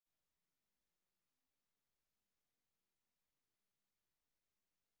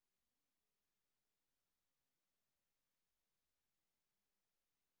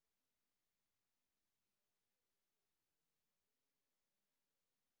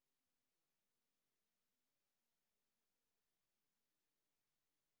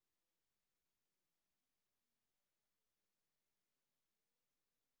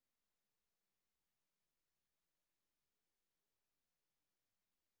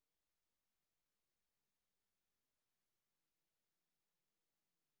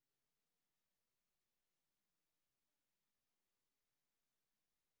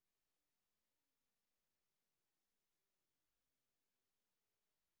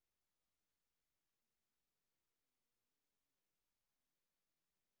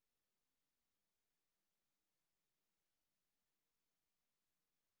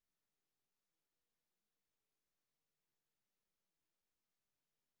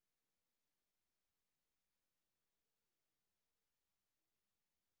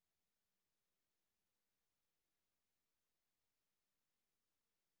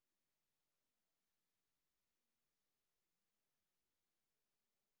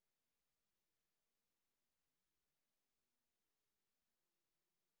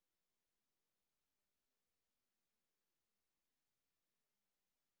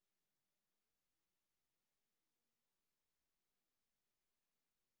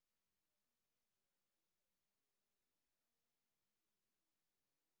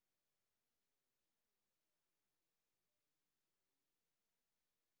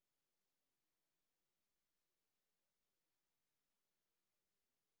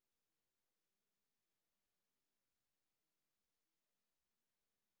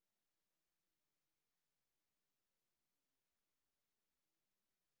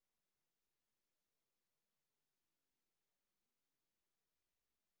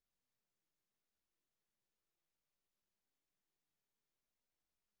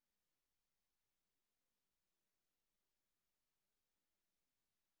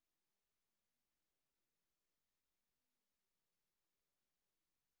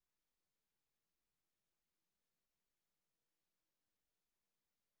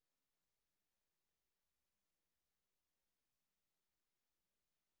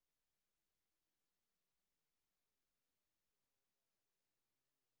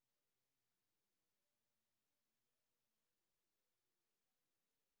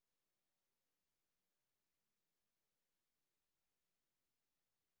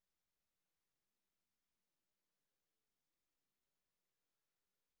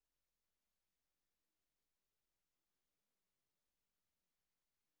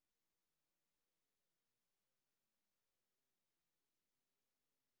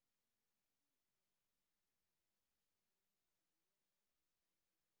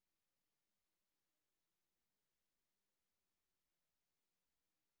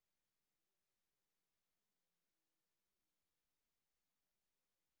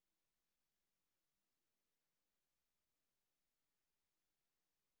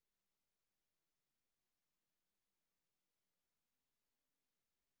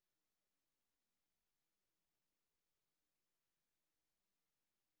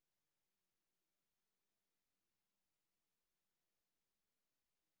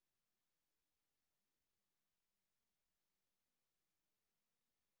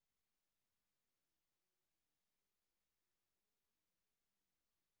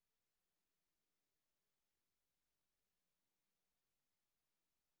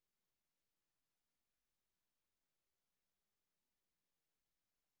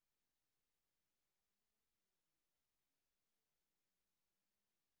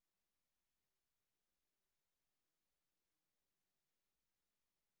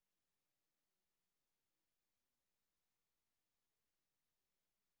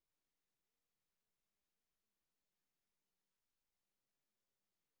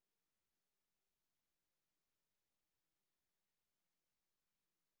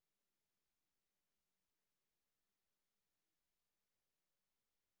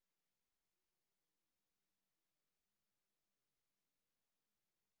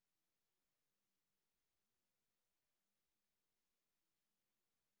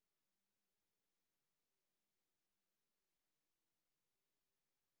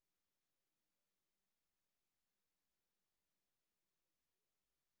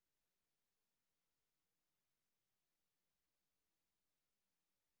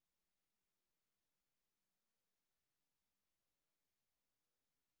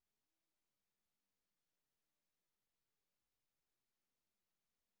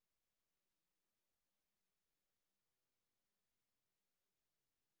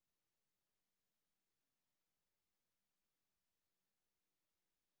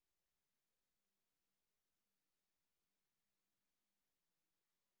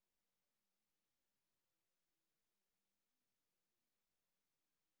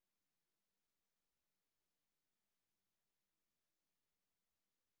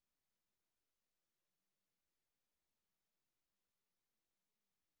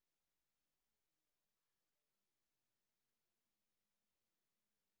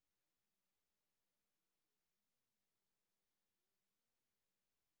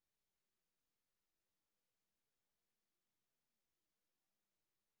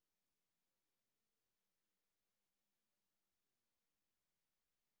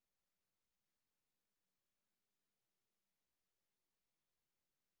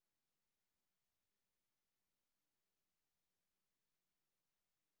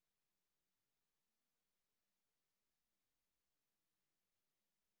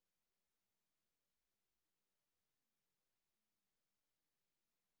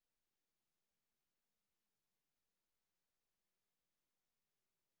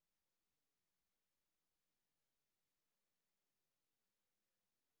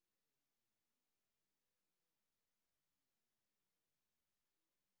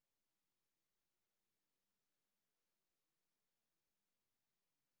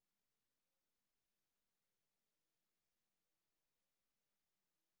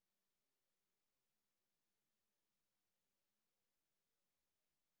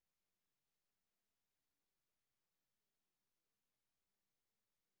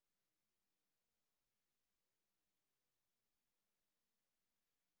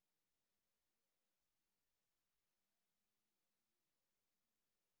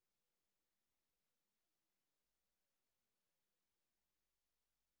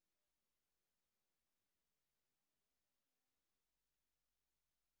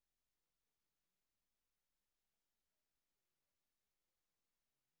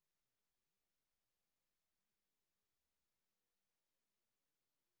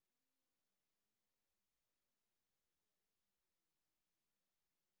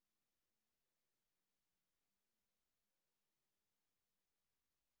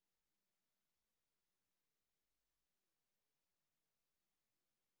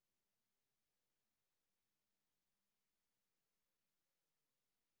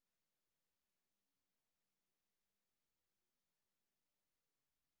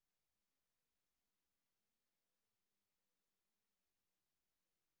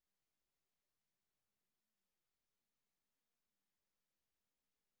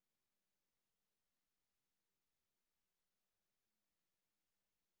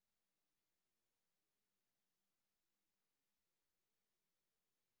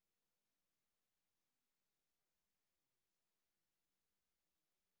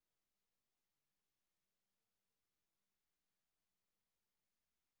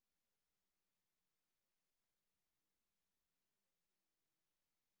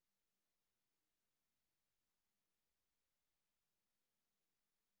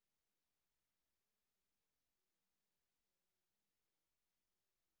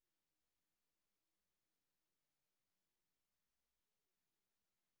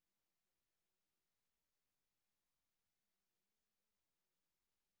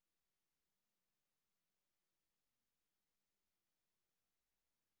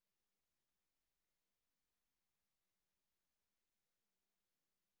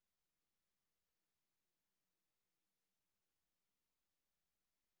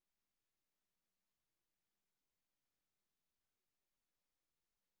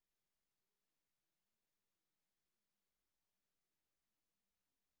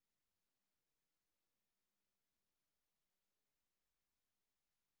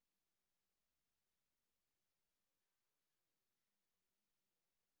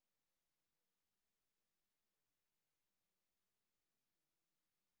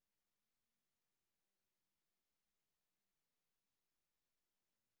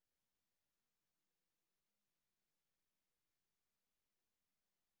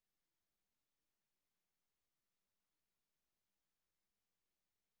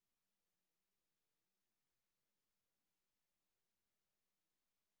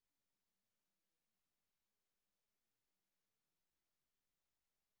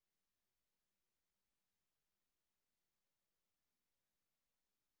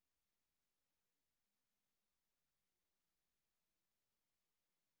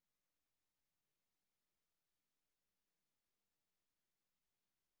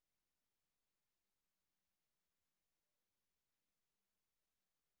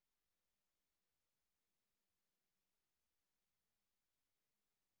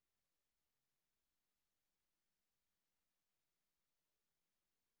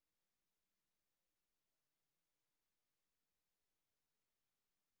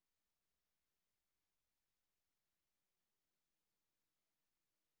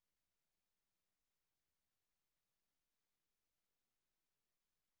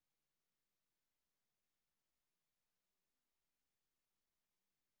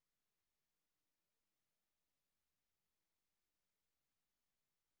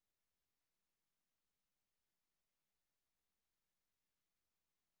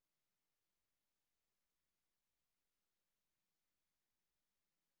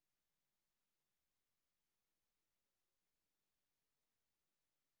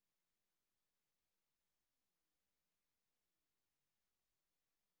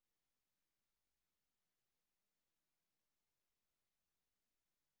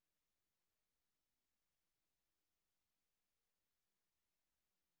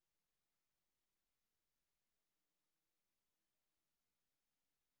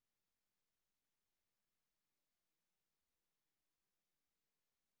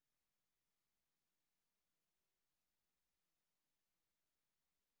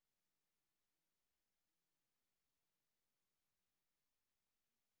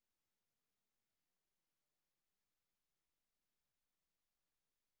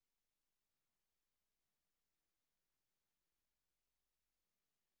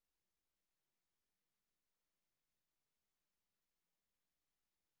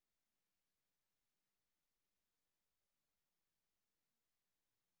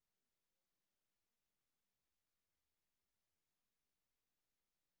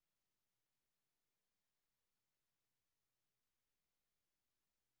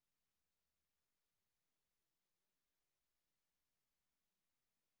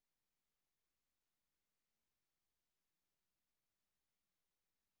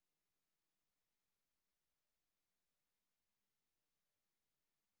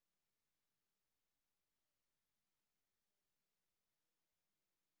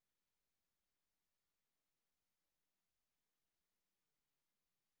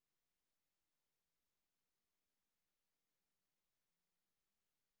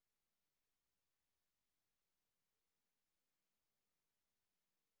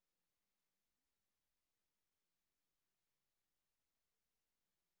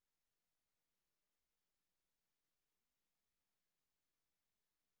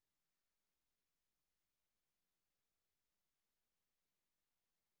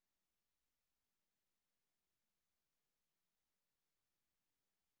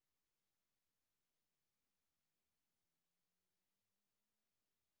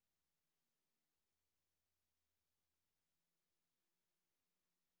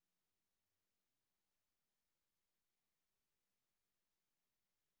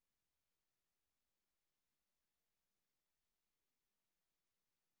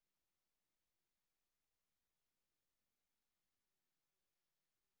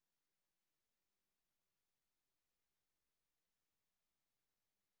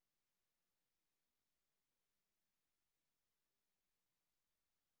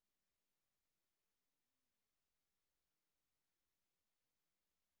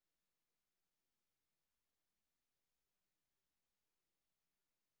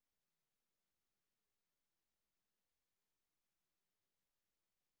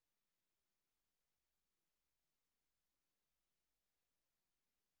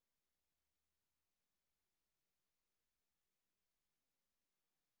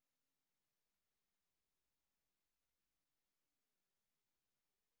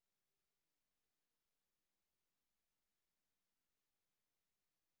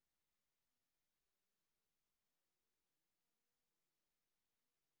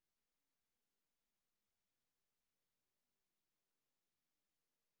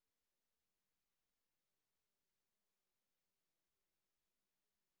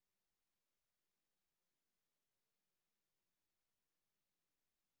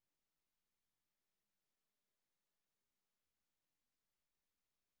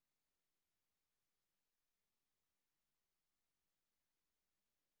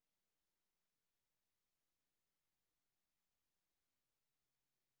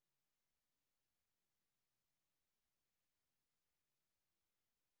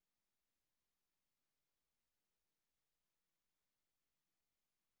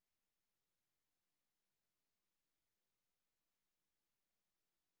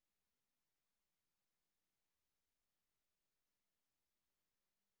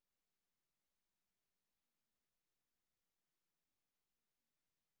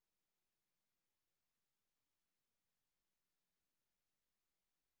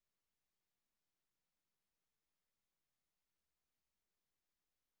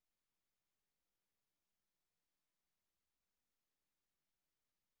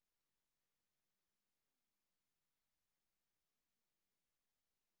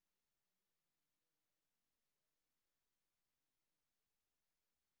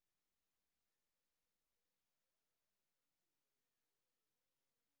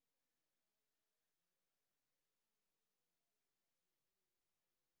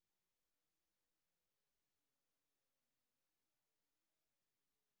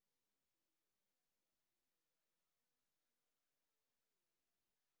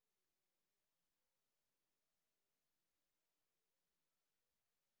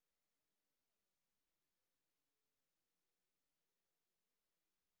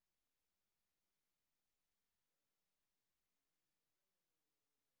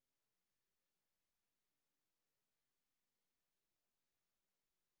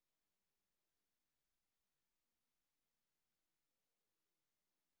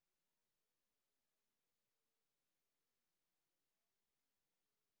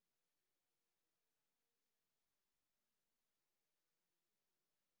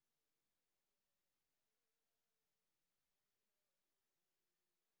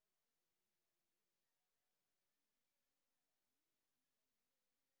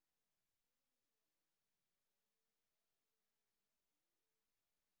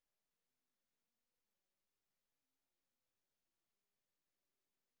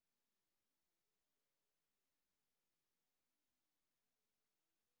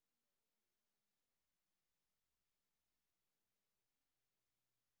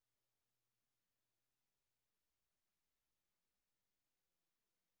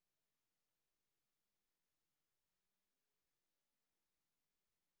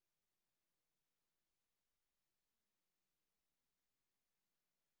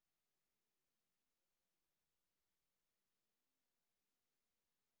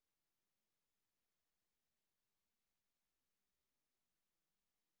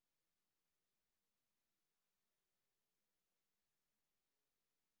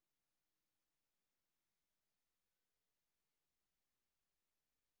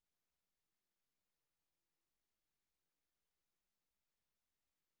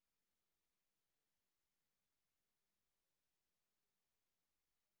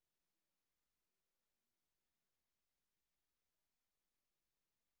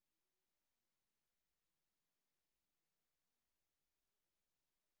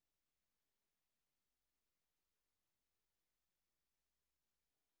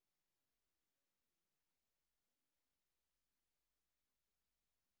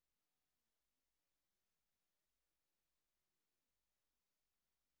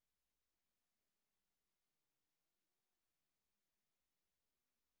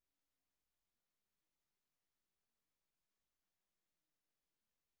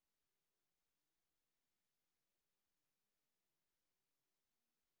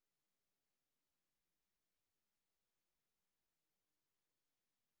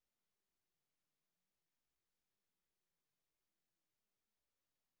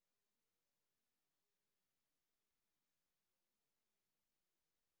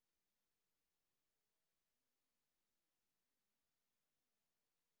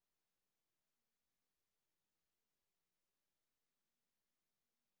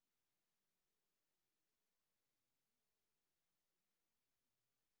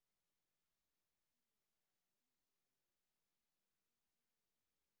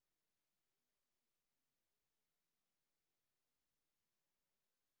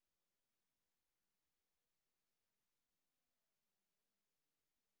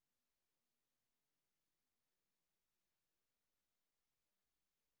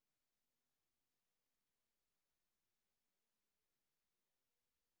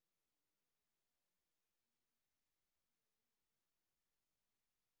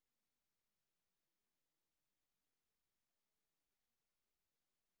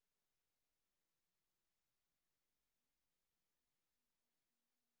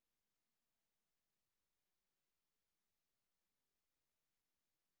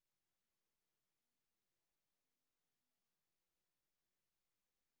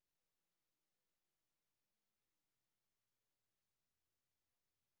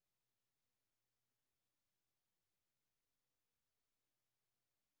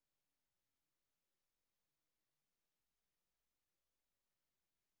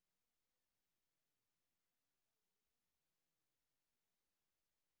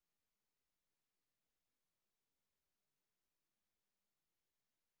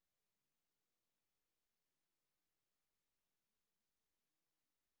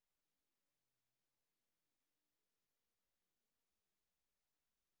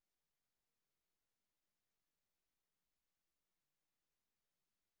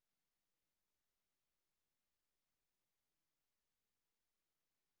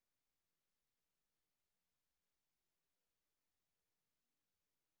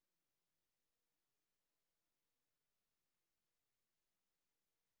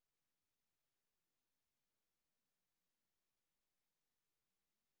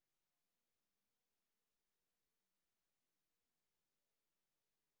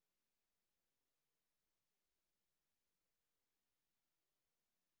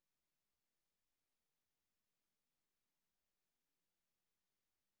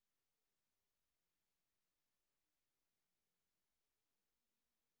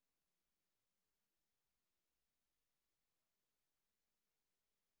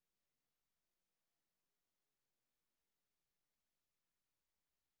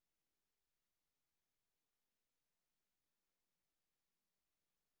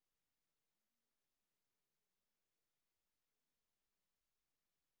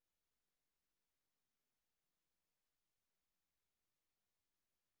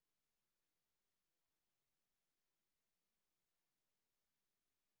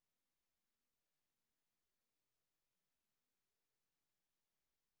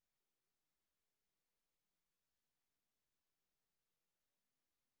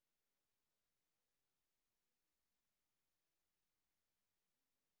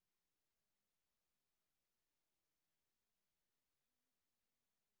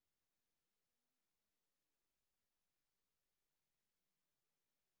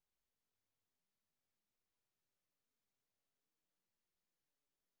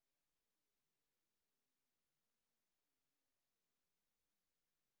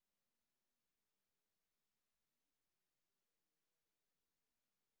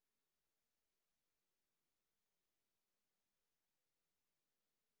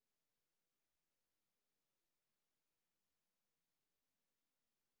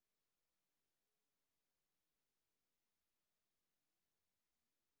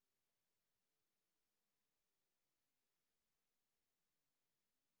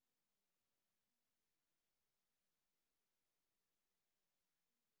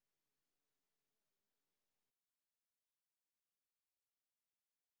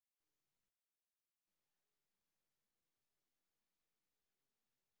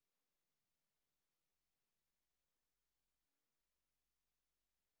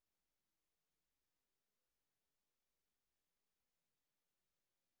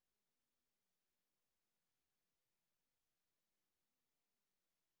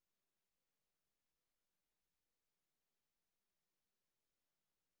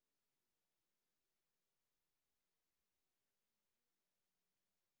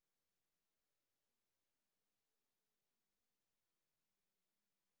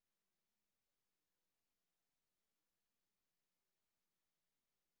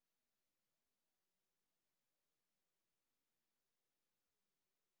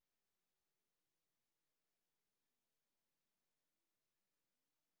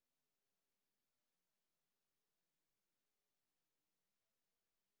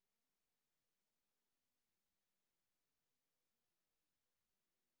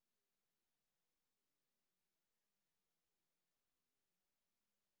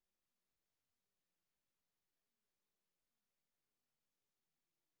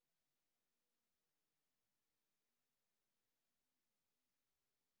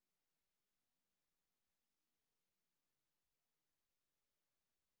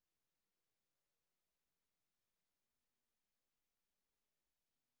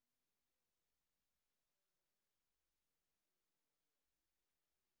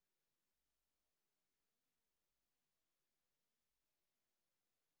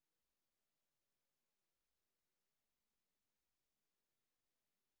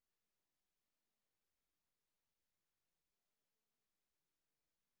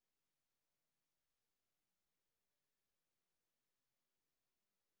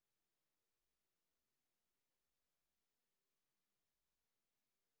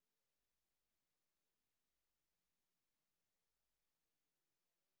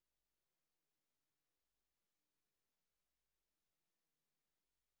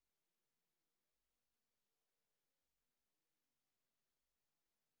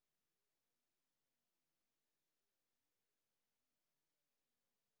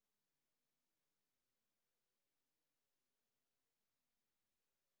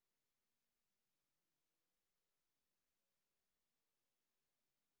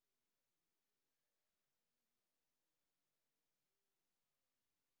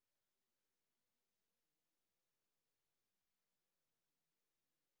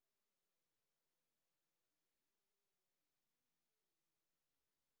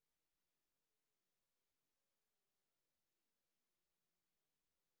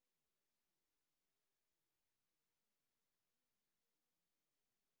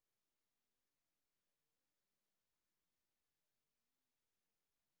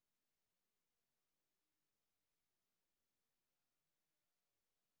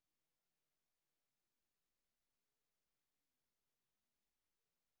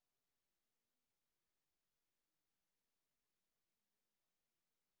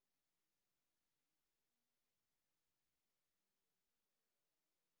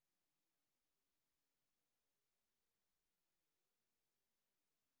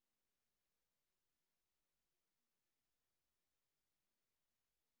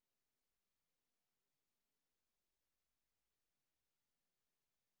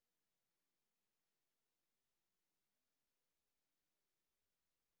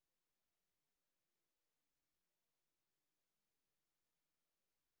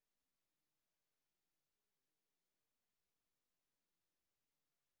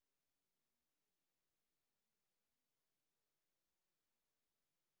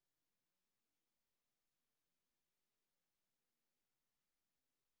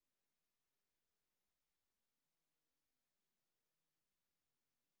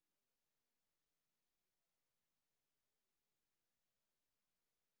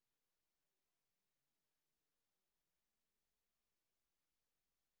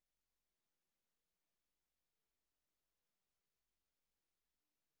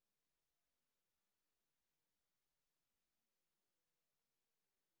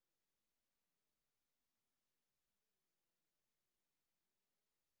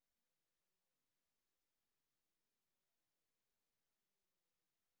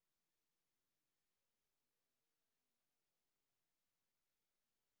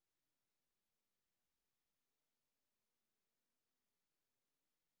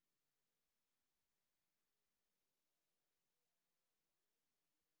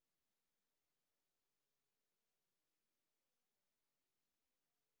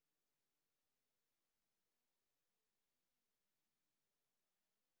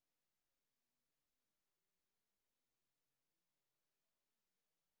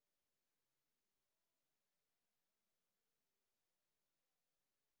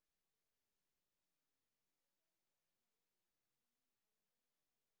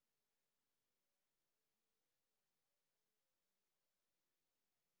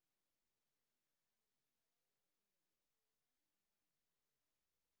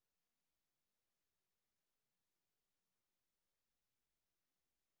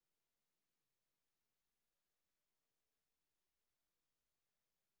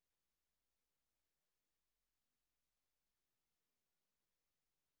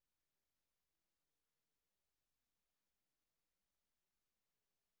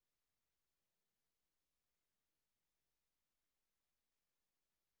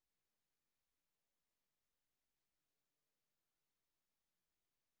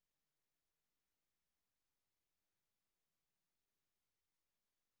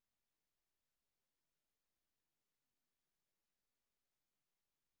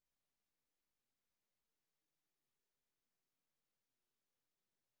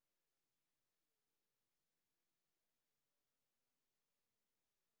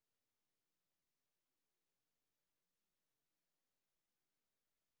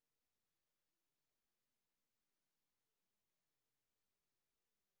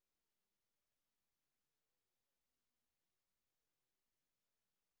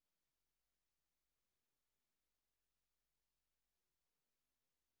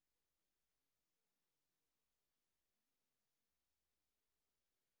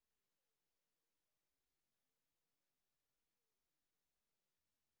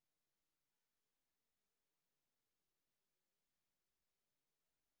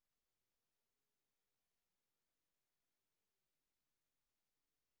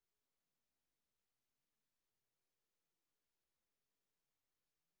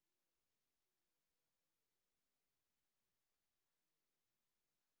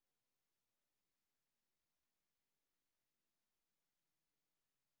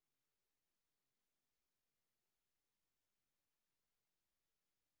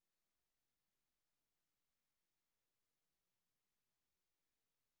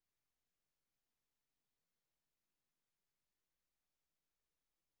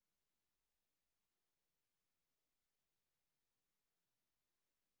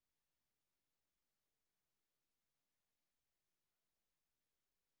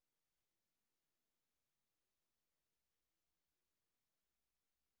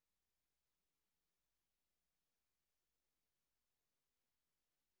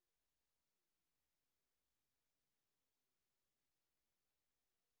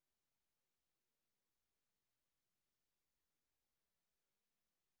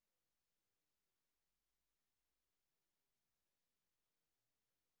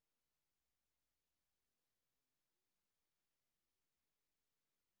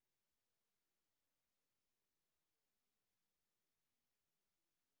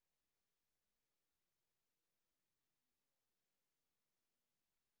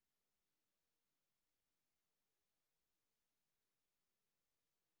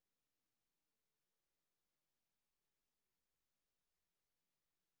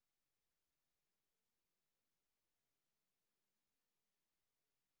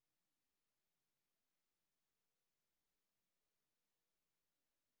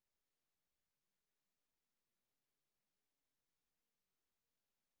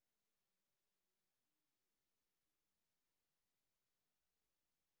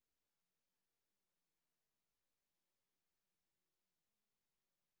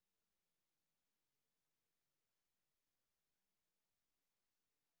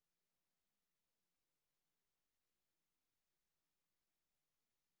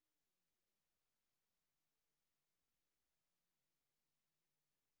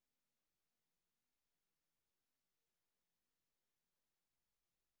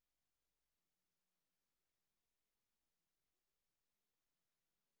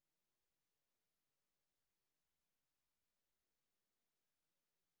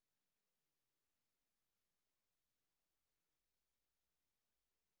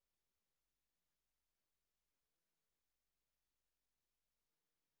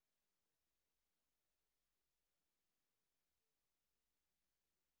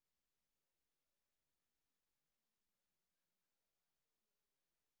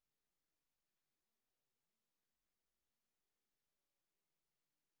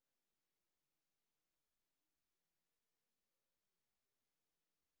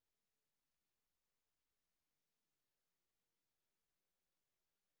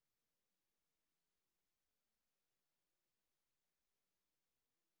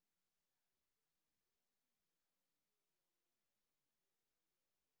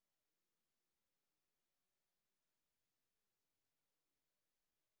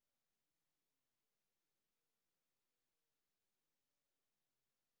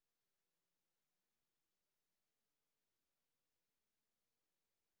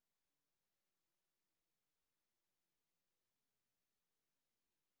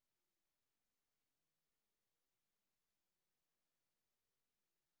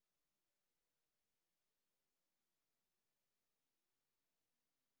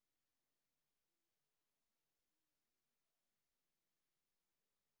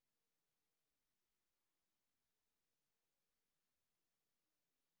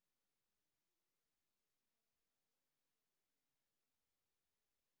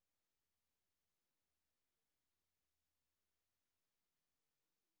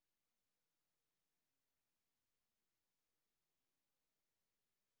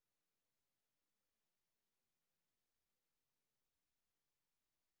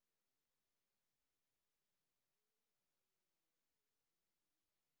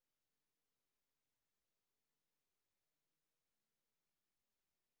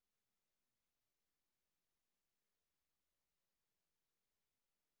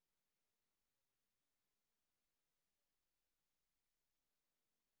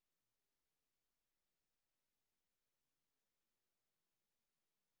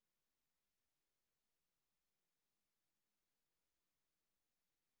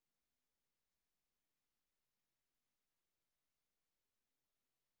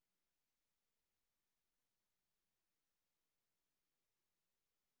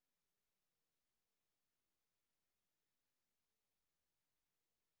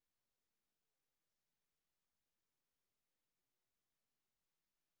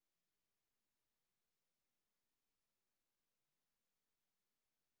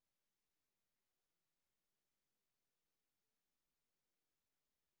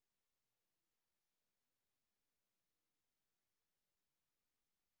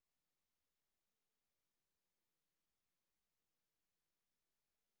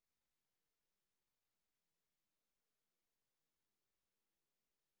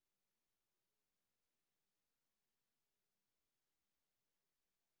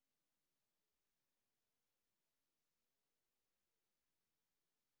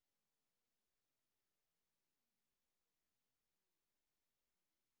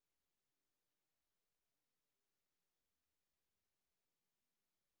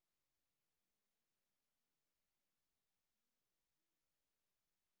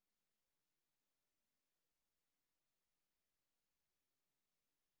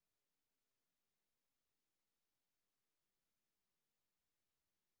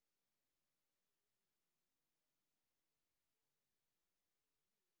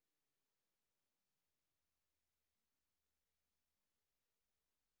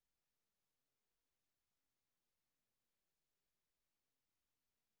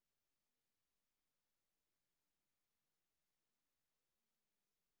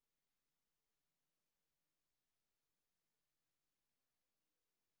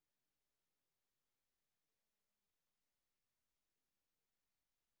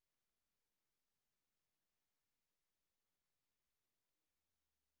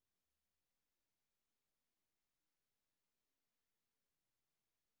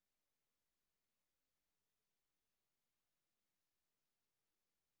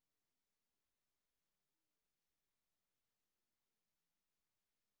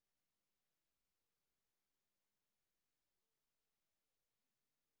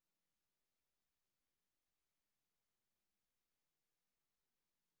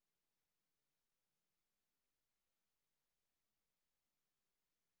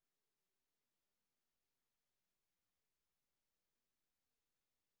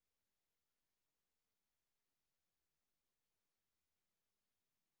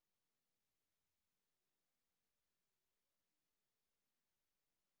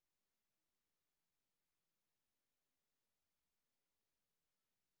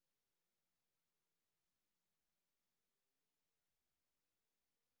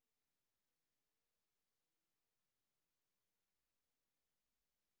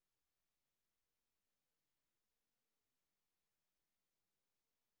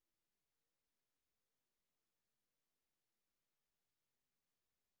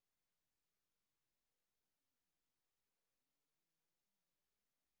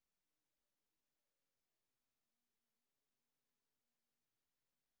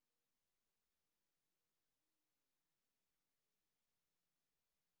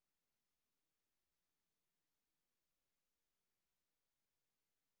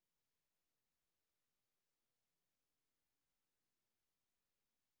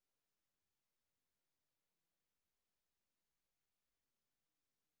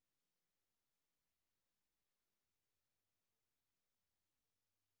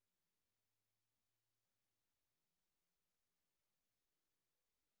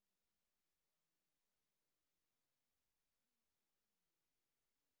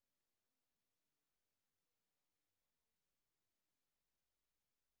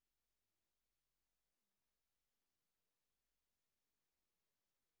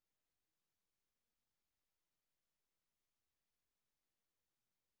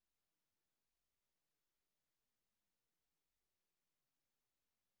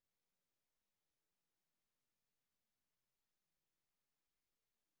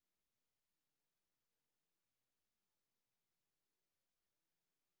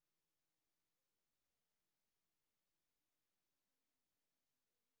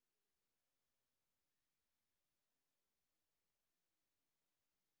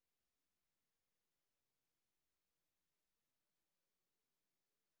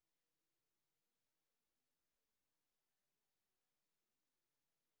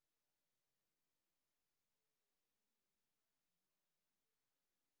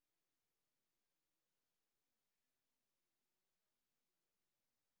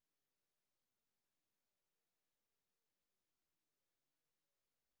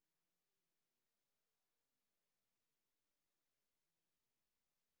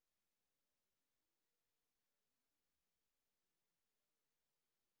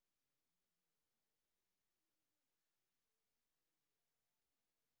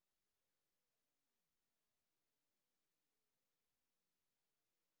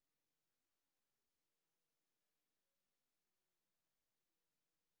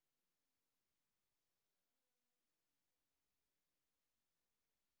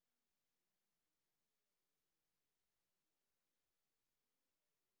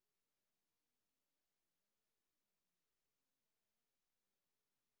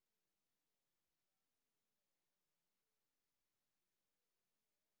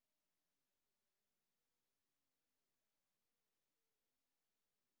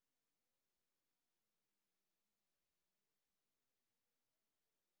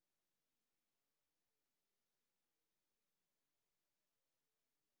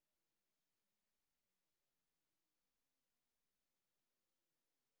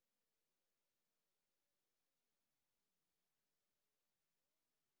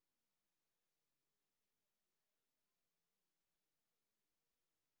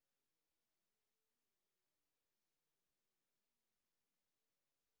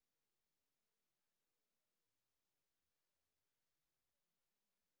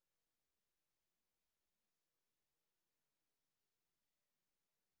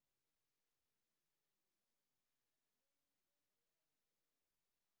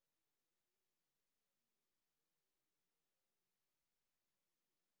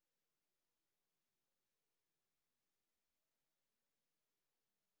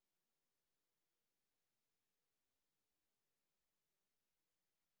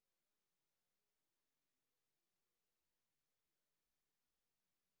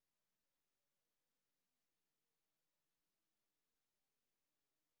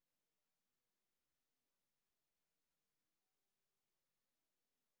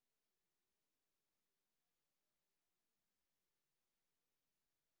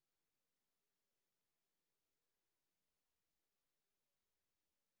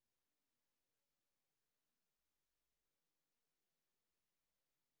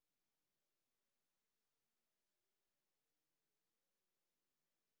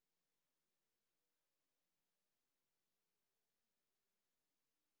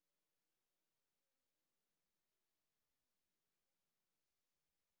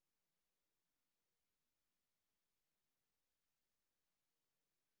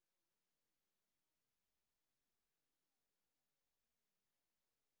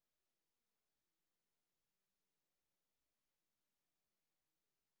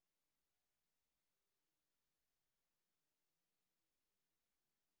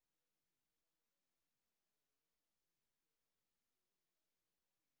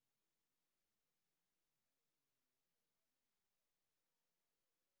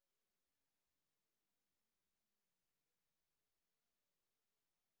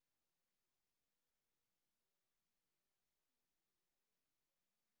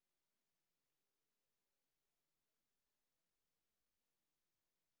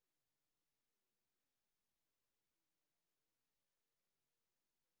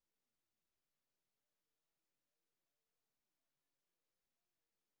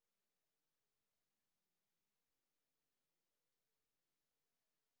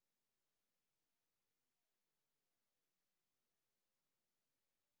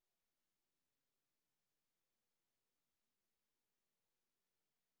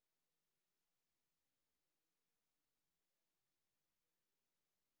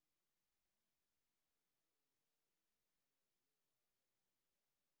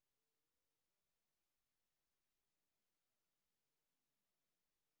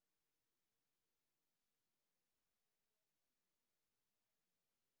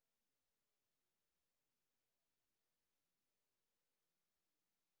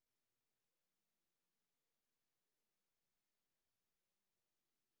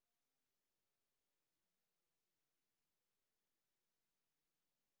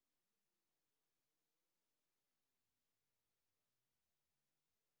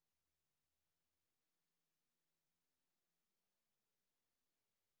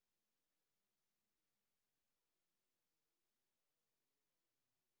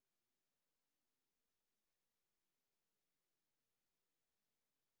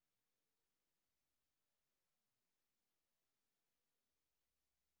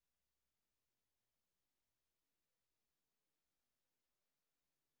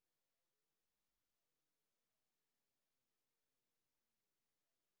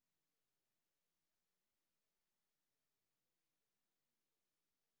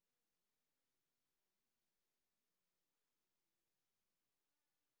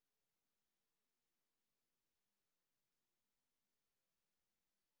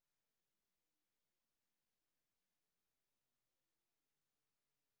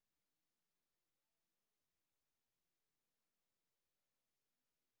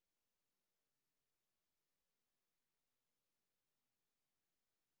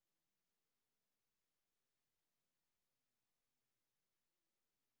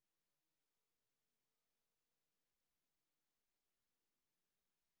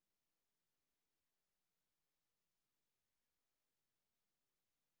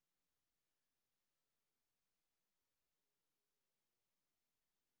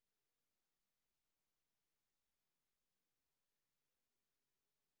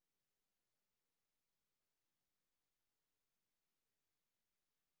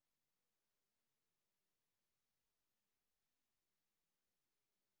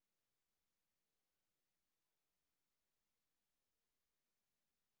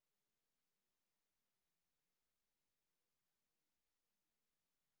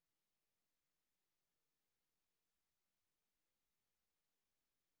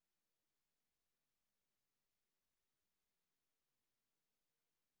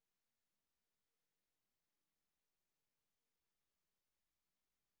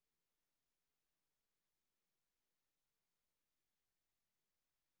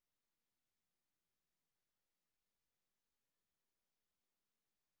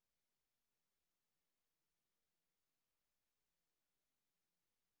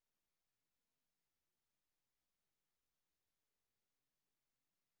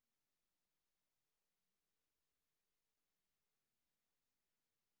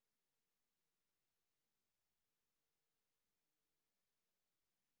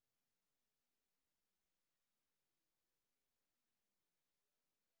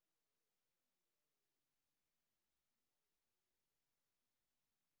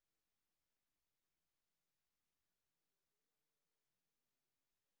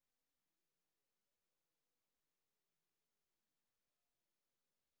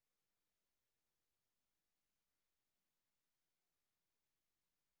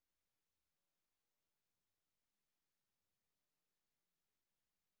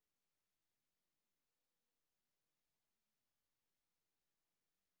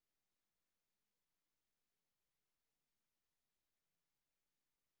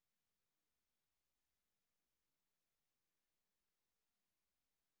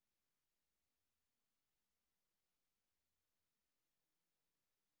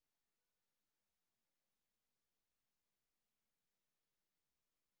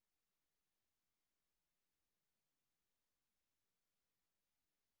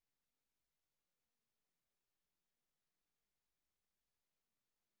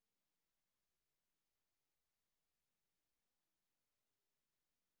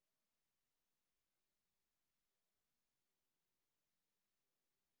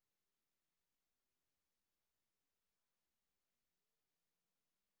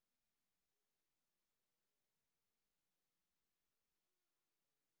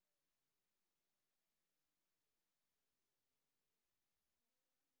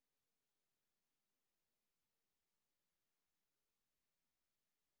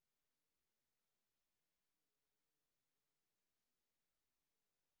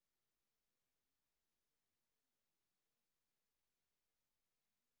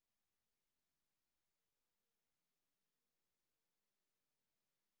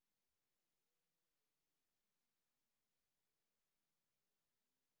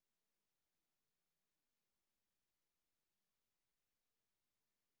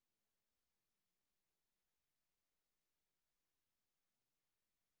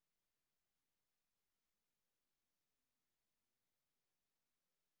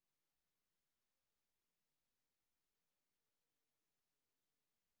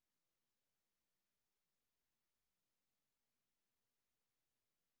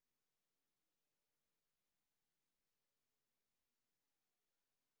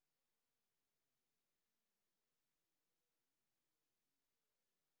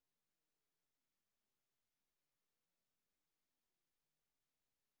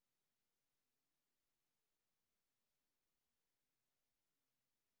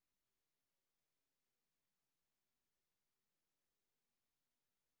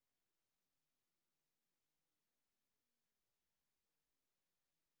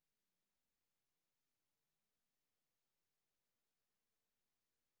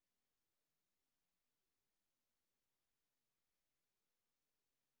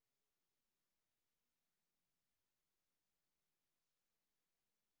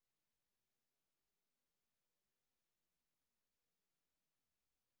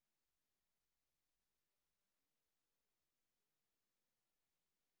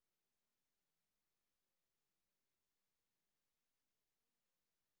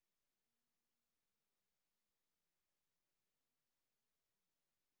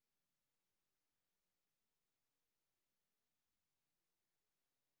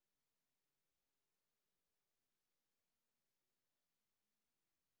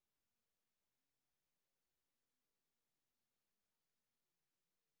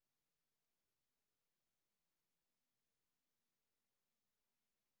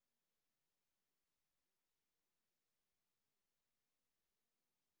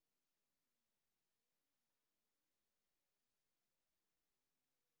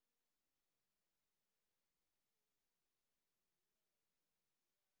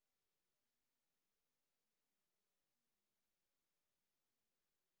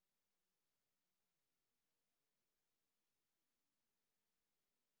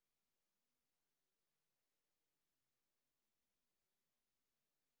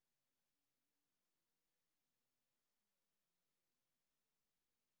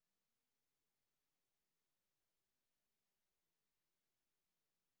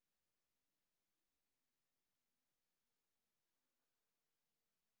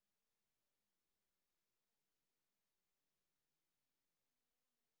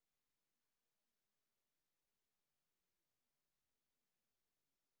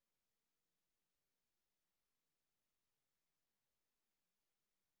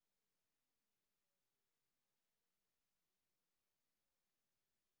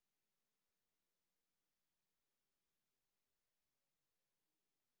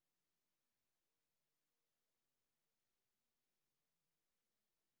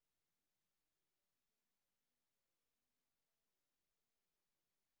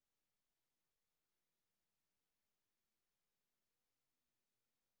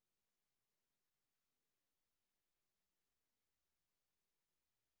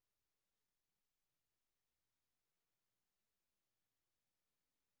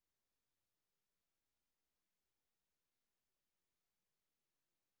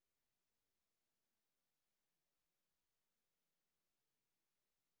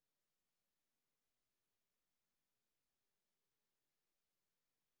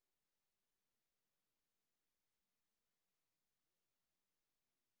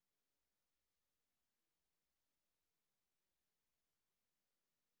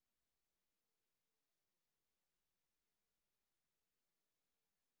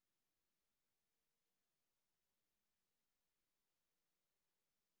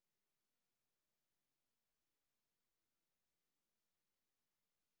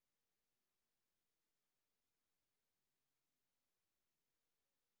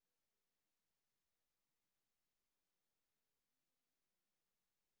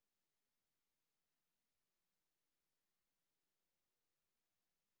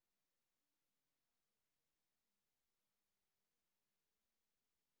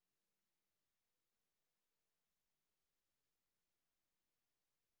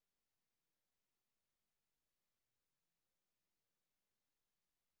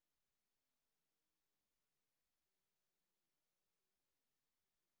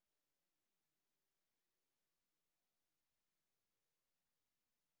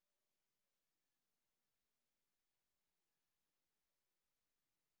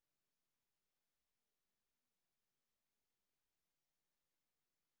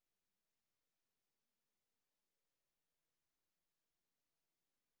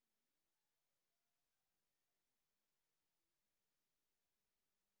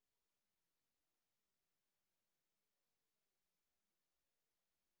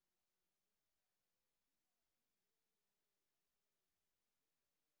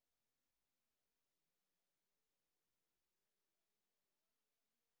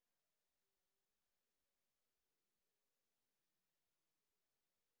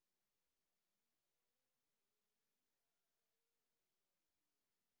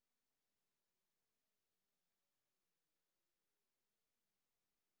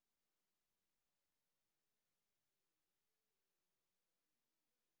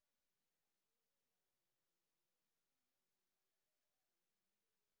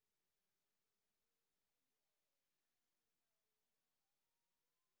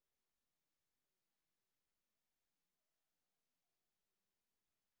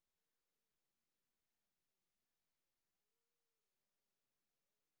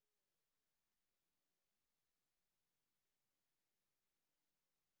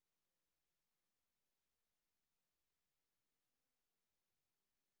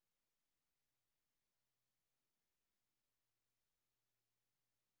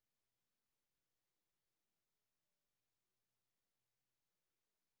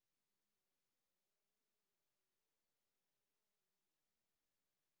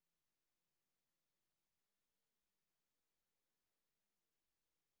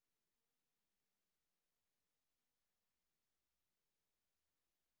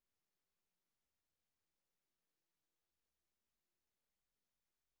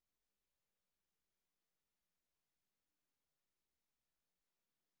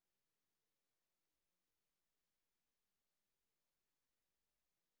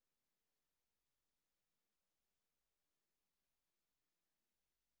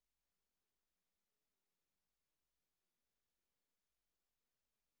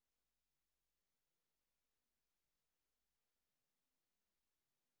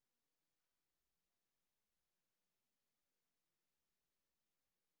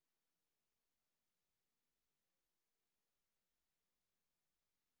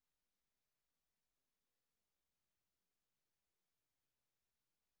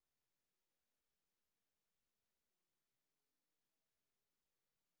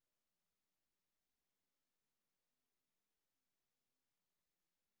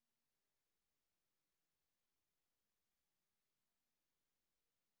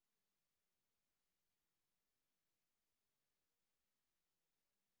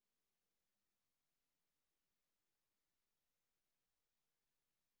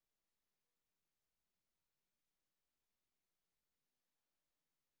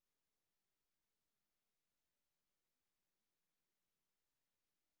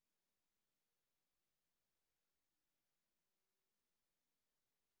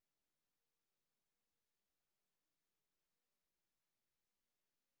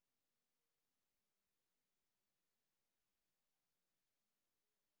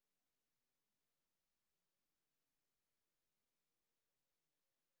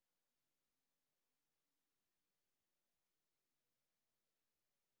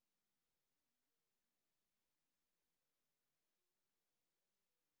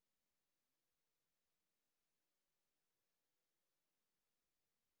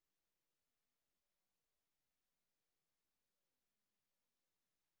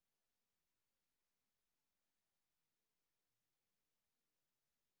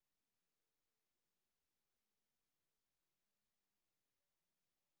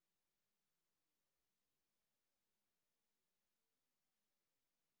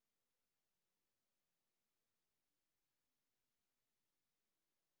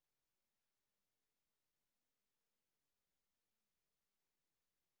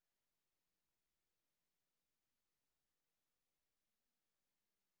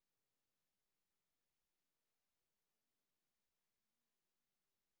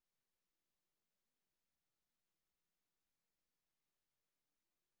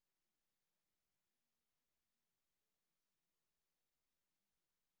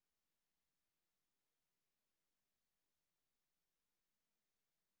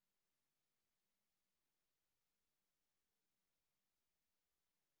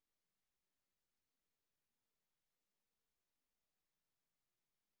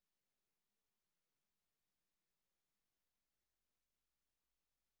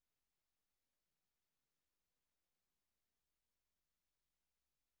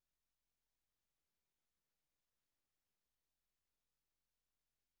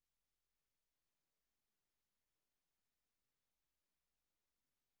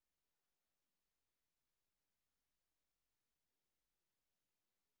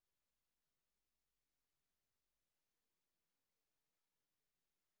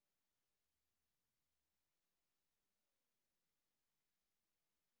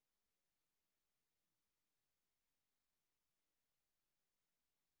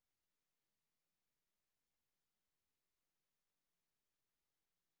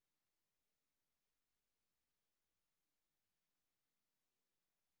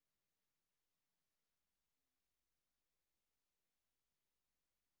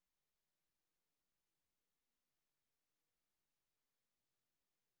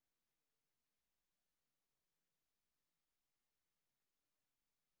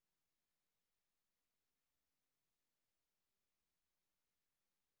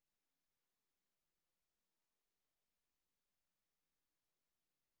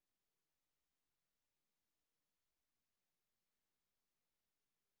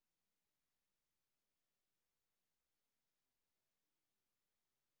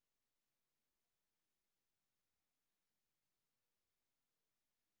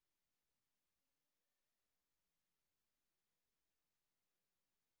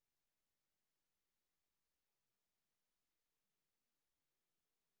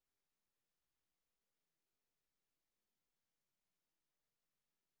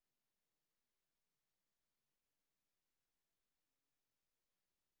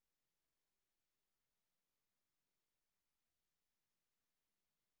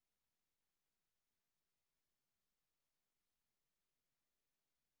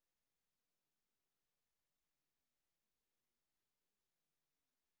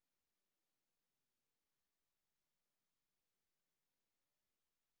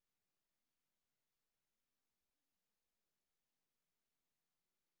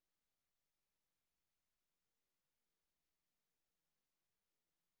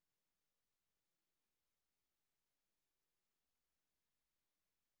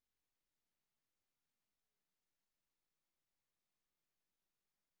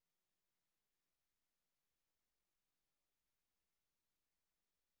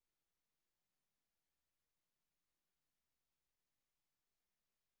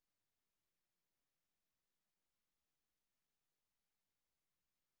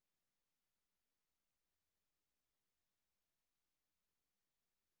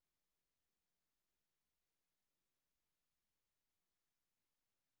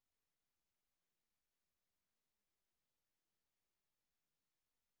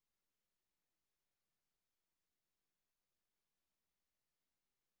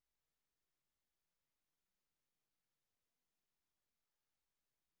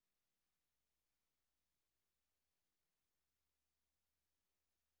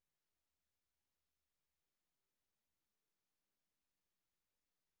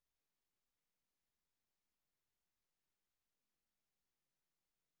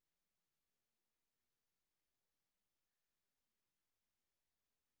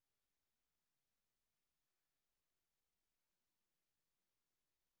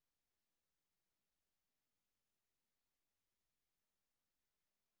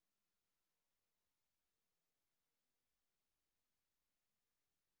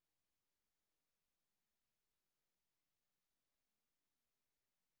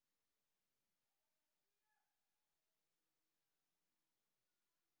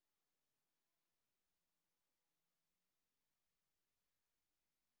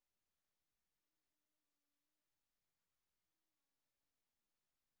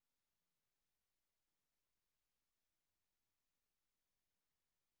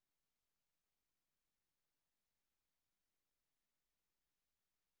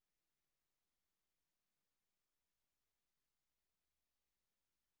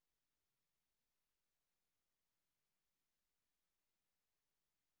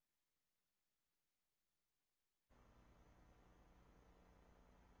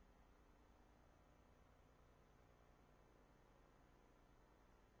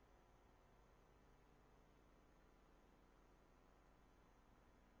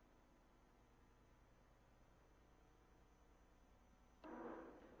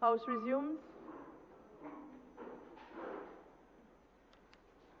House resumes.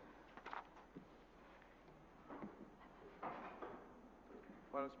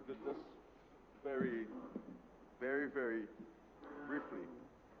 Madam Speaker, just very briefly,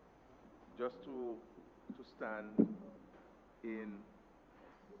 just to stand in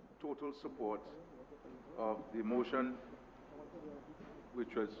total support of the motion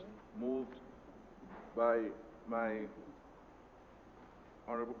which was moved by my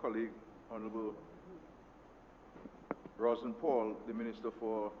honorable colleague, Honorable Roslyn Paul, the Minister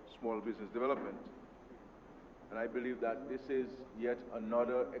for Small Business Development. And I believe that this is yet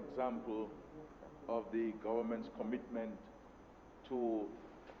another example of the government's commitment to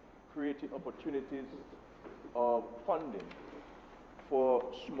creating opportunities of funding for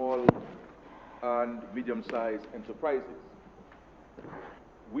small and medium-sized enterprises.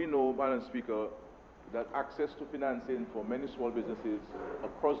 We know, Madam Speaker, that access to financing for many small businesses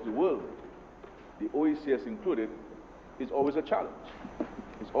across the world, the OECS included, is always a challenge.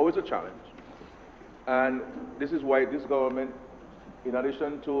 It's always a challenge. And this is why this government, in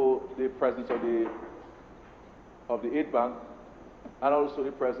addition to the presence of the Aid Bank and also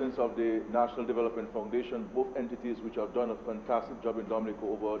the presence of the National Development Foundation, both entities which have done a fantastic job in Dominica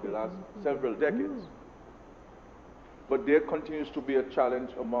over the last several decades. But there continues to be a challenge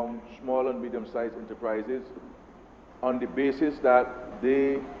among small and medium-sized enterprises on the basis that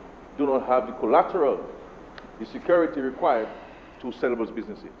they do not have the collateral, the security required to sell those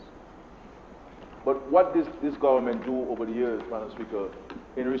businesses. But what does this government do over the years, Madam Speaker,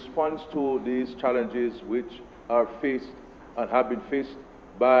 in response to these challenges which are faced and have been faced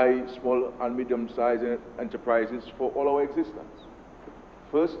by small and medium-sized enterprises for all our existence?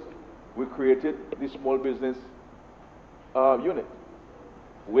 First, we created the Small Business Unit,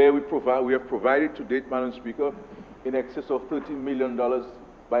 where we have provided to date, Madam Speaker, in excess of $13 million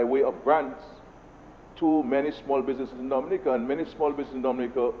by way of grants to many small businesses in Dominica, and many small businesses in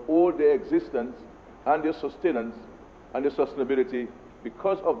Dominica owe their existence and their sustenance and their sustainability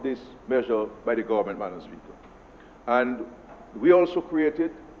because of this measure by the government, Madam Speaker. And we also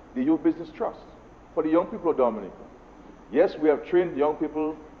created the Youth Business Trust for the young people of Dominica. Yes, we have trained young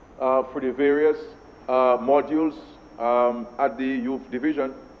people for the various modules at the Youth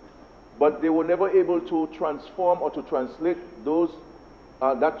Division, but they were never able to transform or to translate those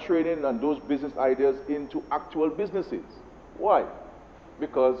that training and those business ideas into actual businesses. Why?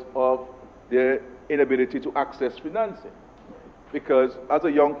 Because of their inability to access financing. Because as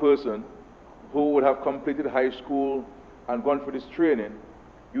a young person who would have completed high school and gone for this training,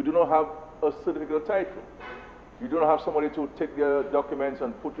 you do not have a certificate of title. You don't have somebody to take their documents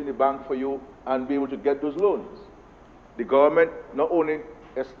and put in the bank for you and be able to get those loans. The government not only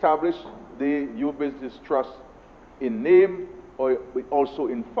established the Youth Business Trust in name, but also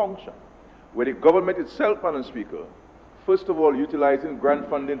in function, where the government itself, Madam Speaker, first of all, utilizing grant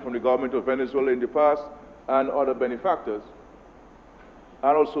funding from the government of Venezuela in the past and other benefactors,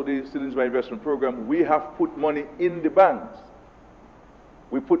 and also the Citizens by Investment Program, we have put money in the banks.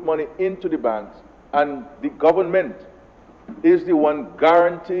 We put money into the banks, and the government is the one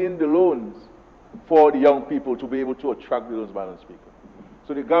guaranteeing the loans for the young people to be able to attract the loans, Madam Speaker.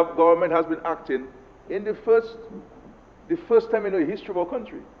 So the government has been acting in the first time in the history of our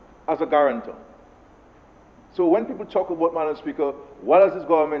country as a guarantor. So when people talk about, Madam Speaker, what has this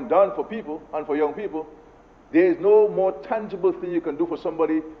government done for people and for young people, there is no more tangible thing you can do for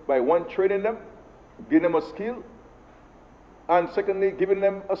somebody by one, training them, giving them a skill, and secondly, giving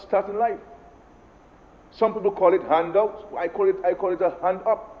them a start in life. Some people call it handouts. I call it a hand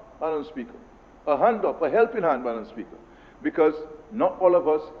up, Madam Speaker. A hand up, a helping hand, Madam Speaker. Because not all of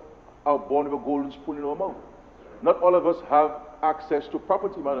us are born with a golden spoon in our mouth. Not all of us have access to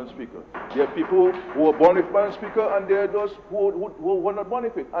property, Madam Speaker. There are people who are born with it, Madam Speaker, and there are those who are not born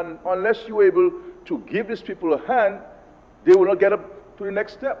with it. And unless you're able to give these people a hand, they will not get up to the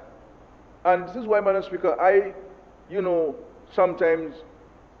next step. And this is why, Madam Speaker, I, sometimes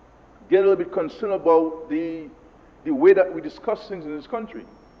get a little bit concerned about the way that we discuss things in this country,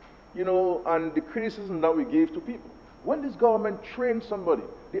 and the criticism that we give to people. When this government trains somebody,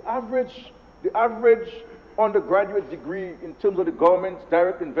 the average undergraduate degree in terms of the government's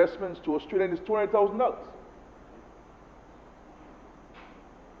direct investments to a student is $200,000.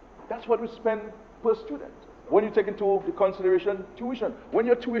 That's what we spend per student. When you take into the consideration tuition, when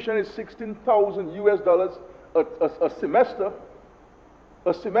your tuition is $16,000 US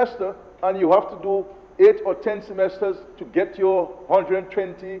a semester, and you have to do 8 or 10 semesters to get your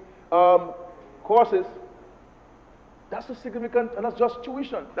 120 courses, that's a significant, and that's just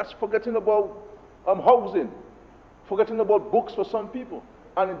tuition. That's forgetting about housing, forgetting about books for some people.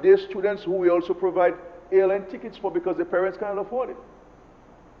 and there's students who we also provide airline tickets for because their parents can't afford it.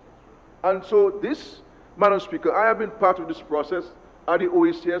 And so this, Madam Speaker, I have been part of this process at the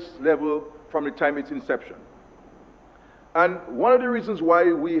OECS level from the time its inception. And one of the reasons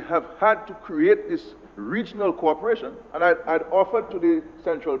why we have had to create this regional cooperation, and I'd offered to the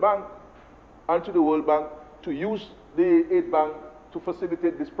Central Bank and to the World Bank to use the Aid Bank to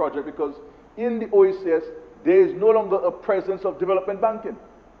facilitate this project, because in the OECS, there is no longer a presence of development banking.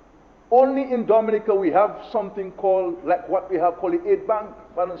 Only in Dominica we have something called, like what we have called the Aid Bank,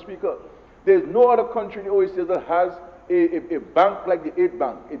 Madam Speaker. There's no other country in the OECS that has a bank like the Aid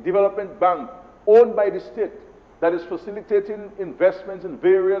Bank, a development bank owned by the state that is facilitating investments in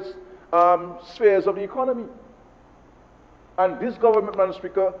various spheres of the economy. And this government, Madam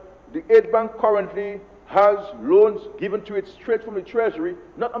Speaker, the Aid Bank currently has loans given to it straight from the Treasury.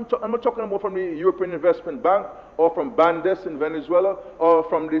 I'm not talking about from the European Investment Bank or from Bandes in Venezuela or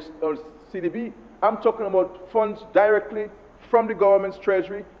from this CDB. I'm talking about funds directly from the government's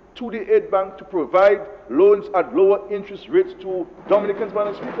Treasury to the Aid Bank to provide loans at lower interest rates to Dominicans,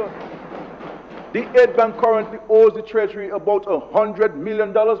 Madam Speaker. The Aid Bank currently owes the Treasury about $100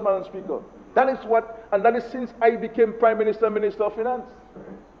 million, Madam Speaker. That is what, and that is since I became Prime Minister and Minister of Finance.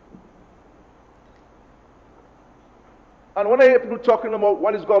 And when I hear people talking about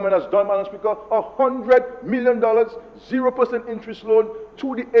what this government has done, Madam Speaker, $100 million, 0% interest loan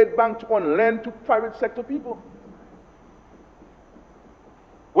to the Aid Bank to lend to private sector people.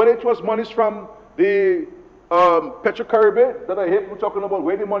 Whether it was monies from the Petrocaribe that I hear people talking about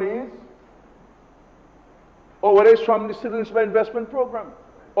where the money is, or whether it's from the Citizens Investment Program,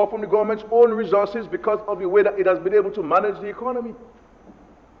 or from the government's own resources because of the way that it has been able to manage the economy.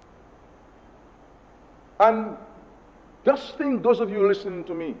 And just think, those of you listening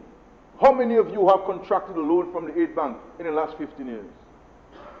to me, how many of you have contracted a loan from the Aid Bank in the last 15 years?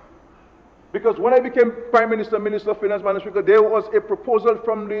 Because when I became Prime Minister, Minister of Finance, Madam Speaker, there was a proposal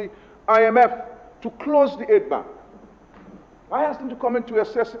from the IMF to close the Aid Bank. I asked them to come in to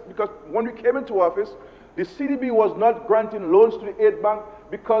assess it because when we came into office, the CDB was not granting loans to the Aid Bank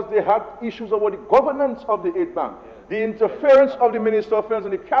because they had issues about the governance of the Aid Bank, the interference of the Minister of Finance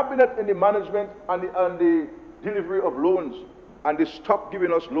and the Cabinet in the management and the delivery of loans, and they stopped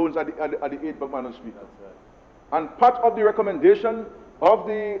giving us loans at the Aid Bank, Madam Speaker. And part of the recommendation of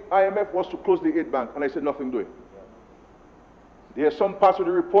the IMF was to close the Aid Bank, and I said nothing doing. There are some parts of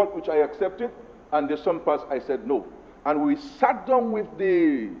the report which I accepted, and there's some parts I said no. And we sat down with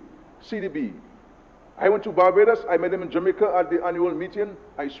the CDB. I went to Barbados, I met them in Jamaica at the annual meeting.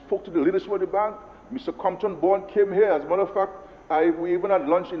 I spoke to the leadership of the bank. Mr. Compton Bond came here. As a matter of fact, we even had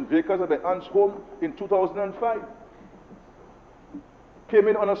lunch in Vegas at the aunt's home in 2005. Came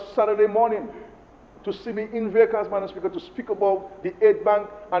in on a Saturday morning to see me in Vegas, Madam Speaker, to speak about the Aid Bank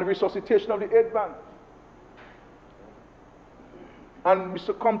and resuscitation of the Aid Bank. And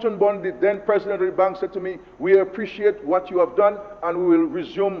Mr. Compton Bond, the then president of the bank, said to me, "We appreciate what you have done and we will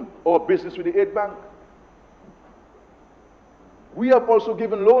resume our business with the Aid Bank." We have also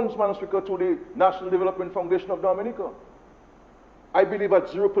given loans, Madam Speaker, to the National Development Foundation of Dominica. I believe at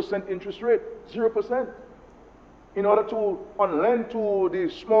 0% interest rate, 0%, in order to lend to the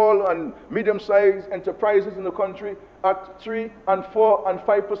small and medium-sized enterprises in the country at 3 and 4 and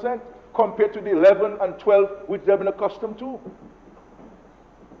 5% compared to the 11 and 12 which they've been accustomed to.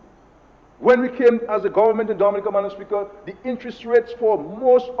 When we came as a government in Dominica, Madam Speaker, the interest rates for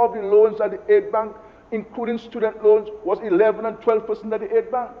most of the loans at the Aid Bank, including student loans, was 11 and 12% at the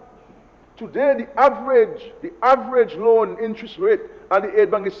Aid Bank. Today, the average loan interest rate at the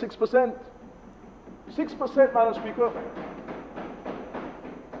Aid Bank is 6%. 6%, Madam Speaker.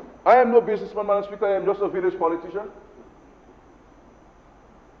 I am no businessman, Madam Speaker. I am just a village politician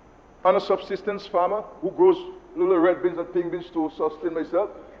and a subsistence farmer who grows little red beans and pink beans to sustain myself,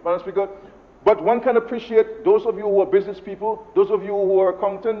 Madam Speaker. But one can appreciate those of you who are business people, those of you who are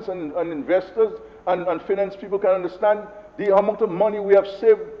accountants and investors and finance people can understand the amount of money we have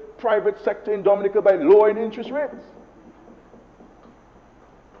saved private sector in Dominica by lowering interest rates,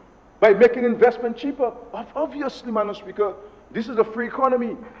 by making investment cheaper. Obviously, Madam Speaker, this is a free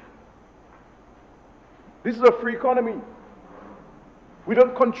economy. This is a free economy. We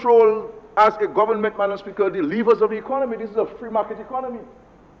don't control, as a government, Madam Speaker, the levers of the economy. This is a free market economy.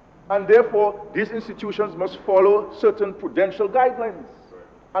 And therefore, these institutions must follow certain prudential guidelines.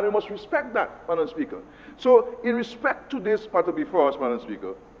 And we must respect that, Madam Speaker. So, in respect to this matter before us, Madam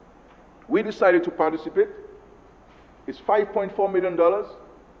Speaker, we decided to participate. It's $5.4 million.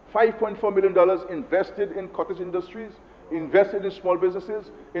 $5.4 million invested in cottage industries, invested in small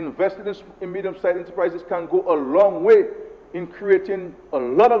businesses, invested in medium-sized enterprises can go a long way in creating a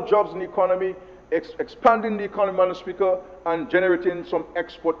lot of jobs in the economy, expanding the economy, Madam Speaker, and generating some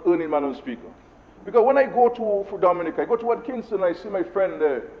export earning, Madam Speaker. Because when I go to Dominica, I go to West Kingston, I see my friend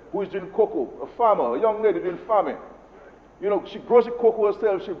there who is doing cocoa, a farmer, a young lady doing farming. You know, she grows the cocoa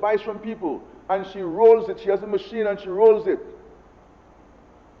herself, she buys from people, and she rolls it. She has a machine and she rolls it.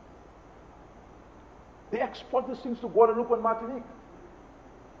 They export these things to Guadeloupe and Martinique.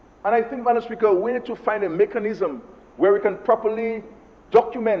 And I think, Madam Speaker, we need to find a mechanism where we can properly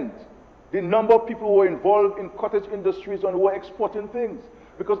document the number of people who are involved in cottage industries and who are exporting things.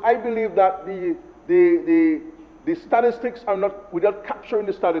 Because I believe that the statistics are not, without capturing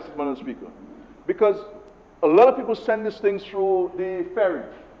the statistics, Madam Speaker. Because a lot of people send these things through the ferry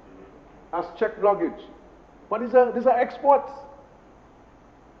as checked luggage. But these are exports.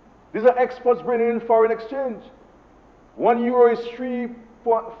 These are exports bringing in foreign exchange. €1 is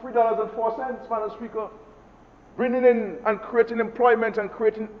 $3.04, Madam Speaker. Bringing in and creating employment and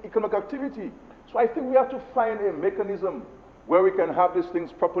creating economic activity. So I think we have to find a mechanism where we can have these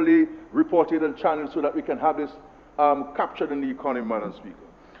things properly reported and channeled so that we can have this captured in the economy, Madam Speaker.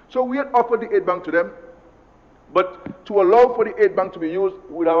 So we had offered the aid bank to them, but to allow for the aid bank to be used,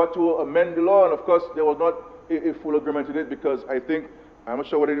 we had to amend the law, and of course there was not a full agreement with it because I think, I'm not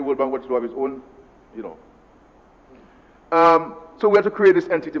sure whether the World Bank wanted to have its own, you know. So we had to create this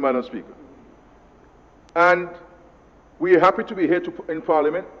entity, Madam Speaker. And we are happy to be here in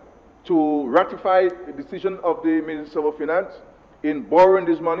Parliament to ratify the decision of the Minister of Finance in borrowing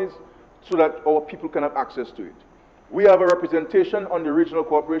these monies so that our people can have access to it. We have a representation on the regional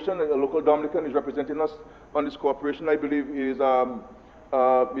corporation. A local Dominican is representing us on this corporation. I believe is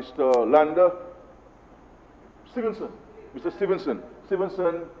Mr. Lander Stevenson. Mr. Stevenson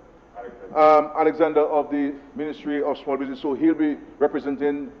Alexander of the Ministry of Small Business. So he'll be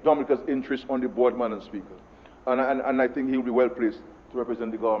representing Dominica's interest on the board, Madam Speaker. And I think he'll be well placed to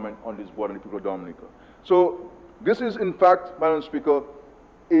represent the government on this board and the people of Dominica. So this is, in fact, Madam Speaker,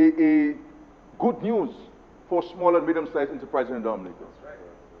 a good news for small and medium-sized enterprises in Dominica.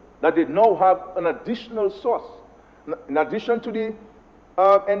 That they now have an additional source. In addition to the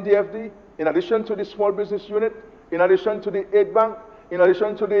NDFD, in addition to the small business unit, in addition to the aid bank, in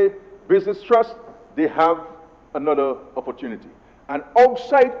addition to the business trust, they have another opportunity. And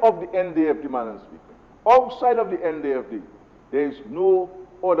outside of the NDFD, Madam Speaker, outside of the NDFD, there is no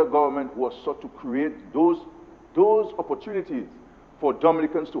other government who has sought to create those opportunities for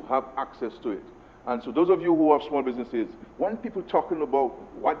Dominicans to have access to it. And so those of you who have small businesses, when people talking about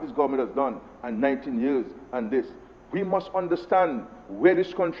what this government has done and 19 years and this, we must understand where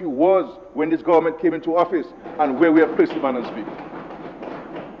this country was when this government came into office and where we have placed it, Madam Speaker.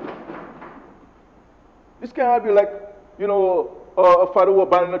 This cannot be like, you know, a father who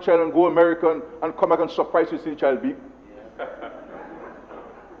abandoned a child and go American and come back and surprise you to see the child big.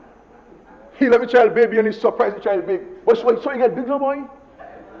 He left the child baby and he surprised the child big. But so you get big now, boy?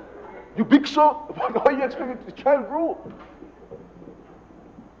 You big so? How you expect the child grow?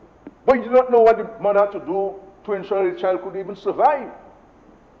 But you do not know what the mother had to do to ensure that the child could even survive.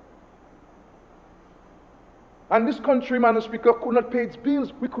 And this country, Madam Speaker, could not pay its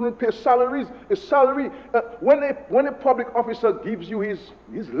bills. We couldn't pay salaries. A salary, when a public officer gives you his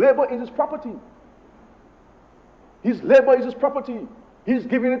labor is his property. His labor is his property. He's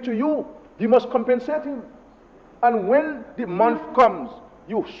giving it to you. You must compensate him. And when the month comes,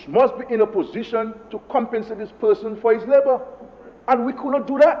 you must be in a position to compensate this person for his labor. And we could not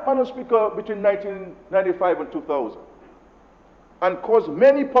do that, Madam Speaker, between 1995 and 2000. And caused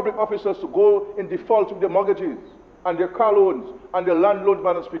many public officers to go in default with their mortgages and their car loans and their land loans,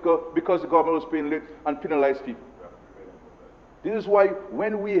 Madam Speaker, because the government was paying late and penalized people. This is why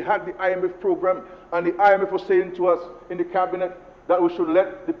when we had the IMF program and the IMF was saying to us in the cabinet that we should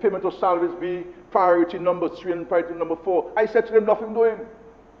let the payment of salaries be priority number 3 and priority number 4, I said to them, nothing doing.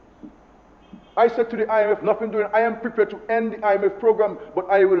 I said to the IMF, nothing doing. I am prepared to end the IMF program, but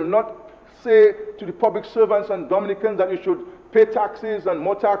I will not say to the public servants and Dominicans that you should pay taxes and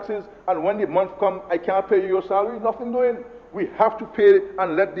more taxes, and when the month comes, I can't pay you your salary. Nothing doing. We have to pay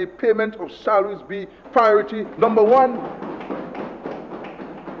and let the payment of salaries be priority number 1.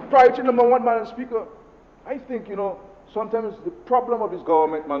 Priority number 1, Madam Speaker. I think, you know, sometimes the problem of this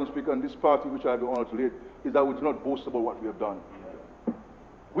government, Madam Speaker, and this party, which I have the honor to lead, is that we do not boast about what we have done.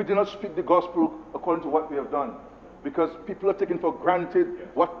 We do not speak the gospel according to what we have done, because people are taking for granted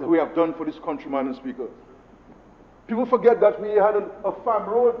what we have done for this country, Madam Speaker. People forget that we had a farm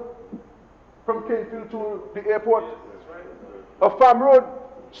road from Canefield to the airport. A farm road,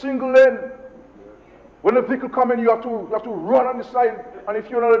 single lane. When a vehicle comes in, you have to run on the side, and if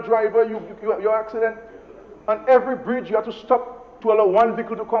you're not a driver, you're accident. And every bridge you have to stop to allow one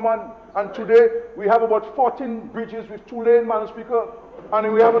vehicle to come on. And today we have about 14 bridges with 2-lane, Madam Speaker.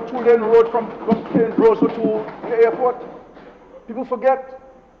 And we have a 2-lane road from Plain Roseau to the airport. People forget.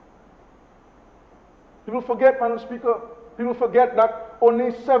 People forget, Madam Speaker. People forget that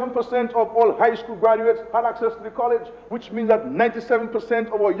only 7% of all high school graduates had access to the college, which means that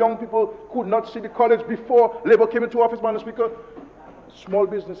 97% of our young people could not see the college before Labour came into office, Madam Speaker. Small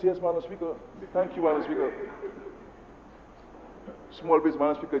business, yes, Madam Speaker. Thank you, Madam Speaker. Small business,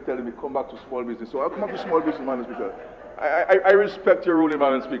 Madam Speaker, telling me come back to small business. So I'll come back to small business, Madam Speaker. I respect your ruling,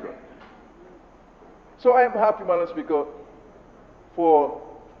 Madam Speaker. So I am happy, Madam Speaker, for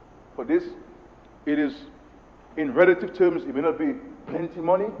this. It is, in relative terms, it may not be plenty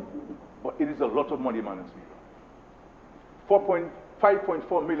money, but it is a lot of money, Madam Speaker.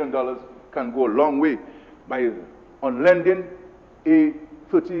 $5.4 million can go a long way on lending a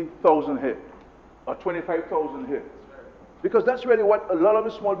 30,000 head or 25,000 head. Because that's really what a lot of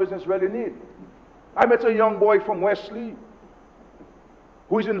the small business really need. I met a young boy from Wesley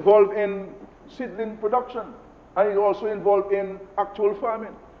who is involved in seedling production, and he's also involved in actual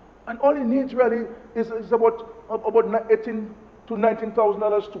farming. And all he needs really is about $18,000 to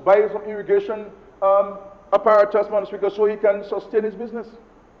 $19,000 to buy some irrigation apparatus, Madam Speaker, so he can sustain his business.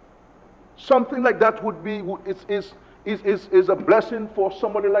 Something like that is a blessing for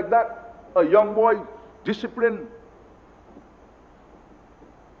somebody like that, a young boy, disciplined.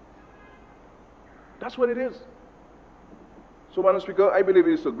 That's what it is. So, Madam Speaker, I believe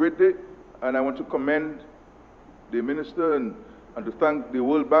it's a great day, and I want to commend the Minister and to thank the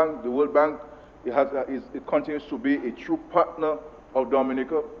World Bank. The World Bank, it continues to be a true partner of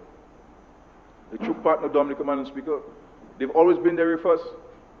Dominica. A true partner of Dominica, Madam Speaker. They've always been there with us,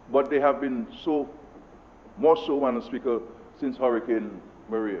 but they have been more so, Madam Speaker, since Hurricane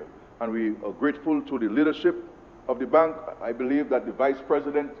Maria. And we are grateful to the leadership of the bank. I believe that the Vice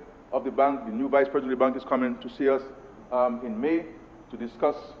President of the bank, the new Vice President of the bank, is coming to see us in May to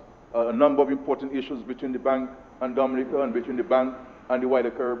discuss a number of important issues between the bank and Dominica and between the bank and the wider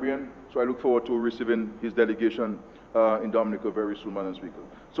Caribbean. So I look forward to receiving his delegation in Dominica very soon, Madam Speaker.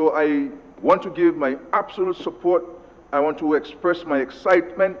 So I want to give my absolute support. I want to express my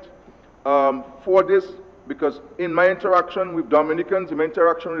excitement for this, because in my interaction with Dominicans, in my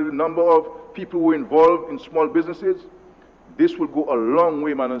interaction with a number of people who are involved in small businesses, this will go a long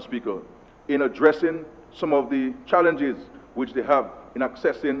way, Madam Speaker, in addressing some of the challenges which they have in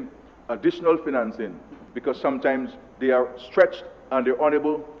accessing additional financing, because sometimes they are stretched and they're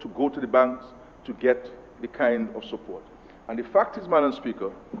unable to go to the banks to get the kind of support. And the fact is, Madam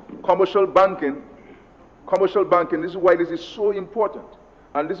Speaker, commercial banking, this is why this is so important.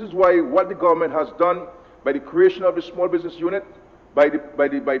 And this is why what the government has done by the creation of the small business unit, by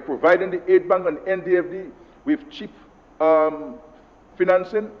providing the Aid Bank and NDFD with cheap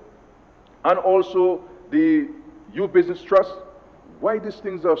financing, and also the Youth Business Trust. Why these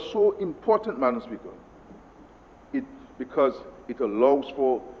things are so important, Madam Speaker? Because it allows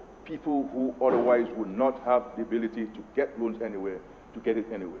for people who otherwise would not have the ability to get loans anywhere, to get it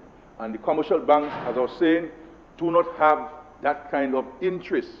anywhere. And the commercial banks, as I was saying, do not have that kind of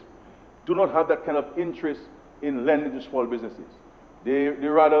interest, in lending to small businesses. They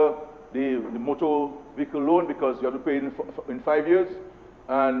rather the motor vehicle loan, because you have to pay it in 5 years,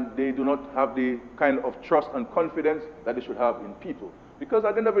 and they do not have the kind of trust and confidence that they should have in people. Because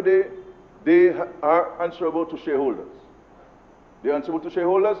at the end of the day, they are answerable to shareholders. They're answerable to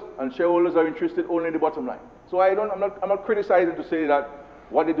shareholders, and shareholders are interested only in the bottom line. So I'm not criticizing to say that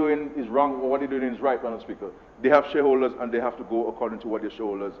what they're doing is wrong or what they're doing is right, Madam Speaker. They have shareholders, and they have to go according to what their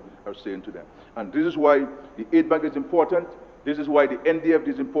shareholders are saying to them. And this is why the Aid Bank is important. This is why the NDFD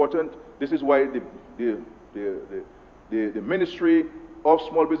is important. This is why the Ministry of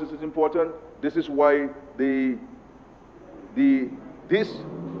Small Business is important. This is why this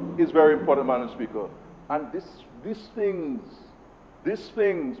is very important, Madam Speaker. And these things,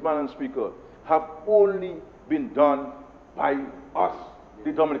 Madam Speaker, have only been done by us,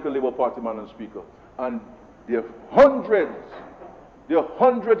 the Dominican Labour Party, Madam Speaker. And there are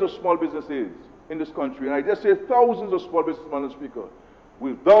hundreds of small businesses in this country, and I just say thousands of small businesses, Madam Speaker.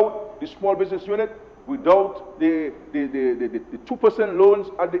 Without the small business unit, without the 2% loans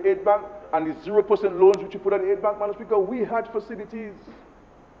at the Aid Bank and the 0% loans which you put at the Aid Bank, Madam Speaker, we had facilities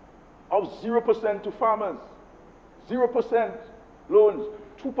of 0% to farmers, 0% loans,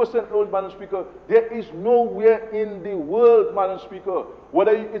 2% loans, Madam Speaker. There is nowhere in the world, Madam Speaker,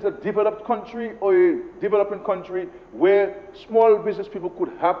 whether it's a developed country or a developing country, where small business people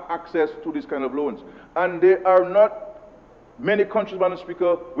could have access to these kind of loans. And they are not many countries, Madam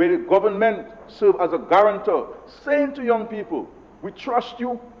Speaker, where the government serves as a guarantor, saying to young people, we trust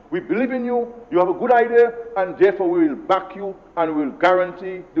you, we believe in you, you have a good idea, and therefore we will back you and we will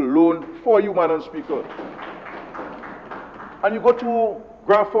guarantee the loan for you, Madam Speaker. And you go to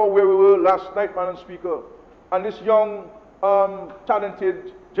Grafo, where we were last night, Madam Speaker, and this young,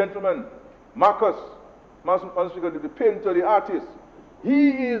 talented gentleman, Marcus, Madam Speaker, the painter, the artist,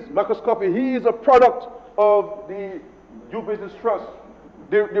 Marcus Coppy, he is a product of the Youth Business Trust.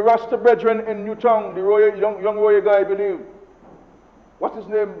 The Rasta brethren in Newtown, the young warrior guy, I believe, what's his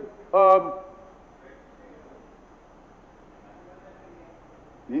name?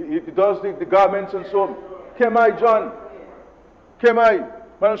 He does the garments and so on. Kemai John. Kemai,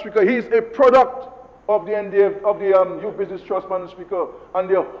 Madam Speaker, he's a product of the NDF, of the Youth Business Trust, Madam Speaker, and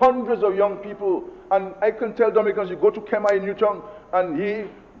there are hundreds of young people. And I can tell Dominicans, you go to Kemai in Newtown, and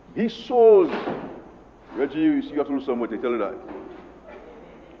he sows. Reggie, you have to lose some weight, they tell you that.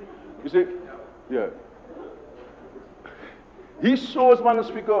 You see? Yeah. He shows, Madam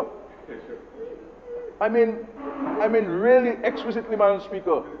Speaker. I mean, really exquisitely, Madam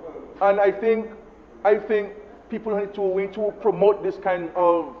Speaker. And I think people we need to promote this kind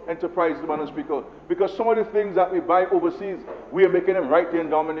of enterprise, Madam Speaker, because some of the things that we buy overseas, we are making them right here in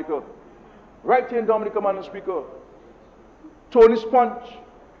Dominica. Right here in Dominica, Madam Speaker. Tony Sponge,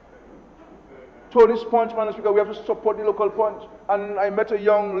 Madam Speaker, we have to support the local punch. And I met a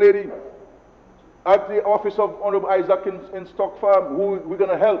young lady at the office of Honorable Isaac in Stock Farm, who we're going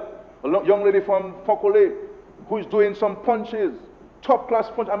to help. A young lady from Fokole, who is doing some punches, top class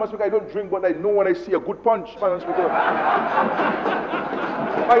punch. I must speak, I don't drink, but I know when I see a good punch, Madam Speaker.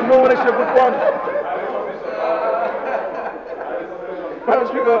 I know when I see a good punch. Madam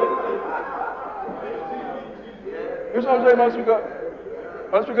Speaker. You know what I'm saying, Madam Speaker?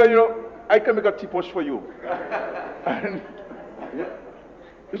 Madam Speaker, you know, I can make a tea punch for you. And, yeah.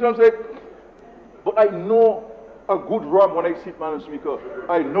 You know what I'm saying? But I know a good rum when I see it, Madam Speaker.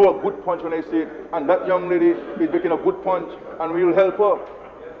 I know a good punch when I see it. And that young lady is making a good punch, and we will help her.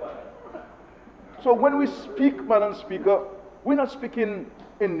 So when we speak, Madam Speaker, we're not speaking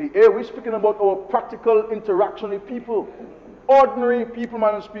in the air. We're speaking about our practical interaction with people. Ordinary people,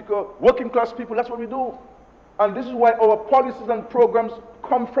 Madam Speaker, working class people, that's what we do. And this is why our policies and programs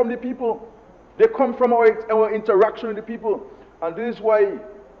come from the people. They come from our interaction with the people. And this is why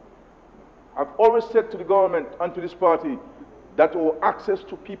I've always said to the government and to this party that our access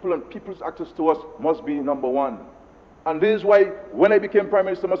to people and people's access to us must be number one. And this is why when I became Prime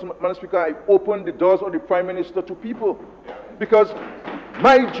Minister, Madam Speaker, I opened the doors of the Prime Minister to people. Because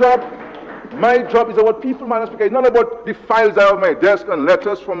my job is about people, Madam Speaker. It's not about the files I have on my desk and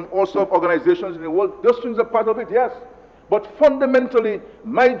letters from all sorts of organizations in the world. Those things are part of it, yes. But fundamentally,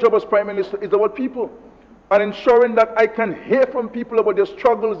 my job as Prime Minister is about people. And ensuring that I can hear from people about their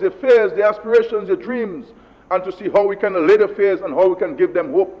struggles, their fears, their aspirations, their dreams, and to see how we can allay their fears and how we can give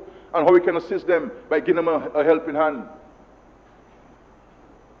them hope and how we can assist them by giving them a helping hand.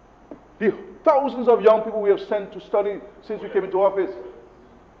 The thousands of young people we have sent to study since we came into office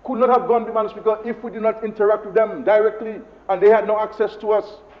could not have gone, Madam Speaker, if we did not interact with them directly and they had no access to us.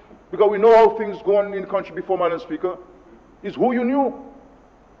 Because we know how things go on in the country before, Madam Speaker. It's who you knew.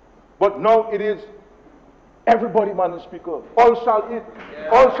 But now it is everybody, Madam Speaker. All shall eat.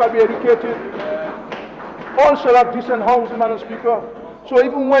 All shall be educated. All shall have decent housing, Madam Speaker. So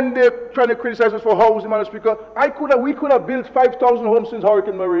even when they're trying to criticize us for housing, Madam Speaker, we could have built 5,000 homes since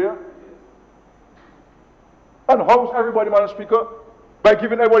Hurricane Maria. And house everybody, Madam Speaker, by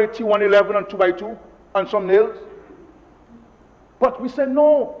giving everybody T111 and 2x2 and some nails. But we said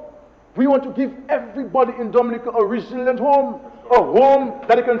no. We want to give everybody in Dominica a resilient home. A home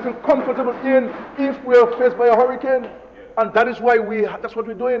that they can feel comfortable in if we are faced by a hurricane. And that is why that's what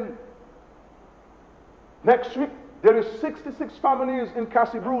we're doing. Next week, there is 66 families in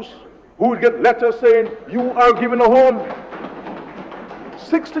Cassie Bruce who will get letters saying, you are given a home.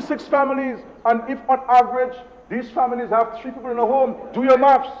 66 families. And if on average, these families have 3 people in a home, do your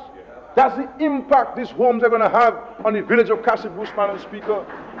maths. That's the impact these homes are going to have on the village of Cassie Bruce, Madam Speaker.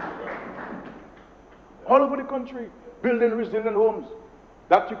 All over the country, building resilient homes.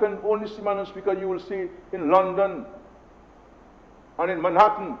 That you can only see, Madam Speaker, you will see in London and in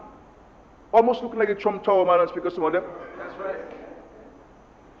Manhattan. Almost looking like a Trump Tower, Madam Speaker, some of them. That's right.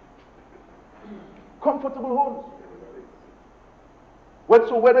 Comfortable homes. Well,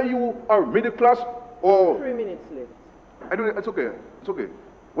 so whether you are middle class or... 3 minutes left. It's okay. It's okay.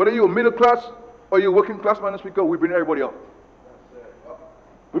 Whether you're middle class or you're working class, Madam Speaker, we bring everybody up.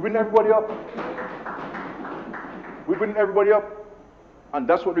 We bring everybody up. We bring everybody up. And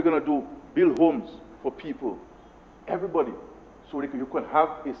that's what we're going to do. Build homes for people. Everybody. so you can have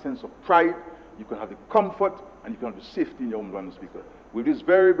a sense of pride, you can have the comfort, and you can have the safety in your home, Madam Speaker. With this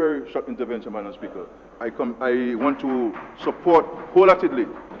very, very short intervention, Madam Speaker, I want to support wholeheartedly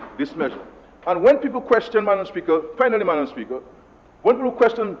this measure. And when people question, Madam Speaker, finally, Madam Speaker, when people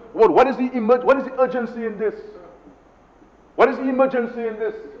question, well, what is the urgency in this? What is the emergency in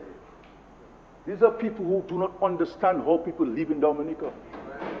this? These are people who do not understand how people live in Dominica.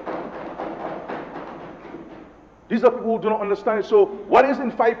 These are people who do not understand it. So what is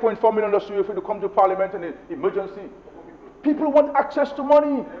in 5.4 million if you to come to Parliament in an emergency? People want access to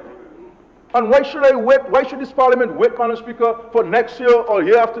money. And why should I wait? Why should this Parliament wait, Madam Speaker, for next year or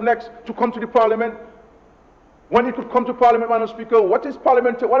year after next to come to the Parliament? When it could come to Parliament, Madam Speaker, what are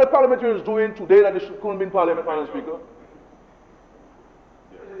parliamentarians doing today that they couldn't be in Parliament, Madam Speaker?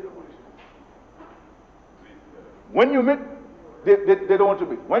 When you meet, they don't want to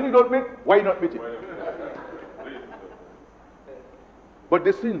meet. When you don't meet, why you not meeting? But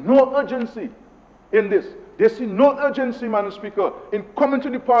they see no urgency in this. They see no urgency, Madam Speaker, in coming to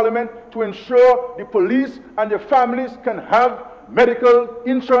the Parliament to ensure the police and their families can have medical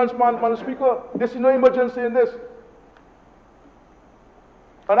insurance, Madam Speaker. They see no emergency in this.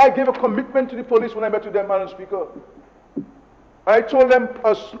 And I gave a commitment to the police when I met with them, Madam Speaker. I told them,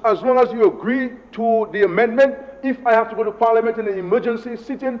 as long as you agree to the amendment, if I have to go to Parliament in an emergency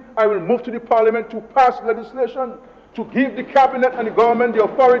sitting, I will move to the Parliament to pass legislation to give the Cabinet and the government the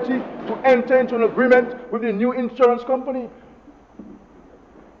authority to enter into an agreement with the new insurance company.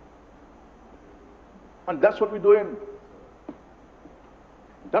 And that's what we're doing.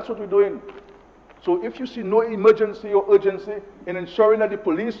 That's what we're doing. So if you see no emergency or urgency in ensuring that the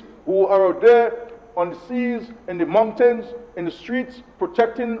police who are out there on the seas, in the mountains, in the streets,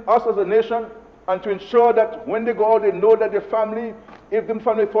 protecting us as a nation, and to ensure that when they go out, they know that their family, if their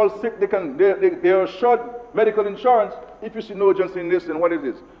family falls sick, they are assured medical insurance. If you see no urgency in this, then what it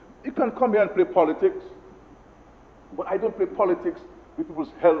is? You can come here and play politics, but I don't play politics with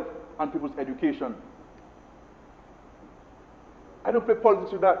people's health and people's education. I don't play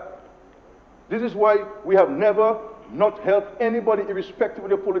politics with that. This is why we have never not helped anybody, irrespective of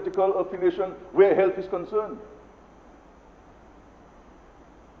their political affiliation, where health is concerned.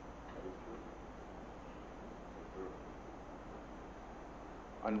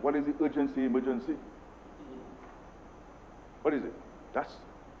 And what is the urgency, emergency? What is it?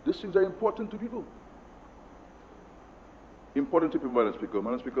 These things are important to people. Important to people, Madam Speaker.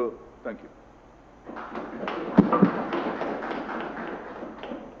 Madam Speaker, thank you.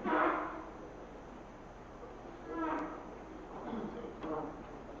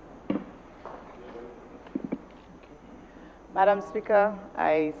 Madam Speaker,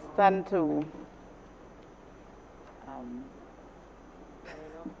 I stand to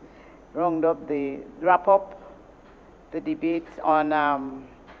wrap up the debate on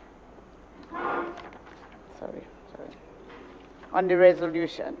on the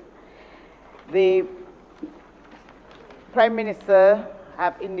resolution. The Prime Minister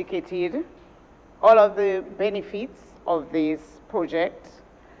have indicated all of the benefits of this project.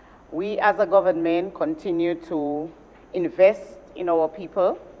 We as a government continue to invest in our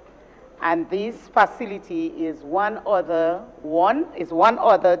people, and this facility is one other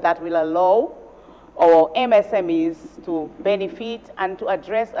that will allow our MSMEs to benefit and to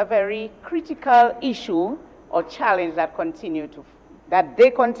address a very critical issue or challenge that they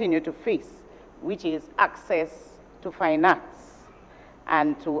continue to face, which is access to finance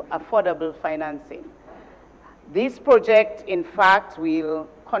and to affordable financing. This project, in fact, will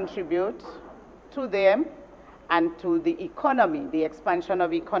contribute to them and to the economy, the expansion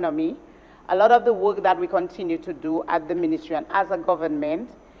of economy. A lot of the work that we continue to do at the ministry and as a government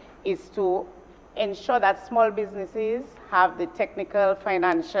is to ensure that small businesses have the technical,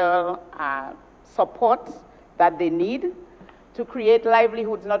 financial support that they need to create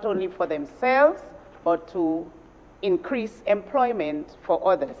livelihoods not only for themselves, but to increase employment for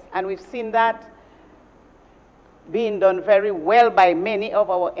others. And we've seen that being done very well by many of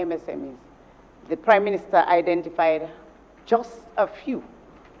our MSMEs. The Prime Minister identified just a few,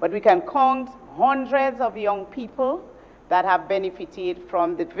 but we can count hundreds of young people that have benefited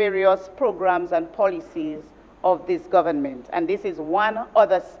from the various programs and policies of this government. And this is one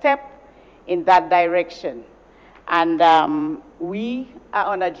other step in that direction. And we are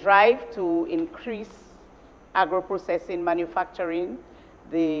on a drive to increase agro-processing manufacturing.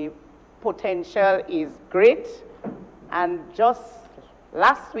 The potential is great. And just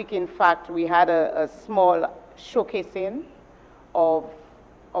last week, in fact, we had a small showcasing of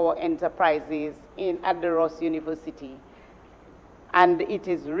our enterprises at the Ross University. And it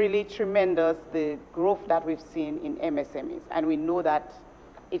is really tremendous, the growth that we've seen in MSMEs. And we know that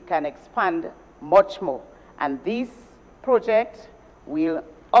it can expand much more. And this project will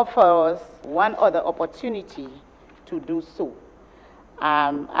offer us one other opportunity to do so.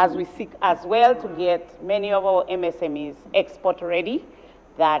 As we seek as well to get many of our MSMEs export ready,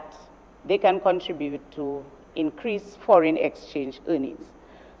 that they can contribute to increase foreign exchange earnings.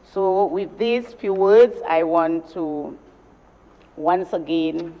 So with these few words, I want to once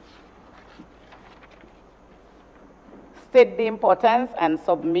again state the importance and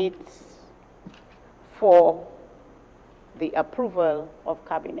submit for the approval of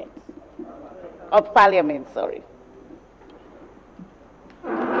cabinet, of parliament, sorry.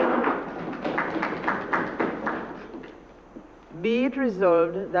 Be it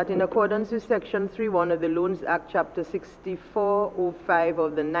resolved that in accordance with Section 3.1 of the Loans Act, Chapter 6405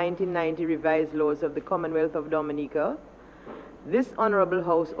 of the 1990 revised laws of the Commonwealth of Dominica, this Honorable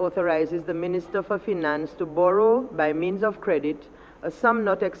House authorizes the Minister for Finance to borrow by means of credit a sum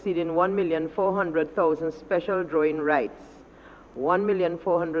not exceeding $1,400,000 special drawing rights,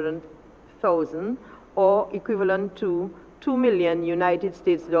 $1,400,000 or equivalent to $2 million United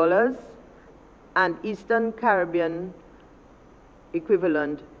States dollars, and Eastern Caribbean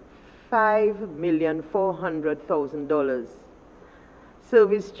equivalent $5,400,000.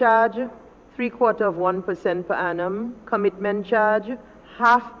 Service charge 0.75% per annum. Commitment charge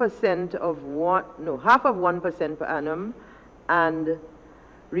half of 1% per annum, and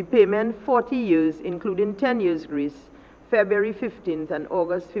repayment 40 years, including 10 years grace, February 15th and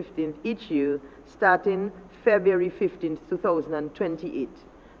August 15th each year, starting February 15th, 2028.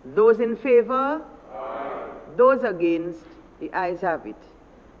 Those in favor? Aye. Those against? The ayes have it.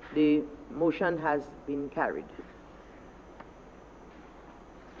 The motion has been carried.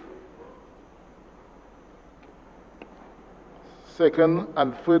 Second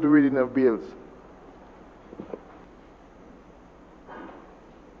and third reading of bills.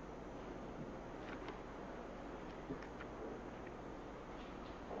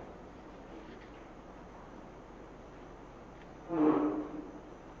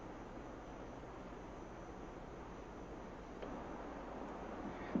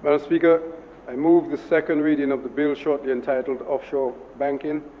 Madam Speaker, I move the second reading of the bill shortly entitled Offshore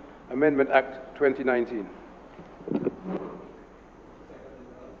Banking Amendment Act 2019.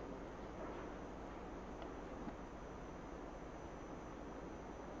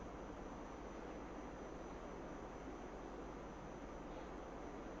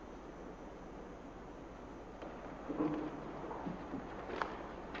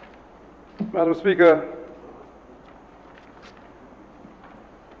 Madam Speaker,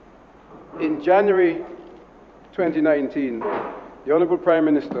 in January 2019, the Honourable Prime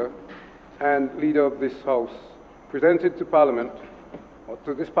Minister and Leader of this House presented to Parliament, or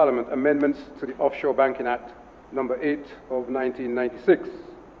to this Parliament, amendments to the Offshore Banking Act number 8 of 1996.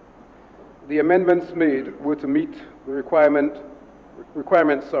 The amendments made were to meet the requirements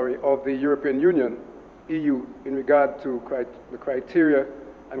of the European Union, EU, in regard to the criteria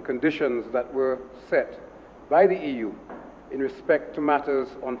and conditions that were set by the EU in respect to matters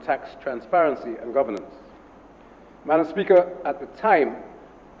on tax transparency and governance. Madam Speaker, at the time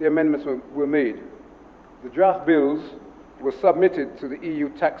the amendments were made, the draft bills were submitted to the EU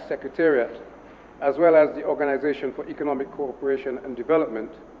Tax Secretariat, as well as the Organization for Economic Cooperation and Development,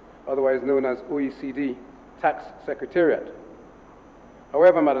 otherwise known as OECD Tax Secretariat.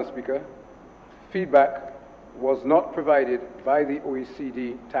 However, Madam Speaker, feedback was not provided by the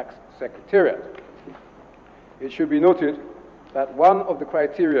OECD Tax Secretariat. It should be noted that one of the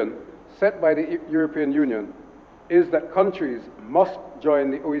criterion set by the European Union is that countries must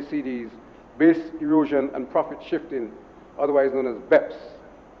join the OECD's Base Erosion and Profit Shifting, otherwise known as BEPS.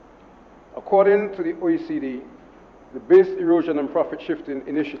 According to the OECD, the Base Erosion and Profit Shifting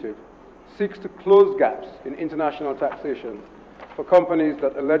Initiative seeks to close gaps in international taxation for companies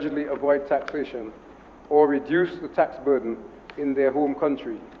that allegedly avoid taxation or reduce the tax burden in their home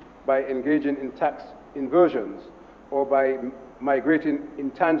country by engaging in tax inversions or by migrating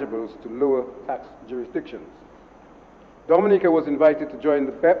intangibles to lower tax jurisdictions. Dominica was invited to join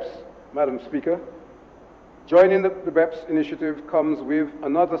the BEPS, Madam Speaker. Joining the BEPS initiative comes with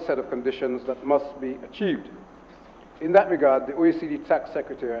another set of conditions that must be achieved. In that regard, the OECD Tax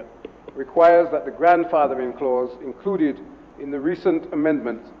Secretariat requires that the grandfathering clause included in the recent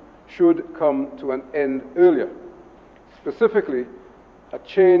amendment should come to an end earlier. Specifically, a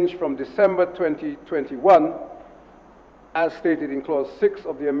change from December 2021, as stated in Clause 6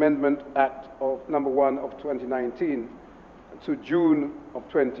 of the Amendment Act of Number 1 of 2019, to June of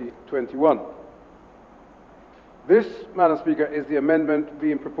 2021. This, Madam Speaker, is the amendment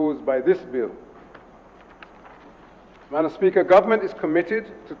being proposed by this bill. Madam Speaker, government is committed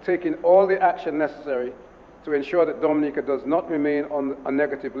to taking all the action necessary to ensure that Dominica does not remain on a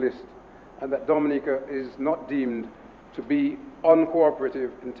negative list and that Dominica is not deemed to be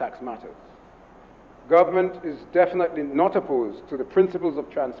uncooperative in tax matters. Government is definitely not opposed to the principles of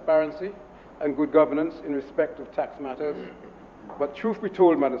transparency and good governance in respect of tax matters, but truth be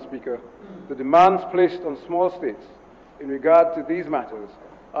told, Madam Speaker, the demands placed on small states in regard to these matters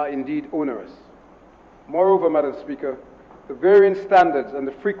are indeed onerous. Moreover, Madam Speaker, the varying standards and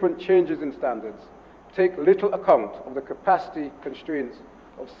the frequent changes in standards take little account of the capacity constraints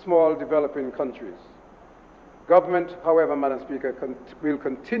of small developing countries. Government, however, Madam Speaker, will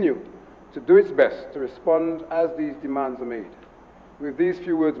continue to do its best to respond as these demands are made. With these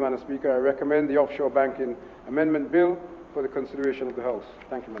few words, Madam Speaker, I recommend the Offshore Banking Amendment Bill for the consideration of the House.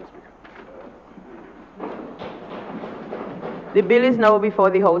 Thank you, Madam Speaker. The bill is now before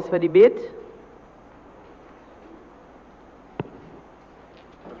the House for debate.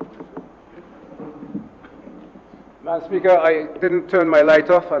 Madam Speaker, I didn't turn my light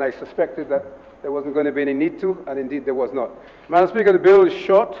off, and I suspected that there wasn't going to be any need to, and indeed there was not. Madam Speaker, the bill is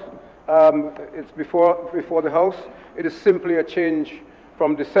short. It's before the House. It is simply a change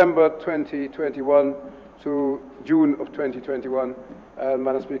from December 2021 to June of 2021.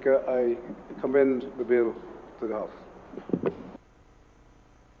 Madam Speaker, I commend the bill to the House.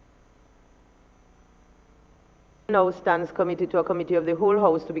 Now stands committee to a committee of the whole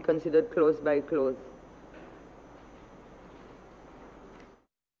House to be considered clause by clause.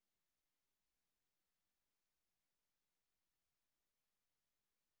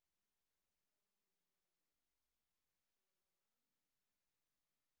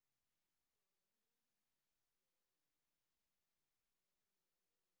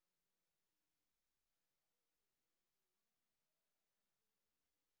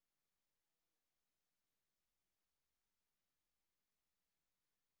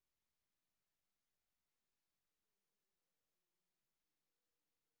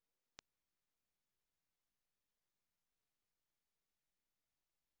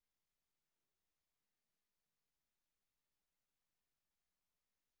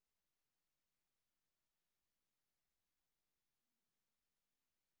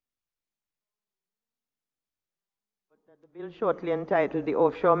 The bill shortly entitled the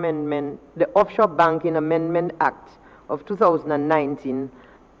Offshore Banking Amendment Act of 2019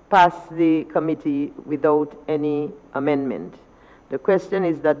 passed the committee without any amendment. The question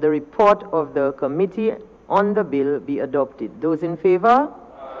is that the report of the committee on the bill be adopted. Those in favor?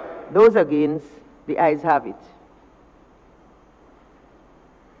 Aye. Those against? The ayes have it.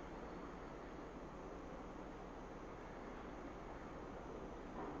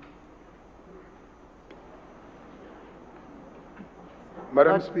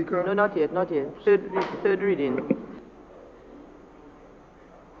 Madam Speaker. No, not yet, not yet. Third reading.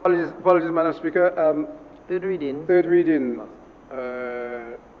 Apologies, Madam Speaker. Third reading. Third reading.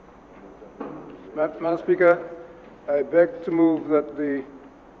 Madam Speaker, I beg to move that the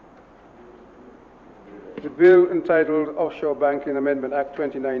bill entitled Offshore Banking Amendment Act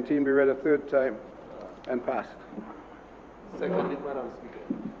 2019 be read a third time and passed. Seconded, Madam Speaker.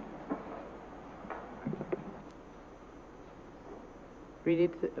 Read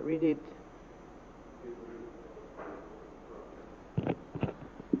it, read it.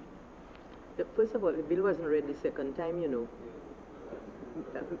 First of all, the bill wasn't read the second time, you know.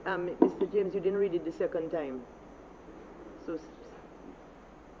 Mr. James, you didn't read it the second time. So,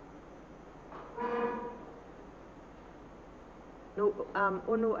 no,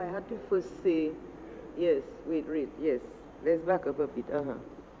 oh no, I had to first say, yes, wait, read, yes. Let's back up a bit,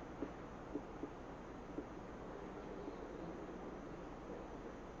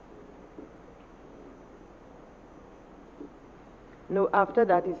 No, after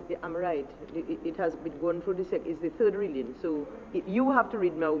that is, I'm right. It has been gone through it's the third reading. So you have to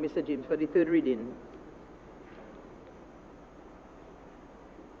read now, Mr. James, for the third reading.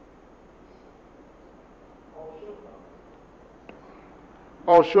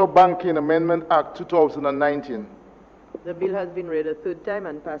 Offshore Banking Amendment Act 2019. The bill has been read a third time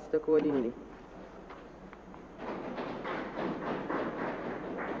and passed accordingly.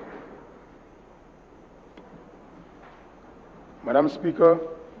 Madam Speaker,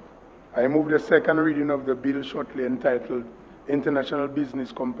 I move the second reading of the bill shortly entitled International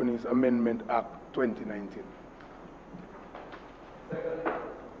Business Companies Amendment Act 2019. Seconded.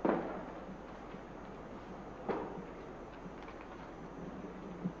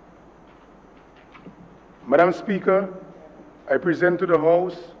 Madam Speaker, I present to the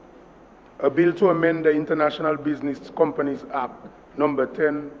House a bill to amend the International Business Companies Act number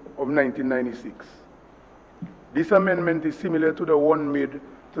 10 of 1996. This amendment is similar to the one made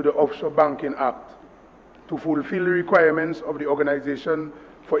to the Offshore Banking Act to fulfill the requirements of the Organization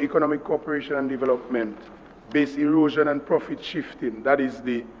for Economic Cooperation and Development, Base Erosion and Profit Shifting, that is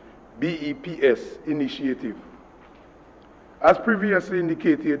the BEPS initiative. As previously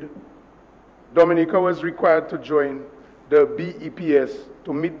indicated, Dominica was required to join the BEPS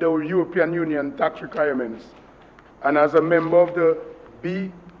to meet the European Union tax requirements, and as a member of the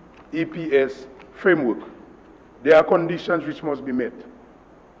BEPS framework, there are conditions which must be met.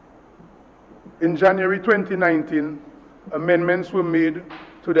 In January 2019, amendments were made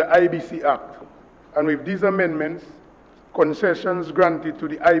to the IBC Act, and with these amendments, concessions granted to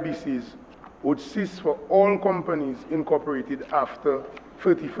the IBCs would cease for all companies incorporated after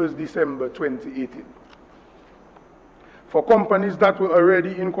 31st December 2018. For companies that were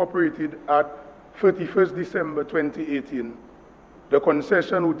already incorporated at 31st December 2018, the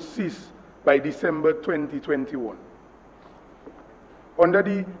concession would cease by December 2021. Under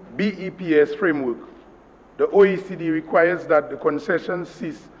the BEPS framework, the OECD requires that the concession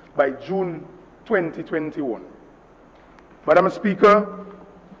cease by June 2021. Madam Speaker,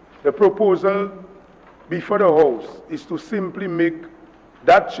 the proposal before the House is to simply make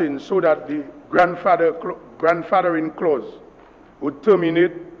that change so that the grandfathering clause would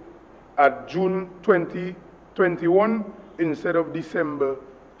terminate at June 2021 instead of December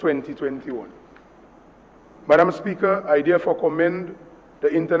 2021. Madam Speaker, I therefore commend the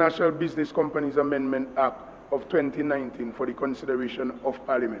International Business Companies Amendment Act of 2019 for the consideration of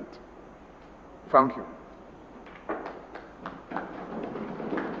Parliament. Thank you.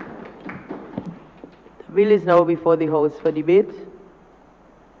 The bill is now before the House for debate.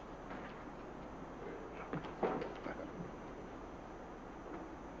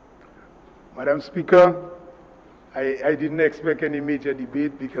 Madam Speaker, I didn't expect any major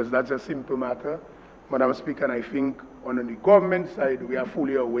debate because that's a simple matter. Madam Speaker, and I think on the government side, we are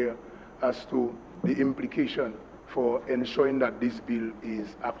fully aware as to the implication for ensuring that this bill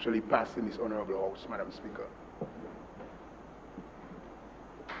is actually passed in this honorable House, Madam Speaker.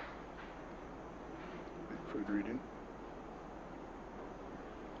 Further reading.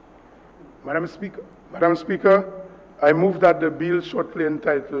 Madam Speaker, I move that the bill shortly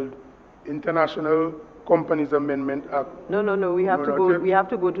entitled International Companies Amendment Act. No, we have to go. We have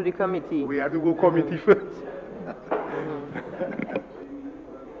to go to the committee. We have to go committee first.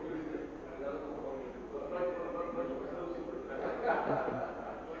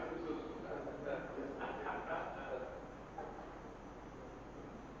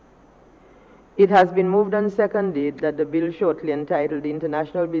 It has been moved and seconded that the bill shortly entitled the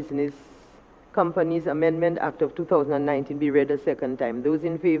International Business Companies Amendment Act of 2019 be read a second time. Those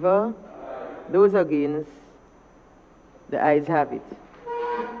in favor? Those against? The ayes have it.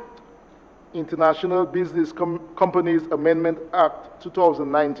 International Business Companies Amendment Act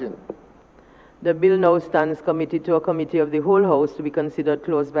 2019. The bill now stands committed to a committee of the whole House to be considered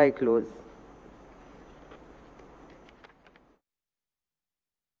clause by clause.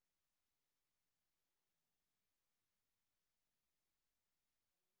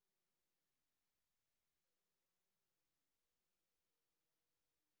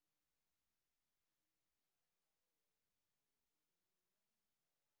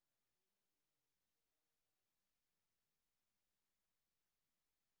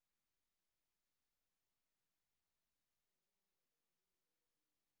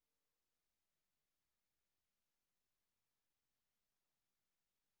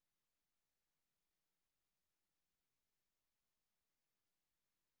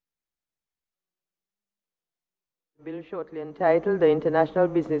 Bill shortly entitled the International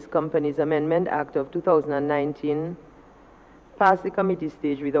Business Companies Amendment Act of 2019 passed the committee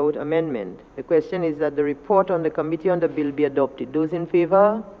stage without amendment. The question is that the report on the committee on the bill be adopted. Those in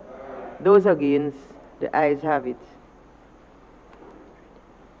favor? Those against? The ayes have it.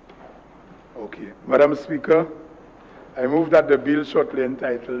 Okay. Madam Speaker, I move that the bill shortly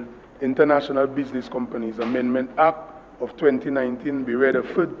entitled International Business Companies Amendment Act of 2019 be read a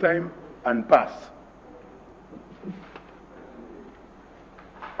third time and pass.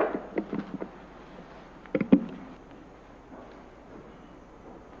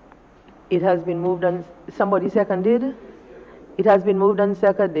 It has been moved and somebody seconded? It has been moved and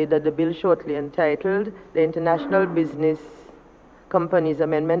seconded that the bill shortly entitled the International Business Companies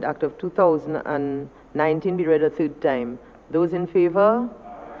Amendment Act of 2019 be read a third time. Those in favor?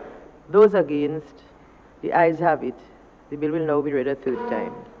 Those against? The ayes have it. The bill will now be read a third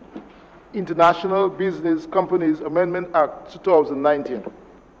time. International Business Companies Amendment Act 2019.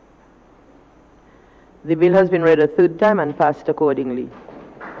 The bill has been read a third time and passed accordingly.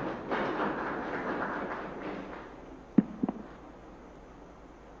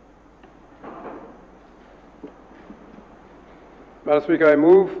 Madam Speaker, I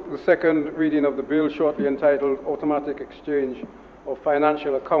move the second reading of the bill shortly entitled Automatic Exchange of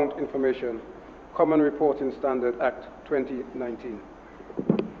Financial Account Information, Common Reporting Standard Act 2019.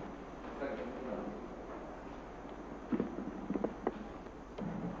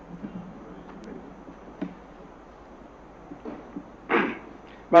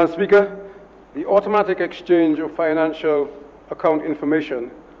 Madam Speaker, the Automatic Exchange of Financial Account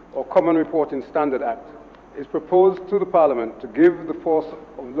Information, or Common Reporting Standard Act, is proposed to the Parliament to give the force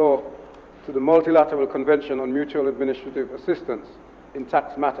of law to the Multilateral Convention on Mutual Administrative Assistance in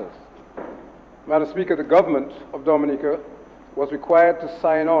Tax Matters. Madam Speaker, the government of Dominica was required to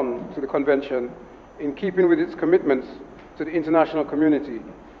sign on to the convention in keeping with its commitments to the international community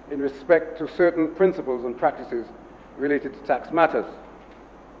in respect to certain principles and practices related to tax matters.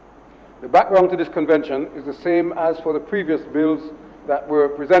 The background to this convention is the same as for the previous bills that were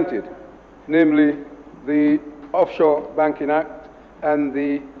presented, namely the Offshore Banking Act and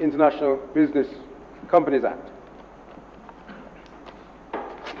the International Business Companies Act.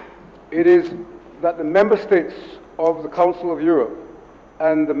 It is that the member states of the Council of Europe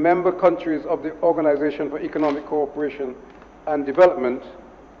and the member countries of the Organization for Economic Cooperation and Development,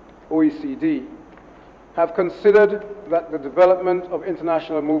 OECD, have considered that the development of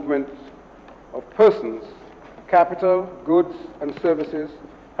international movements of persons, capital, goods, and services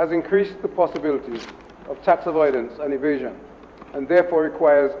has increased the possibilities of tax avoidance and evasion, and therefore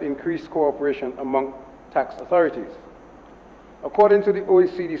requires increased cooperation among tax authorities. According to the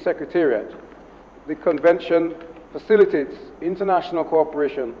OECD Secretariat, the Convention facilitates international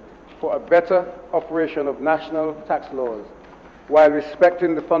cooperation for a better operation of national tax laws while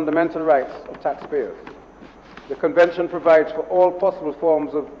respecting the fundamental rights of taxpayers. The Convention provides for all possible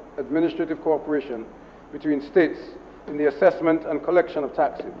forms of administrative cooperation between states in the assessment and collection of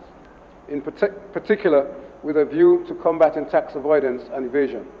taxes, in particular with a view to combating tax avoidance and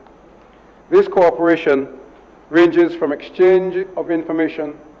evasion. This cooperation ranges from exchange of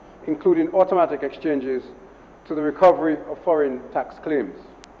information, including automatic exchanges, to the recovery of foreign tax claims.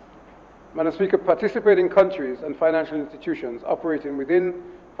 Madam Speaker, participating countries and financial institutions operating within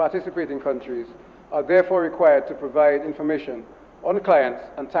participating countries are therefore required to provide information on clients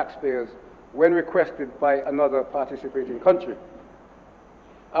and taxpayers when requested by another participating country.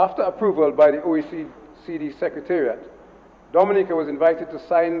 After approval by the OECD Secretariat, Dominica was invited to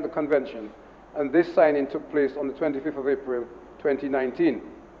sign the convention, and this signing took place on the 25th of April 2019.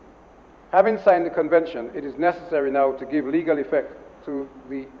 Having signed the convention, it is necessary now to give legal effect to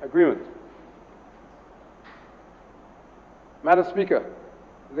the agreement. Madam Speaker,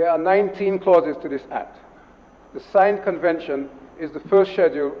 there are 19 clauses to this Act. The signed convention is the first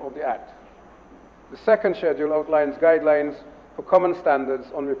schedule of the Act. The second schedule outlines guidelines for common standards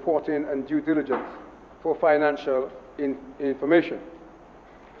on reporting and due diligence for financial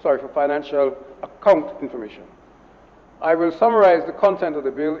financial account information. I will summarize the content of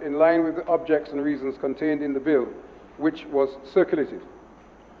the bill in line with the objects and reasons contained in the bill, which was circulated.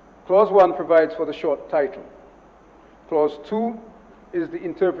 Clause 1 provides for the short title. Clause 2 is the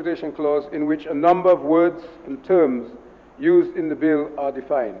interpretation clause in which a number of words and terms used in the bill are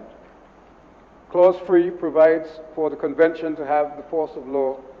defined. Clause 3 provides for the convention to have the force of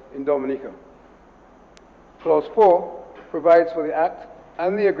law in Dominica. Clause 4 provides for the Act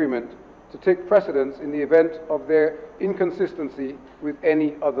and the agreement to take precedence in the event of their inconsistency with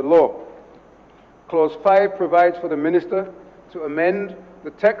any other law. Clause 5 provides for the Minister to amend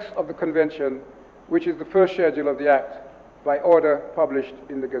the text of the convention, which is the first schedule of the Act, by order published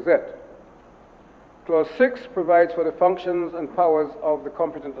in the Gazette. Clause 6 provides for the functions and powers of the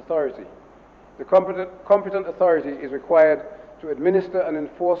competent authority. The competent authority is required to administer and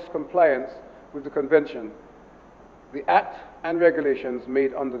enforce compliance with the convention, the Act, and regulations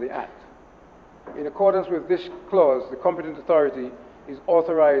made under the Act. In accordance with this clause, the competent authority is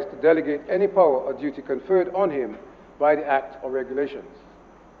authorized to delegate any power or duty conferred on him by the Act or regulations.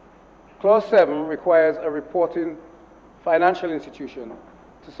 Clause 7 requires a reporting financial institution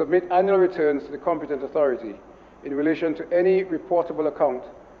to submit annual returns to the competent authority in relation to any reportable account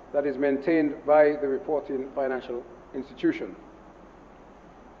that is maintained by the reporting financial institution.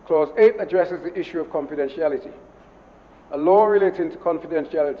 Clause 8 addresses the issue of confidentiality. A law relating to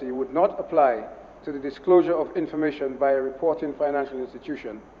confidentiality would not apply to the disclosure of information by a reporting financial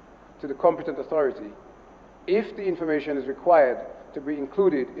institution to the competent authority if the information is required to be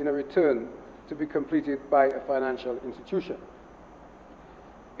included in a return to be completed by a financial institution.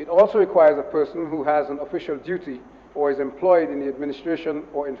 It also requires a person who has an official duty or is employed in the administration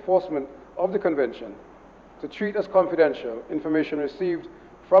or enforcement of the convention to treat as confidential information received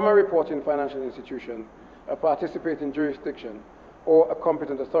from a reporting financial institution, a participating jurisdiction, or a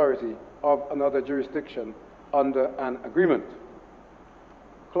competent authority of another jurisdiction under an agreement.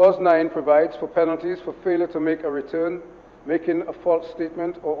 Clause 9 provides for penalties for failure to make a return, making a false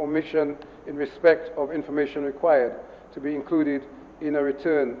statement or omission in respect of information required to be included in a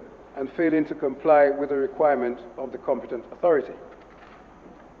return and failing to comply with a requirement of the competent authority.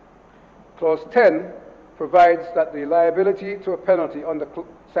 Clause 10 provides that the liability to a penalty under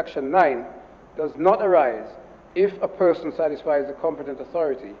Section 9 does not arise if a person satisfies the competent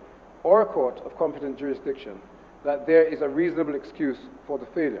authority or a court of competent jurisdiction that there is a reasonable excuse for the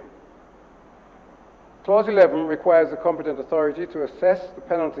failure. Clause 11 requires the competent authority to assess the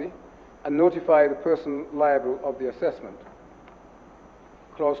penalty and notify the person liable of the assessment.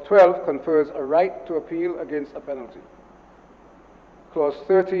 Clause 12 confers a right to appeal against a penalty. Clause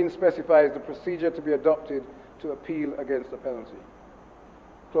 13 specifies the procedure to be adopted to appeal against a penalty.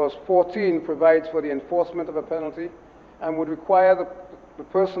 Clause 14 provides for the enforcement of a penalty and would require the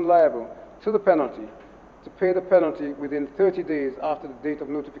person liable to the penalty to pay the penalty within 30 days after the date of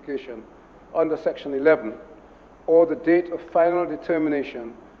notification under Section 11 or the date of final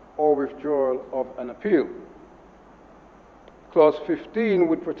determination or withdrawal of an appeal. Clause 15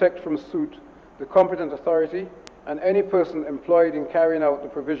 would protect from suit the competent authority and any person employed in carrying out the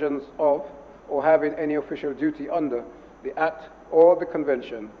provisions of or having any official duty under the Act or the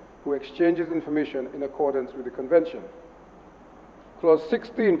Convention who exchanges information in accordance with the Convention. Clause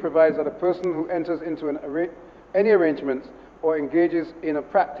 16 provides that a person who enters into any arrangements or engages in a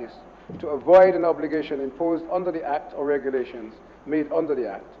practice to avoid an obligation imposed under the Act or regulations made under the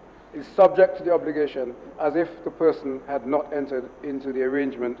Act is subject to the obligation as if the person had not entered into the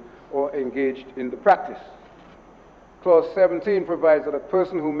arrangement or engaged in the practice. Clause 17 provides that a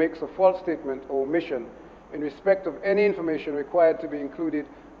person who makes a false statement or omission in respect of any information required to be included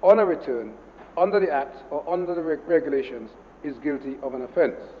on a return under the Act or under the regulations is guilty of an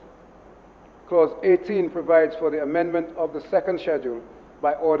offence. Clause 18 provides for the amendment of the second schedule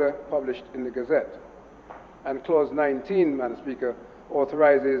by order published in the Gazette. And Clause 19, Madam Speaker,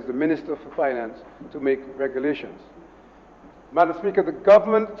 authorizes the Minister for Finance to make regulations. Madam Speaker, the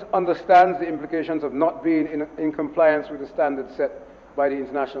government understands the implications of not being in compliance with the standards set by the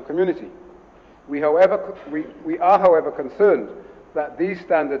international community. We are, however, concerned that these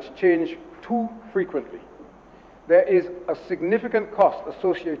standards change too frequently. There is a significant cost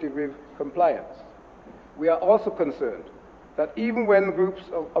associated with compliance. We are also concerned that even when groups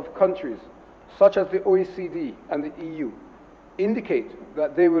of countries, such as the OECD and the EU, indicate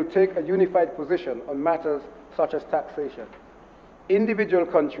that they will take a unified position on matters such as taxation, individual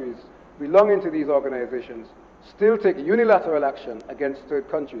countries belonging to these organizations still take unilateral action against third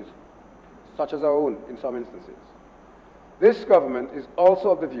countries, such as our own in some instances. This government is also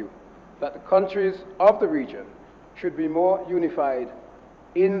of the view that the countries of the region should be more unified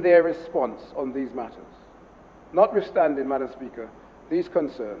in their response on these matters. Notwithstanding, Madam Speaker, these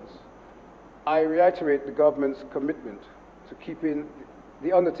concerns, I reiterate the government's commitment to keeping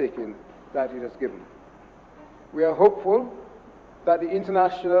the undertaking that it has given. We are hopeful that the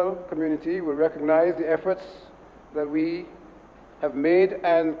international community will recognize the efforts that we have made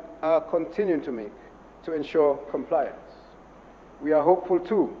and are continuing to make to ensure compliance. We are hopeful,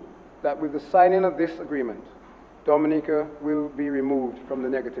 too, that with the signing of this agreement, Dominica will be removed from the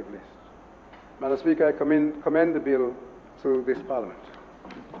negative list. Madam Speaker, I commend the bill to this Parliament.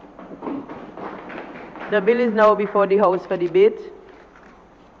 The bill is now before the House for debate.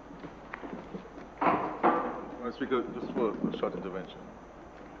 Madam Speaker, just for a short intervention.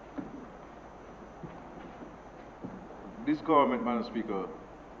 This government, Madam Speaker,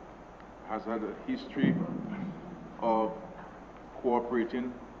 has had a history of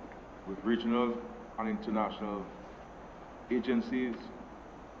cooperating with regional and international agencies,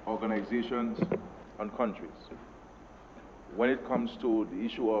 organizations, and countries when it comes to the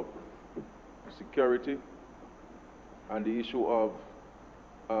issue of security and the issue of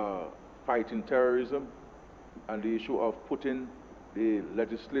fighting terrorism and the issue of putting the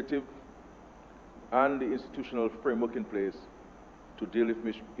legislative and the institutional framework in place to deal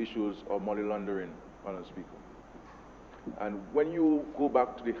with issues of money laundering, Madam Speaker. And when you go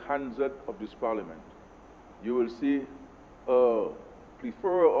back to the handset of this Parliament, you will see a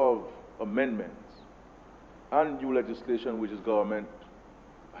plethora of amendments and new legislation which this government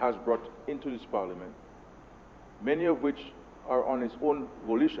has brought into this Parliament, many of which are on its own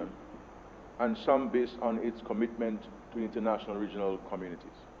volition and some based on its commitment to international regional communities.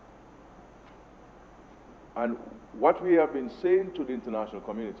 And what we have been saying to the international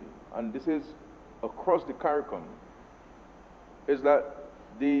community, and this is across the CARICOM, is that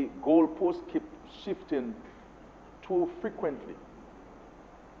the goalposts keep shifting too frequently.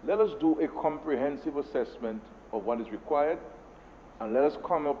 Let us do a comprehensive assessment of what is required, and let us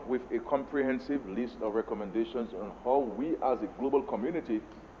come up with a comprehensive list of recommendations on how we as a global community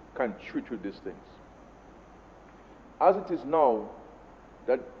can treat with these things. As it is now,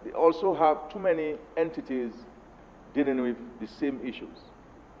 that they also have too many entities dealing with the same issues.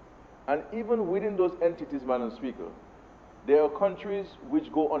 And even within those entities, Madam Speaker, there are countries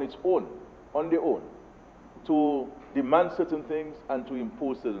which go on their own, to demand certain things and to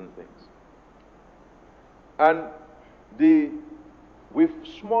impose certain things. And with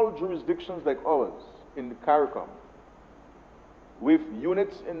small jurisdictions like ours in the CARICOM, with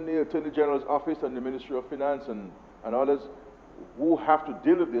units in the Attorney General's office and the Ministry of Finance and others who have to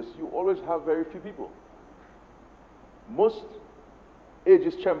deal with this, you always have very few people. Most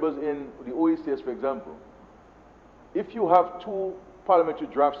Aegis chambers in the OECS, for example, if you have 2 parliamentary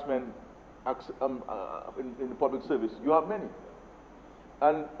draftsmen in the public service, you have many.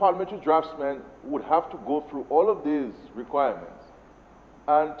 And parliamentary draftsmen would have to go through all of these requirements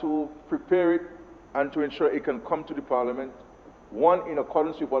and to prepare it and to ensure it can come to the parliament, one, in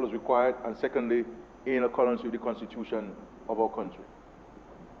accordance with what is required, and secondly, in accordance with the constitution of our country.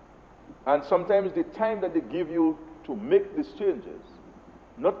 And sometimes the time that they give you to make these changes,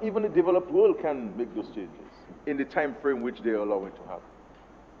 not even the developed world can make those changes in the time frame which they allow it to happen.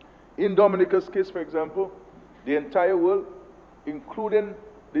 In Dominica's case, for example, the entire world, including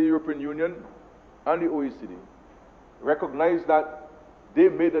the European Union and the OECD, recognized that they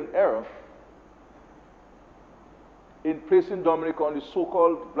made an error in placing Dominica on the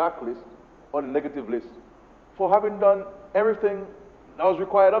so-called blacklist or the negative list for having done everything that was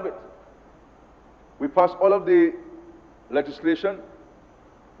required of it. We passed all of the legislation,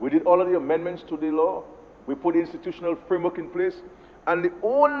 we did all of the amendments to the law, we put the institutional framework in place, and the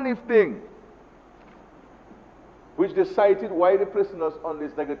only thing which they cited why they placed us on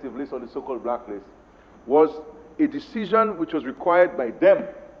this negative list or the so-called blacklist was a decision which was required by them.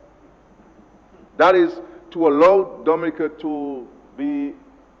 That is, to allow Dominica to be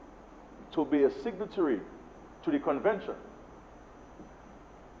a signatory to the convention.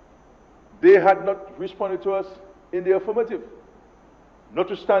 They had not responded to us in the affirmative,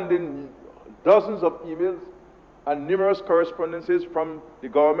 notwithstanding dozens of emails and numerous correspondences from the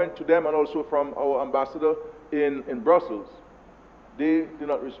government to them and also from our ambassador in Brussels. They did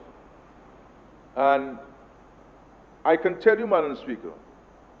not respond. And I can tell you, Madam Speaker,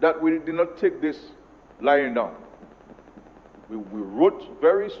 that we did not take this lying down. We wrote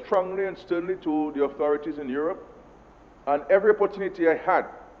very strongly and sternly to the authorities in Europe, and every opportunity I had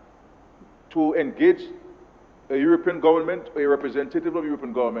to engage a European government, a representative of the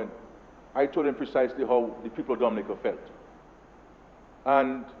European government, I told them precisely how the people of Dominica felt.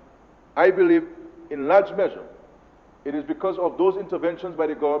 And I believe, in large measure, it is because of those interventions by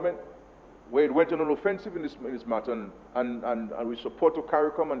the government where it went on an offensive in this matter, and we support the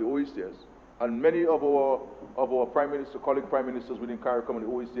CARICOM and the OECS, and many of our prime minister, colleague prime ministers within CARICOM and the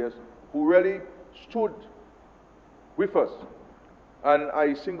OECS, who really stood with us. And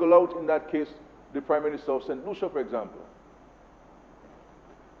I single out in that case the Prime Minister of St. Lucia, for example.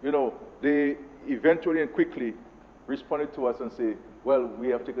 You know, they eventually and quickly responded to us and say, well, we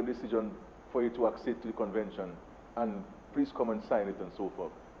have taken a decision for you to accede to the convention, and please come and sign it and so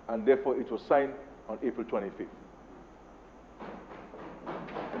forth. And therefore it was signed on April 25th.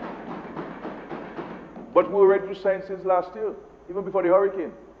 But we were ready to sign since last year, even before the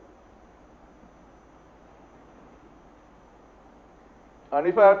hurricane. And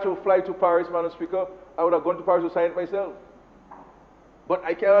if I had to fly to Paris, Madam Speaker, I would have gone to Paris to sign it myself. But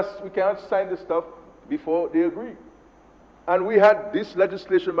we cannot sign this stuff before they agree. And we had this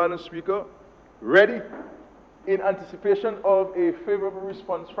legislation, Madam Speaker, ready in anticipation of a favorable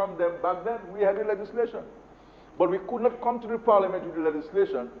response from them back then. We had the legislation. But we could not come to the Parliament with the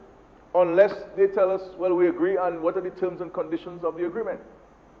legislation unless they tell us, well, we agree on what are the terms and conditions of the agreement,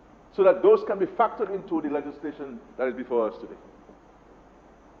 so that those can be factored into the legislation that is before us today.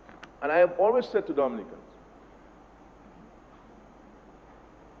 And I have always said to Dominicans,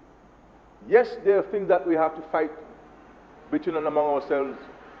 yes, there are things that we have to fight between and among ourselves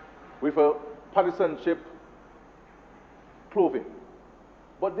with a partisanship clothing.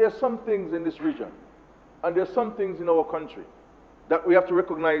 But there are some things in this region, and there are some things in our country that we have to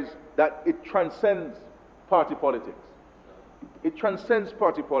recognize that it transcends party politics. It transcends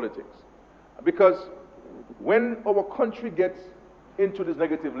party politics. Because when our country gets into this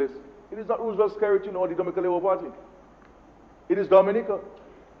negative list, It is not Roosevelt Skerritt or the Dominican Labour Party. It is Dominica.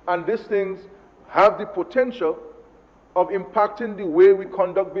 And these things have the potential of impacting the way we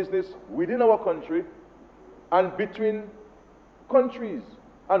conduct business within our country and between countries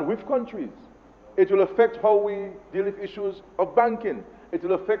and with countries. It will affect how we deal with issues of banking. It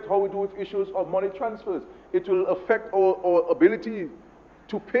will affect how we deal with issues of money transfers. It will affect our ability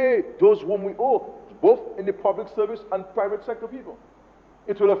to pay those whom we owe, both in the public service and private sector people.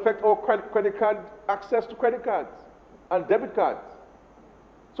 It will affect our credit card, access to credit cards and debit cards.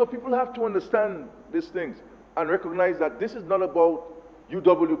 So people have to understand these things and recognize that this is not about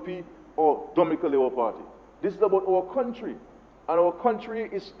UWP or Dominican Labour Party. This is about our country. And our country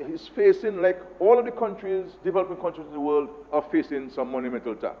is facing, like all of the countries, developing countries in the world, are facing some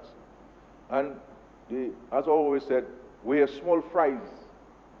monumental tax. And as I always said, we are small fries.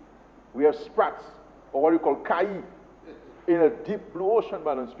 We are sprats, or what we call kai, in a deep blue ocean,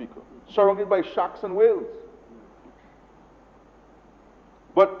 Madam Speaker, surrounded by sharks and whales.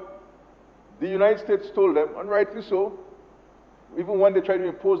 But the United States told them, and rightly so, even when they tried to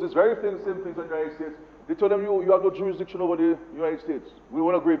impose these very same things on the United States, they told them, you have no jurisdiction over the United States. We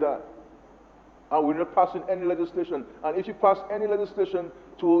won't agree with that. And we're not passing any legislation. And if you pass any legislation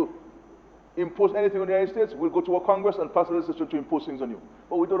to impose anything on the United States, we'll go to our Congress and pass a legislation to impose things on you.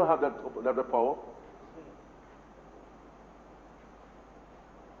 But we don't have that power.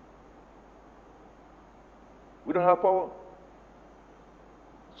 We don't have power.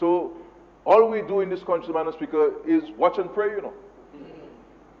 So all we do in this country, Madam Speaker, is watch and pray, you know.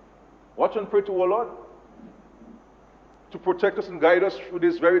 Watch and pray to our Lord to protect us and guide us through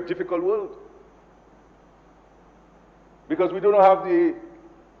this very difficult world. Because we don't have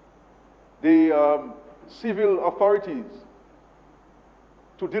the civil authorities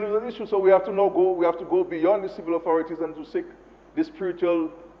to deal with the issue, so we have to go beyond the civil authorities and to seek the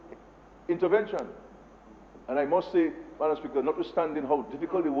spiritual intervention. And I must say, Madam Speaker, notwithstanding how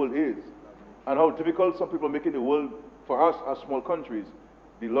difficult the world is, and how difficult some people are making the world for us as small countries,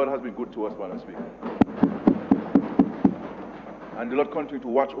 the Lord has been good to us, Madam Speaker. And the Lord continues to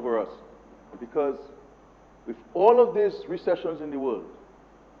watch over us. Because with all of these recessions in the world,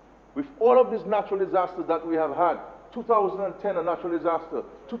 with all of these natural disasters that we have had, 2010 a natural disaster,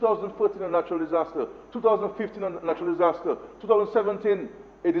 2014 a natural disaster, 2015 a natural disaster, 2017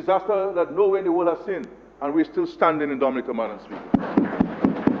 a disaster that nowhere in the world has seen, and we're still standing in Dominica, Madam Speaker.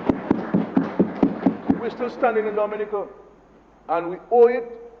 We're still standing in Dominica, and we owe it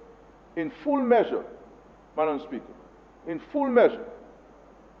in full measure, Madam Speaker, in full measure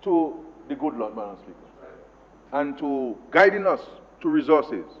to the good Lord, Madam Speaker, and to guiding us to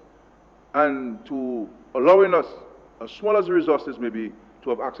resources, and to allowing us, as small as the resources may be, to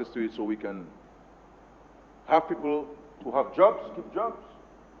have access to it so we can have people to have jobs, keep jobs.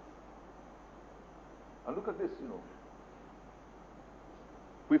 And look at this, you know.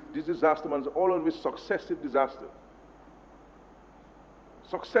 With this disaster, man, all of these successive disasters,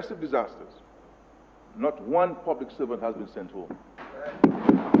 not one public servant has been sent home.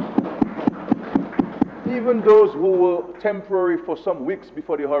 Even those who were temporary for some weeks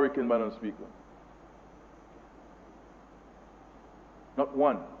before the hurricane, Madam Speaker. Not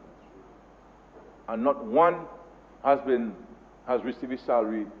one. And not one has received his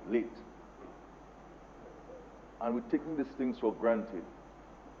salary late. And we're taking these things for granted.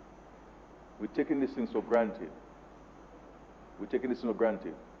 We're taking these things for granted. We're taking this for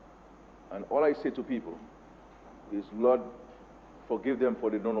granted. And all I say to people is, Lord, forgive them for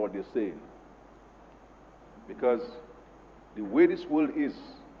they don't know what they're saying. Because the way this world is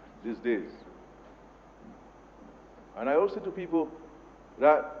these days, and I also say to people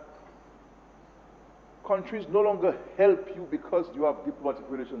that countries no longer help you because you have diplomatic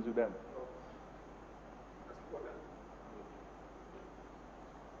relations with them.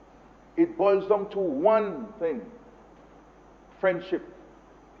 It boils down to one thing: friendship.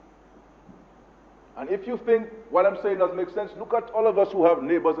 And if you think what I'm saying doesn't make sense, look at all of us who have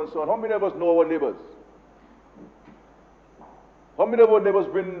neighbors and so on. How many of us know our neighbors? How many of our neighbors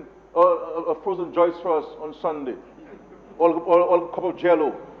bring a frozen Joyce for us on Sunday? Or a cup of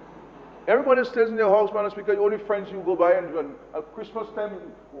Jello? Everybody stays in their house, man, because only friends you go by, and at Christmas time,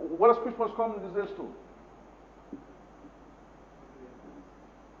 what does Christmas come these days to?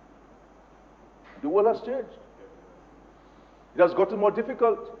 The world has changed. It has gotten more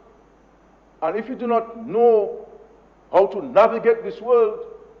difficult. And if you do not know how to navigate this world,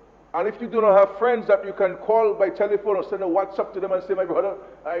 and if you do not have friends that you can call by telephone or send a WhatsApp to them and say, my brother,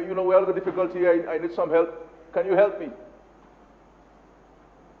 we have a difficulty, I need some help. Can you help me?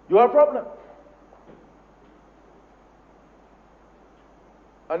 You have a problem.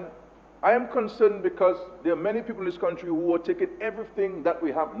 And I am concerned because there are many people in this country who are taking everything that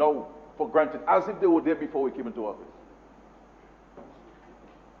we have now for granted, as if they were there before we came into office.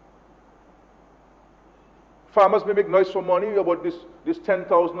 Farmers may make noise for money about this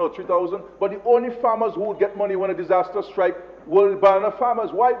 10,000 or 3,000, but the only farmers who would get money when a disaster strike were the banana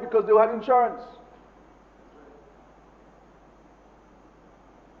farmers. Why? Because they had insurance.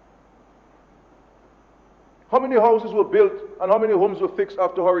 How many houses were built and how many homes were fixed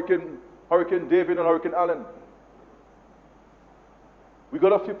after Hurricane David and Hurricane Allen? We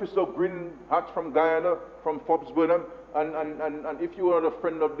got a few pieces of green hats from Guyana, from Forbes Burnham, and if you are a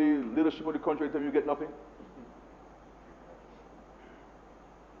friend of the leadership of the country, you get nothing.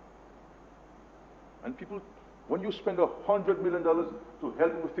 And people, when you spend $100 million to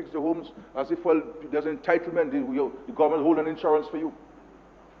help people fix their homes, as if, well, there's an entitlement, the government holding insurance for you.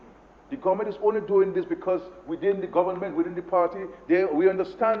 The government is only doing this because within the government, within the party, we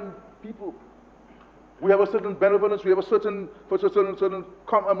understand people. We have a certain benevolence, we have a certain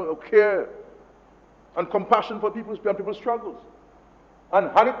care and compassion for people's struggles.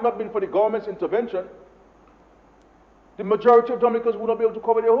 And had it not been for the government's intervention, the majority of Dominicans would not be able to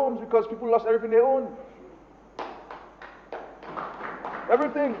cover their homes because people lost everything they own.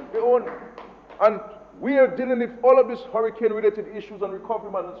 Everything they own. And we are dealing with all of these hurricane-related issues and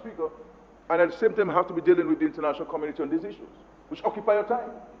recovery, Madam Speaker, and at the same time have to be dealing with the international community on these issues, which occupy your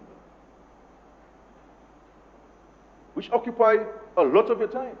time. Which occupy a lot of your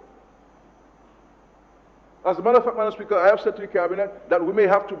time. As a matter of fact, Madam Speaker, I have said to the Cabinet that we may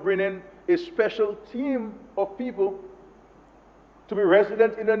have to bring in a special team of people to be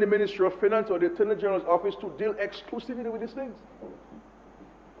resident in the Ministry of Finance or the Attorney General's office to deal exclusively with these things.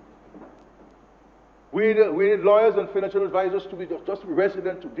 We need lawyers and financial advisors to be just to be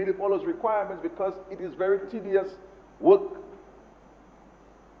resident to deal with all those requirements because it is very tedious work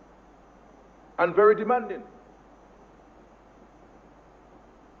and very demanding.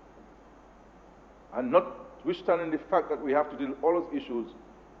 And notwithstanding the fact that we have to deal with all those issues,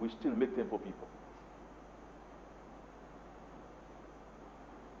 we still make them for people.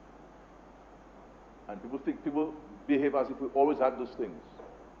 And people behave as if we always had those things.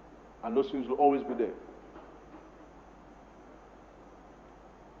 And those things will always be there.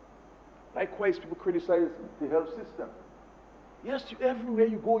 Likewise, people criticize the health system. Yes, everywhere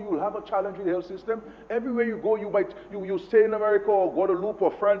you go, you will have a challenge with the health system. Everywhere you go, you stay in America or Guadeloupe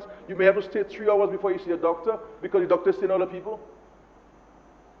or France, you may have to stay 3 hours before you see a doctor because the doctor is seeing other people.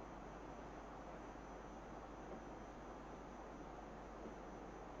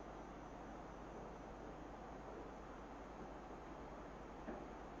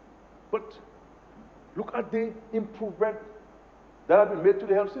 But look at the improvement that have been made to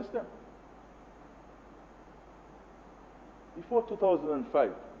the health system. Before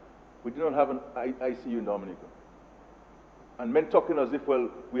 2005, we did not have an ICU in Dominica. And men talking as if, well,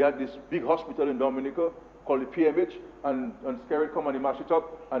 we had this big hospital in Dominica called the PMH, and Skerrit come and they mash it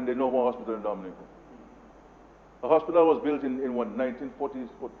up, and there's no more hospital in Dominica. A hospital was built in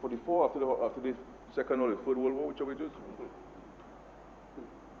 1944 after the Second or the Third World War, whichever it is.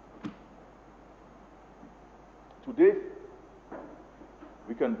 Today,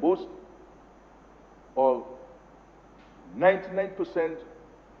 we can boast of 99%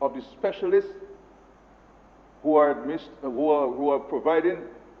 of the specialists who are providing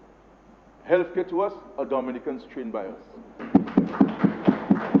health care to us are Dominicans trained by us.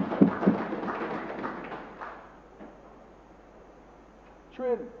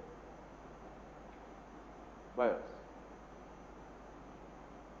 Trained by us.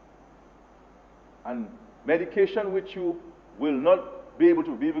 And medication which you will not be able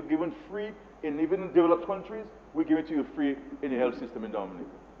to be given free in even developed countries, we give it to you free in the health system in Dominica.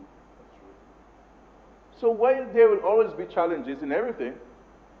 So while there will always be challenges in everything,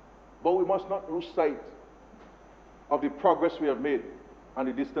 but we must not lose sight of the progress we have made and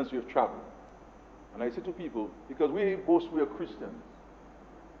the distance we have traveled. And I say to people, because we boast we are Christians,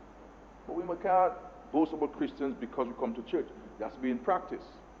 but we can't boast about Christians because we come to church. It has to be in practice.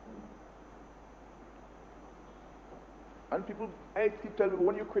 And people, I keep telling people,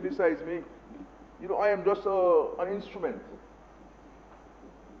 when you criticize me, you know, I am just an instrument.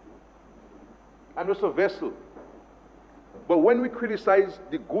 I'm just a vessel. But when we criticize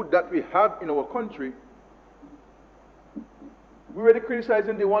the good that we have in our country, we're really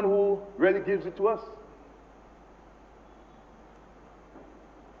criticizing the one who really gives it to us.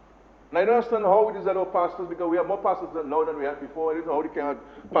 And I don't understand how it is that our pastors, because we have more pastors now than we had before, I don't know how they can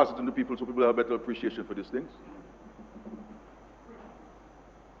pass it on to people so people have better appreciation for these things.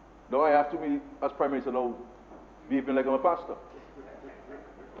 Now I have to be, as Prime Minister now, behaving like I'm a pastor.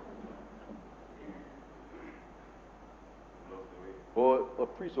 or a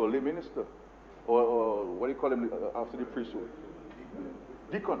priest or lay minister, or what do you call him after the priesthood?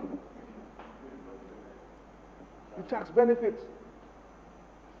 Deacon. The tax benefits.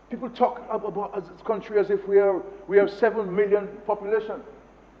 People talk about this country as if we have 7 million population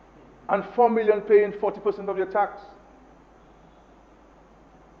and 4 million paying 40% of your tax.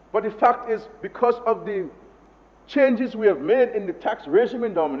 But the fact is, because of the changes we have made in the tax regime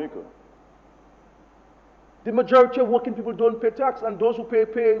in Dominica, the majority of working people don't pay tax, and those who pay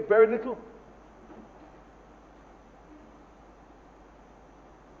very little.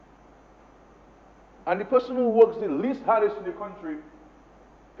 And the person who works the least hardest in the country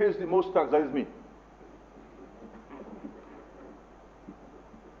pays the most tax, that is me.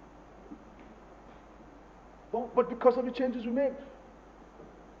 But because of the changes we made,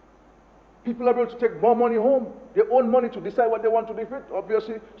 people are able to take more money home, their own money, to decide what they want to do with it.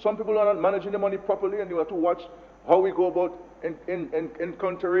 Obviously, some people are not managing the money properly, and you have to watch how we go about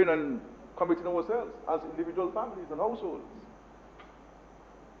encountering and committing ourselves as individual families and households.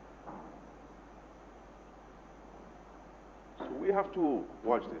 So we have to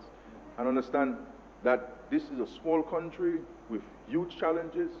watch this and understand that this is a small country with huge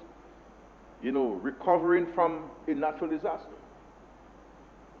challenges, you know, recovering from a natural disaster.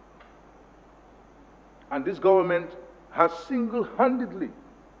 And this government has single-handedly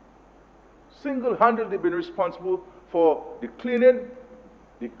been responsible for the cleaning,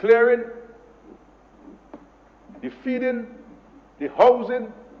 the clearing, the feeding, the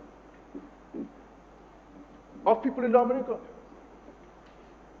housing of people in Dominica.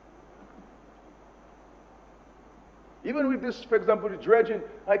 Even with this, for example, the dredging,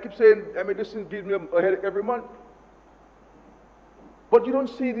 I keep saying, I mean, this thing gives me a headache every month. But you don't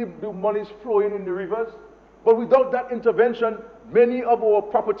see the monies flowing in the rivers. But without that intervention, many of our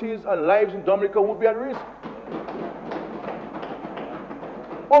properties and lives in Dominica would be at risk.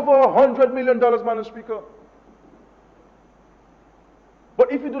 Over $100 million, Madam Speaker.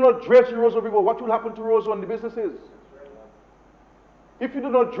 But if you do not dredge the Roseau River, what will happen to Roseau and the businesses? If you do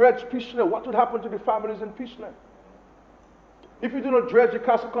not dredge Pishneh, what will happen to the families in Pishneh? If you do not dredge the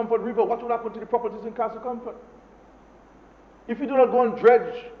Castle Comfort River, what will happen to the properties in Castle Comfort? If you do not go and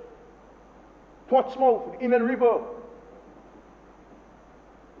dredge Portsmouth, the Inland River,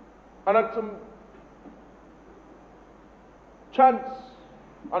 and at some chance,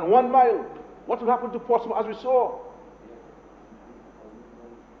 and 1 mile, what will happen to Portsmouth as we saw?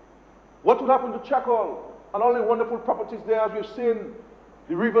 What will happen to Chacol and all the wonderful properties there as we've seen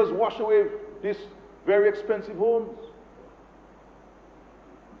the rivers wash away these very expensive homes?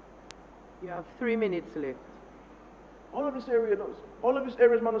 You have 3 minutes left. All of this area does. All of these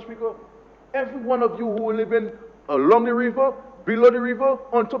areas, Madam Speaker, every one of you who will live in along the river, below the river,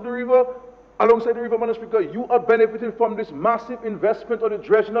 on top of the river, alongside the river, Madam Speaker, you are benefiting from this massive investment of the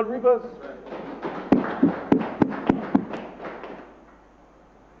dredging of rivers.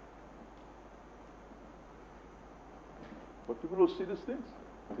 But people don't see these things.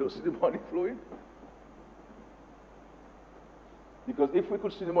 They don't see the money flowing. Because if we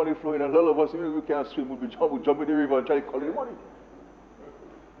could see the money flowing, a lot of us, even if we can't swim, we'd jump in the river and try to collect the money.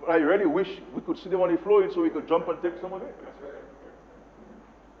 But I really wish we could see the money flowing so we could jump and take some of it.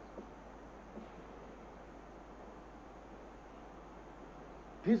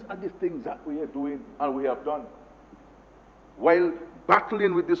 These are the things that we are doing and we have done while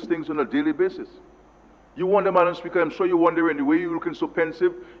battling with these things on a daily basis. You wonder, Madam Speaker, I'm sure you're wondering the way you're looking so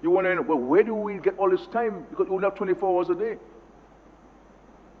pensive. You're wondering, well, where do we get all this time? Because we only have 24 hours a day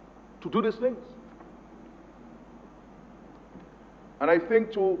to do these things. And I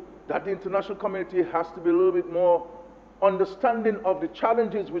think, too, that the international community has to be a little bit more understanding of the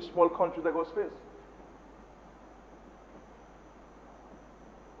challenges which small countries like us face.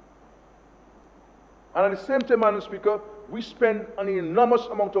 And at the same time, Madam Speaker, we spend an enormous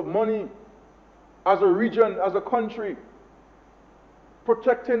amount of money as a region, as a country,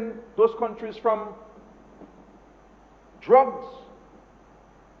 protecting those countries from drugs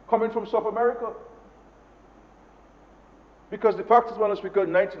coming from South America. Because the fact is, Madam Speaker,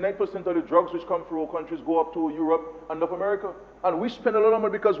 99% of the drugs which come through our countries go up to Europe and North America. And we spend a lot of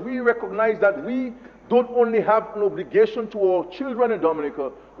money because we recognize that we don't only have an obligation to our children in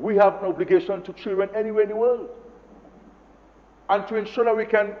Dominica, we have an obligation to children anywhere in the world. And to ensure that we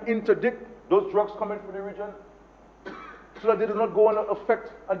can interdict those drugs coming from the region so that they do not go and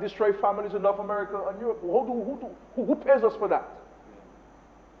affect and destroy families in North America and Europe. Who pays us for that?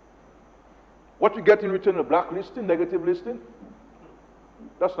 What we get in return, a blacklisting, negative listing,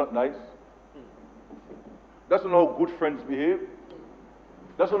 that's not nice. That's not how good friends behave.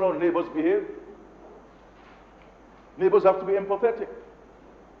 That's not how neighbors behave. Neighbors have to be empathetic.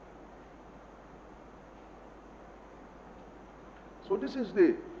 So this is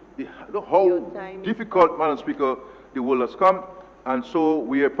how difficult, Madam Speaker, the world has come. And so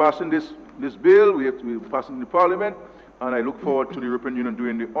we are passing this bill, we're passing the Parliament, and I look forward to the European Union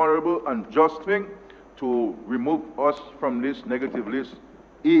doing the honorable and just thing to remove us from this negative list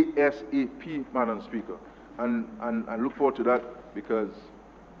ASAP, Madam Speaker. And I look forward to that because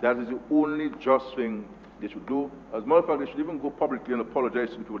that is the only just thing they should do. As a matter of fact, they should even go publicly and apologize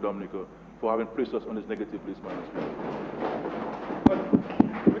to the people of Dominica for having placed us on this negative list, Madam Speaker.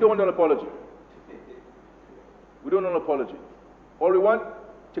 But we don't want an apology. We don't want an apology. All we want,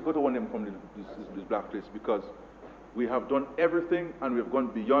 take out one name from this blacklist because we have done everything and we have gone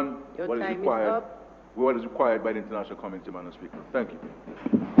beyond what is required by the international community, Madam Speaker. Thank you.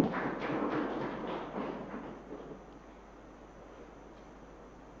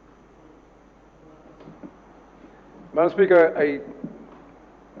 Madam Speaker,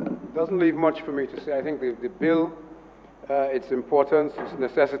 it doesn't leave much for me to say. I think the bill, its importance, its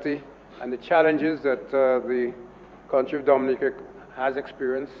necessity, and the challenges that the country of Dominica has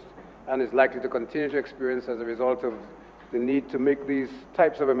experienced and is likely to continue to experience as a result of the need to make these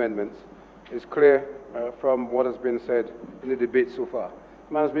types of amendments is clear from what has been said in the debate so far.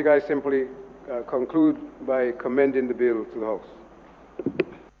 Madam Speaker, I simply conclude by commending the bill to the House.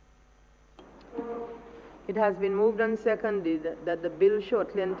 It has been moved and seconded that the bill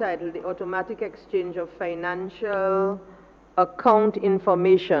shortly entitled the Automatic Exchange of Financial Account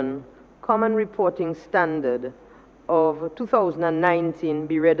Information Common Reporting Standard of 2019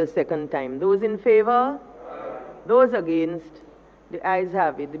 be read a second time. Those in favor? Aye. Those against? The ayes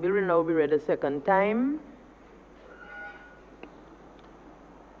have it. The bill will now be read a second time.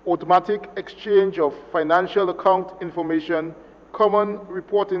 Automatic Exchange of Financial Account Information Common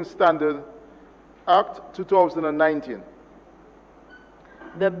Reporting Standard Act 2019.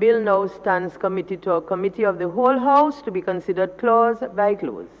 The bill now stands committed to a committee of the whole House to be considered clause by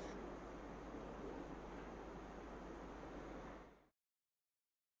clause.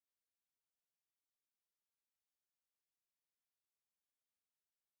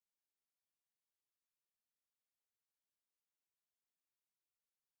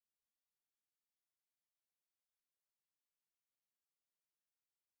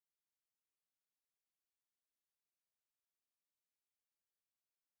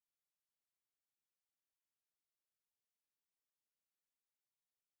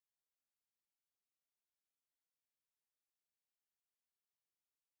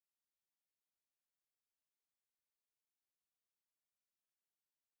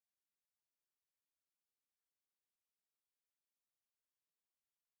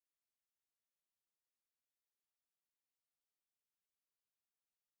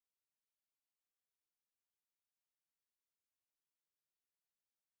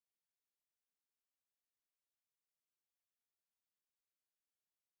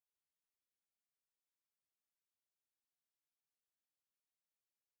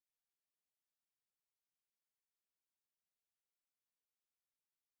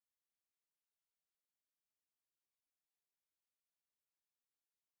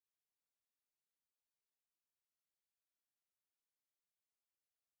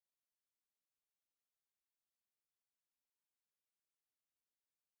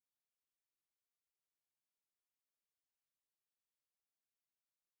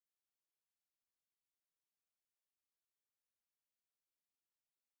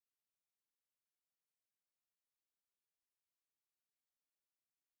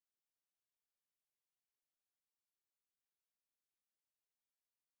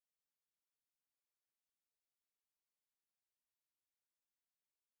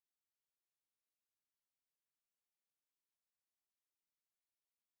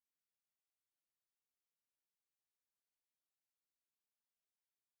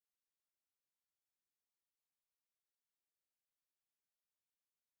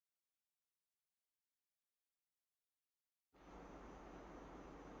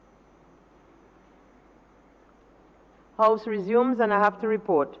 House resumes, and I have to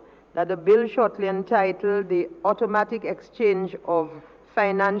report that the bill shortly entitled the Automatic Exchange of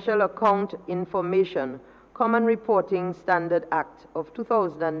Financial Account Information Common Reporting Standard Act of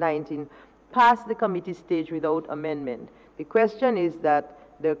 2019 passed the committee stage without amendment. The question is that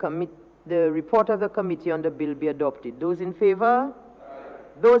the report of the committee on the bill be adopted. Those in favor? Aye.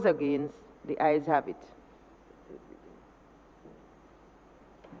 Those against? The ayes have it.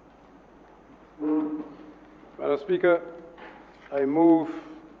 Madam Speaker, I move,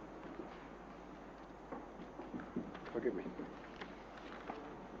 forgive me,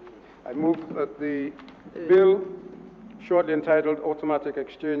 I move that the bill shortly entitled Automatic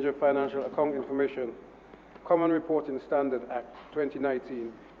Exchange of Financial Account Information, Common Reporting Standard Act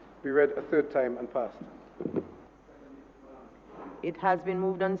 2019, be read a third time and passed. It has been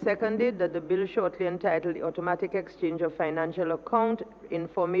moved and seconded that the bill shortly entitled the Automatic Exchange of Financial Account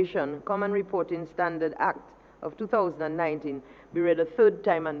Information, Common Reporting Standard Act of 2019 be read a third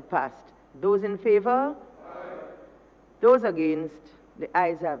time and passed. Those in favor? Aye. Those against? The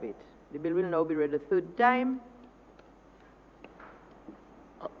ayes have it. The bill will now be read a third time.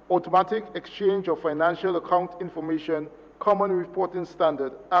 Automatic Exchange of Financial Account Information, Common Reporting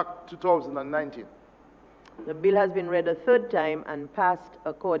Standard Act 2019. The bill has been read a third time and passed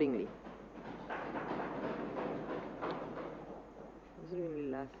accordingly. This is really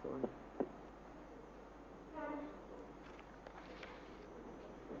the last one.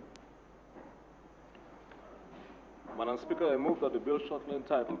 Madam Speaker, I move that the bill shortly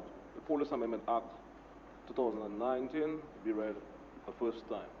entitled the Police Amendment Act 2019 be read a first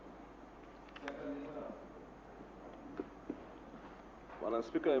time. Madam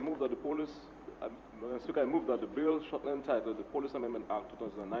Speaker, I move that the bill shortly entitled the Police Amendment Act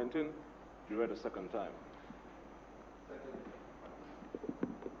 2019 be read a second time.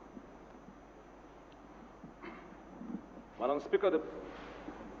 Madam Speaker, the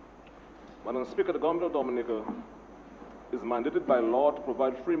Government of Dominica is mandated by law to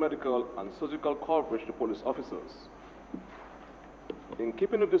provide free medical and surgical coverage to police officers. In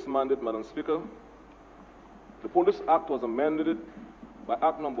keeping with this mandate, Madam Speaker, the Police Act was amended by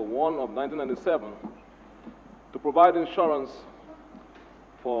Act Number 1 of 1997 to provide insurance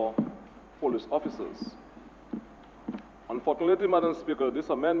for police officers. Unfortunately, Madam Speaker, this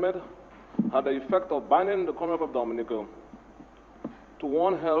amendment had the effect of binding the Commonwealth of Dominica to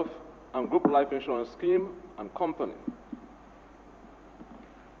one health and group life insurance scheme and company.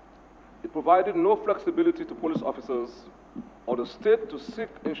 It provided no flexibility to police officers or the state to seek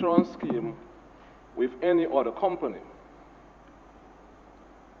insurance scheme with any other company.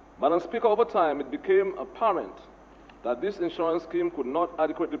 Madam Speaker, over time, it became apparent that this insurance scheme could not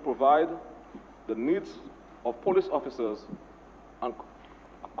adequately provide the needs of police officers and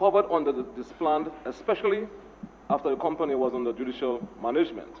covered under this plan, especially after the company was under judicial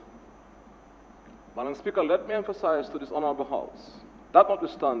management. Madam Speaker, let me emphasize to this honorable House that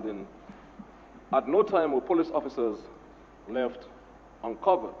notwithstanding, at no time were police officers left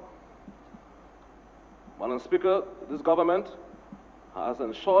uncovered. Madam Speaker, this government has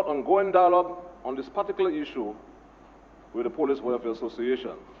ensured ongoing dialogue on this particular issue with the Police Welfare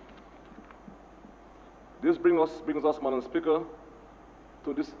Association. This brings us, Madam Speaker,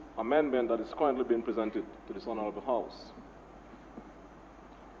 to this amendment that is currently being presented to this honorable House.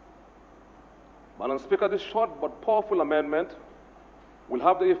 Madam Speaker, this short but powerful amendment will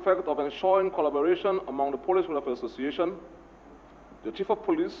have the effect of ensuring collaboration among the Police Welfare Association, the Chief of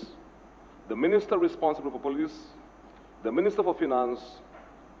Police, the Minister responsible for police, the Minister for Finance,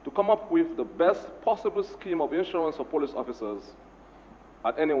 to come up with the best possible scheme of insurance for police officers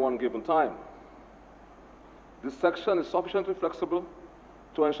at any one given time. This section is sufficiently flexible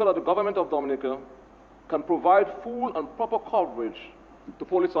to ensure that the Government of Dominica can provide full and proper coverage to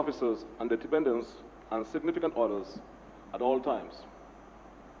police officers and their dependents and significant others at all times.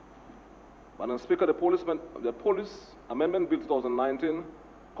 Madam Speaker, the Police Amendment Bill 2019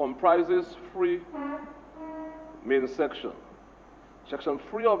 comprises three main sections. Section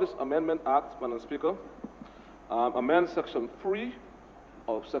 3 of this Amendment Act, Madam Speaker, amends Section 3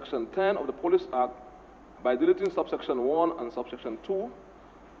 of Section 10 of the Police Act by deleting subsection 1 and subsection 2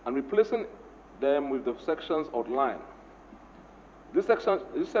 and replacing them with the sections outlined. This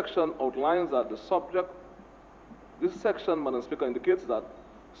section outlines that this section, Madam Speaker, indicates that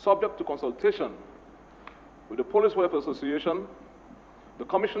subject to consultation with the Police Welfare Association, the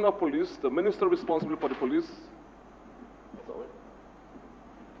Commissioner of Police, the Minister responsible for the police,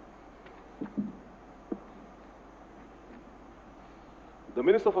 the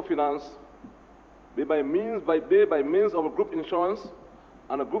Minister for Finance, by means of a group insurance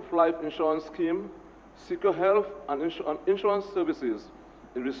and a group life insurance scheme, secure health and insurance services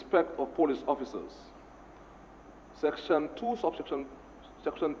in respect of police officers. Section 10,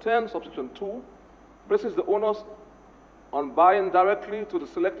 subsection 2, places the onus on buying directly to the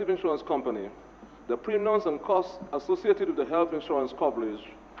selective insurance company the premiums and costs associated with the health insurance coverage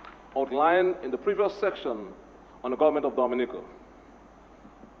outlined in the previous section on the Government of Dominica.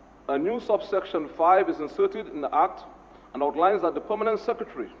 A new subsection 5 is inserted in the Act and outlines that the Permanent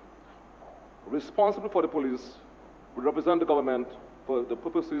Secretary responsible for the police will represent the government for the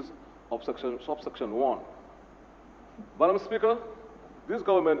purposes of subsection 1. Madam Speaker, this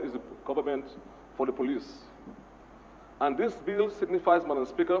government is the government for the police. And this bill signifies, Madam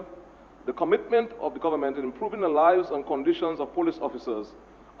Speaker, the commitment of the government in improving the lives and conditions of police officers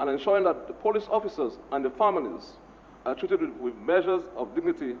and ensuring that the police officers and the families are treated with measures of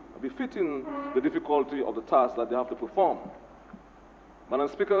dignity befitting the difficulty of the task that they have to perform. Madam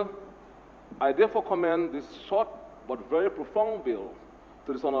Speaker, I therefore commend this short but very profound bill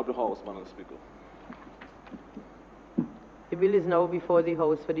to this honorable House, Madam Speaker. The bill is now before the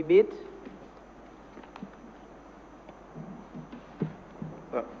House for debate.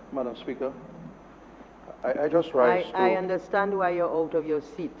 Madam Speaker, I just rise to... I understand why you're out of your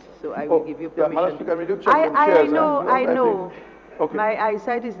seat, so I will give you permission. Madam Speaker, we do check those chairs. I know. Okay. My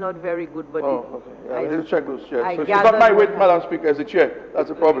eyesight is not very good, but okay. Yeah, we do check those chairs. I So she's not my weight, Madam Speaker, as a chair. That's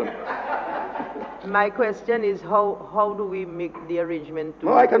the problem. my question is how do we make the arrangement to...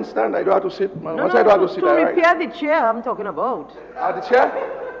 No, I can stand. I don't have to sit. Madam. No, Once I don't have to sit, to I repair the chair I'm talking about. The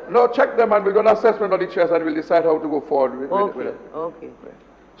chair? No, check them and we'll do an assessment of the chairs and we'll decide how to go forward with it. Okay.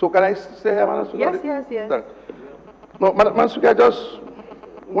 So can I stay here, Madam Speaker? Yes. No, Madam Speaker, I just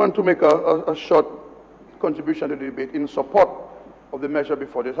want to make a short contribution to the debate in support of the measure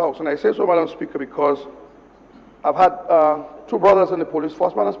before this House. And I say so, Madam Speaker, because I've had two brothers in the police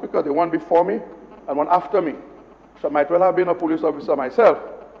force, Madam Speaker, the one before me and one after me. So I might well have been a police officer myself,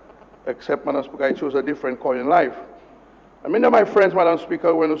 except, Madam Speaker, I chose a different call in life. And many of my friends, Madam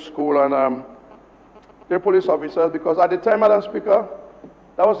Speaker, went to school and they're police officers because at the time, Madam Speaker,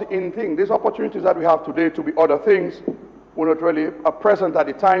 that was the in thing. These opportunities that we have today to be other things were not really present at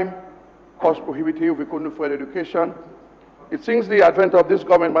the time, cost prohibitive, we couldn't afford education. It seems the advent of this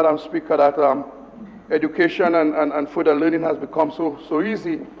government, Madam Speaker, that education and further learning has become so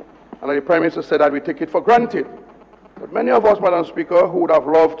easy, and the Prime Minister said that we take it for granted. But many of us, Madam Speaker, who would have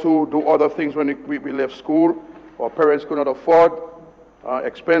loved to do other things when we left school, our parents could not afford,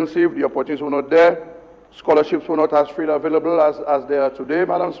 expensive, the opportunities were not there, scholarships were not as freely available as they are today,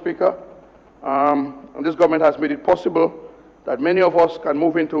 Madam Speaker. And this government has made it possible that many of us can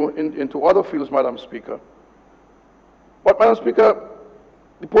move into other fields, Madam Speaker. But, Madam Speaker,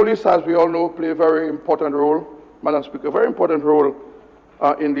 the police, as we all know, play a very important role, Madam Speaker, a very important role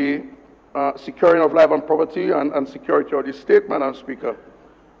in the securing of life and property and security of the state, Madam Speaker.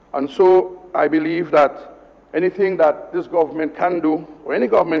 And so I believe that anything that this government can do, or any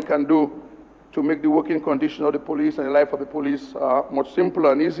government can do, to make the working condition of the police and the life of the police much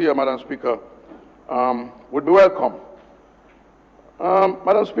simpler and easier, Madam Speaker, would be welcome.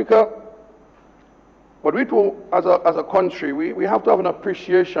 Madam Speaker, but we too, as a country, we have to have an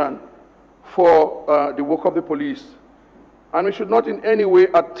appreciation for the work of the police. And we should not in any way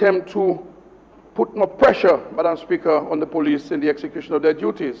attempt to put more pressure, Madam Speaker, on the police in the execution of their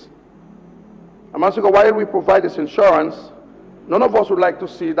duties. And Madam Speaker, while we provide this insurance, none of us would like to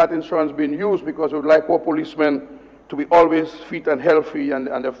see that insurance being used because we would like our policemen to be always fit and healthy and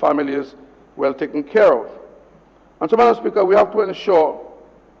their families well taken care of. And so, Madam Speaker, we have to ensure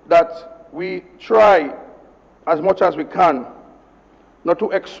that we try as much as we can not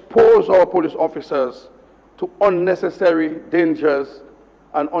to expose our police officers to unnecessary dangers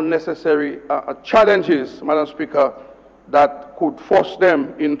and unnecessary challenges, Madam Speaker, that could force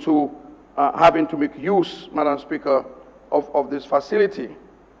them into having to make use, Madam Speaker, of this facility.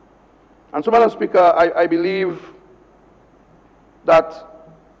 And so, Madam Speaker, I believe that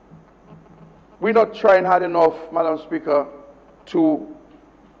we're not trying hard enough, Madam Speaker, to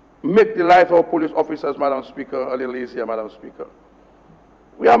make the life of our police officers, Madam Speaker, a little easier, Madam Speaker.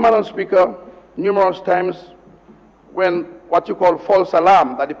 We have, Madam Speaker, numerous times when what you call false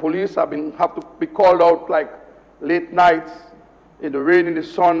alarm, that the police have to be called out like late nights, in the rain, in the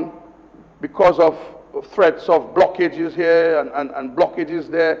sun, because of threats of blockages here and blockages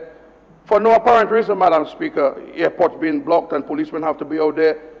there. For no apparent reason, Madam Speaker, airports being blocked and policemen have to be out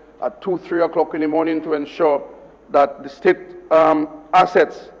there at 2, 3 o'clock in the morning to ensure that the state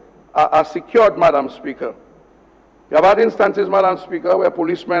assets are secured, Madam Speaker. We have had instances, Madam Speaker, where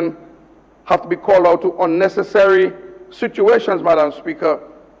policemen have to be called out to unnecessary situations, Madam Speaker,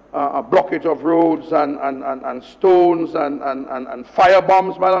 a blockage of roads and stones and fire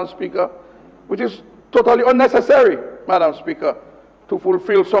bombs, Madam Speaker, which is totally unnecessary, Madam Speaker, to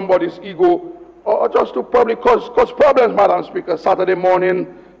fulfill somebody's ego or just to probably cause problems, Madam Speaker. Saturday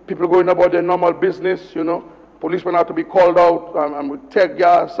morning, people going about their normal business, you know, policemen have to be called out and with tear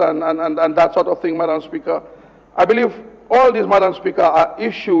gas and that sort of thing, Madam Speaker. I believe all these, Madam Speaker, are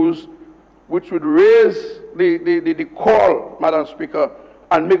issues which would raise the call, Madam Speaker,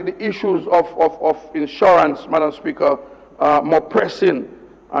 and make the issues of insurance, Madam Speaker, more pressing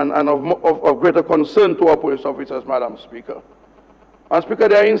and of greater concern to our police officers, Madam Speaker. Madam Speaker,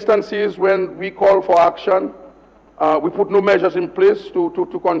 there are instances when we call for action We put no measures in place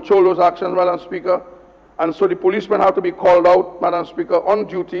to control those actions, Madam Speaker. And so the policemen have to be called out, Madam Speaker, on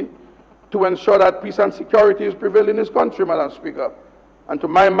duty to ensure that peace and security is prevailing in this country, Madam Speaker. And to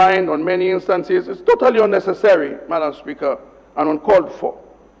my mind, on many instances, it's totally unnecessary, Madam Speaker, and uncalled for.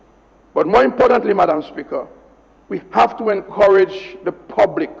 But more importantly, Madam Speaker, we have to encourage the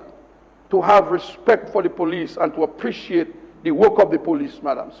public to have respect for the police and to appreciate the work of the police,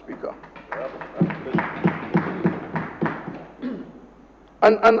 Madam Speaker.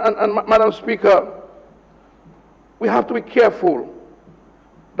 And Madam Speaker, we have to be careful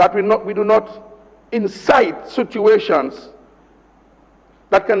that we do not incite situations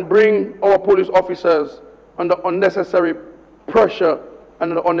that can bring our police officers under unnecessary pressure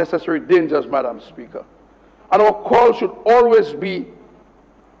and under unnecessary dangers, Madam Speaker. And our call should always be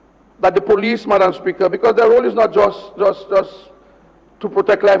that the police, Madam Speaker, because their role is not just to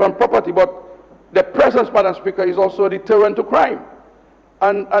protect life and property, but their presence, Madam Speaker, is also a deterrent to crime.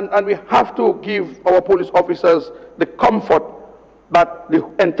 And we have to give our police officers the comfort that the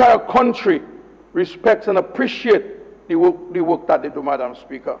entire country respects and appreciates the work that they do, Madam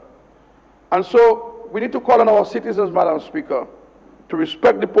Speaker. And so we need to call on our citizens, Madam Speaker, to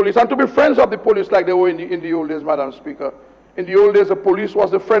respect the police and to be friends of the police like they were in the old days, Madam Speaker. In the old days, the police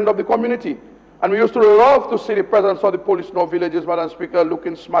was the friend of the community. And we used to love to see the presence of the police in our villages, Madam Speaker,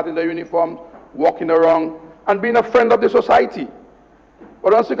 looking smart in their uniforms, walking around, and being a friend of the society.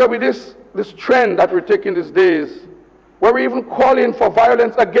 But Madam Speaker, with this trend that we're taking these days, where we're even calling for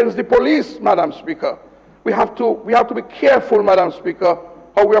violence against the police, Madam Speaker, we have to be careful, Madam Speaker,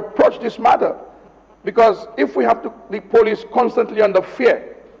 how we approach this matter. Because if we have the police constantly under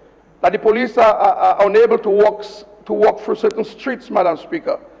fear, that the police are unable to walk through certain streets, Madam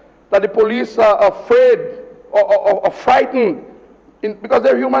Speaker, that the police are afraid or frightened, because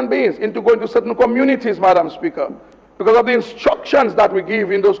they're human beings, into going to certain communities, Madam Speaker, because of the instructions that we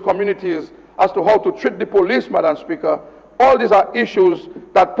give in those communities as to how to treat the police, Madam Speaker. All these are issues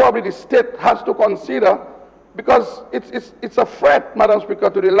that probably the state has to consider, because it's a threat, Madam Speaker,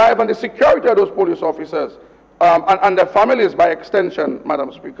 to the life and the security of those police officers and their families by extension,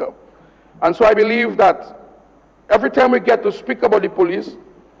 Madam Speaker. And so I believe that every time we get to speak about the police,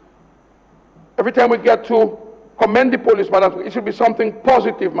 every time we get to commend the police, Madam Speaker, it should be something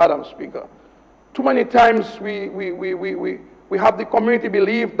positive, Madam Speaker. Too many times we have the community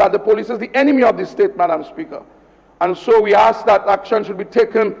believe that the police is the enemy of the state, Madam Speaker. And so we ask that action should be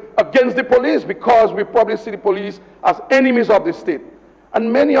taken against the police, because we probably see the police as enemies of the state.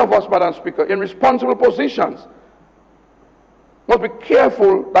 And many of us, Madam Speaker, in responsible positions, must be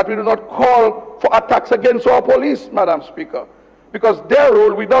careful that we do not call for attacks against our police, Madam Speaker. Because their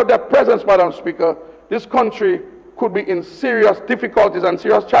role, without their presence, Madam Speaker, this country could be in serious difficulties and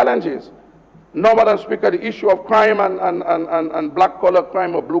serious challenges. Now, Madam Speaker, the issue of crime and black-collar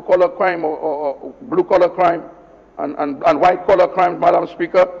crime or blue-collar crime or blue-collar crime and white-collar crime, Madam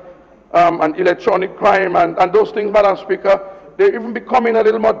Speaker, and electronic crime and those things, Madam Speaker, they're even becoming a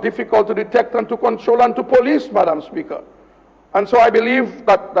little more difficult to detect and to control and to police, Madam Speaker. And so I believe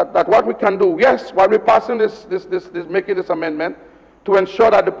that what we can do, yes, while we're passing making this amendment to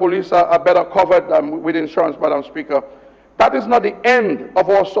ensure that the police are better covered with insurance, Madam Speaker, that is not the end of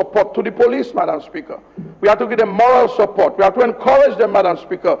our support to the police, Madam Speaker. We have to give them moral support. We have to encourage them, Madam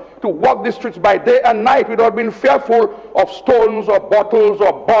Speaker, to walk the streets by day and night without being fearful of stones or bottles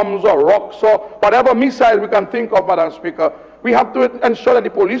or bombs or rocks or whatever missiles we can think of, Madam Speaker. We have to ensure that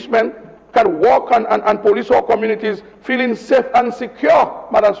the policemen can walk and police our communities feeling safe and secure,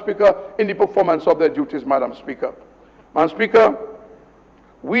 Madam Speaker, in the performance of their duties, Madam Speaker. Madam Speaker,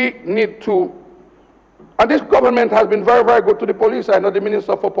 we need to, and this government has been very, very good to the police. I know the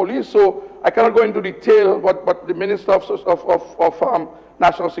Minister for Police, so I cannot go into detail, but the Minister of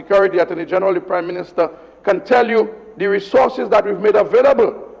National Security, Attorney General, the Prime Minister, can tell you the resources that we've made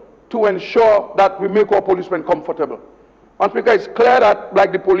available to ensure that we make our policemen comfortable. Madam Speaker, it's clear that,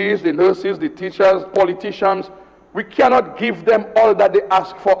 like the police, the nurses, the teachers, politicians, we cannot give them all that they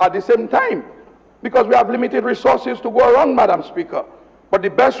ask for at the same time, because we have limited resources to go around, Madam Speaker. But the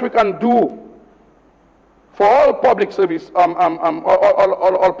best we can do for all public service,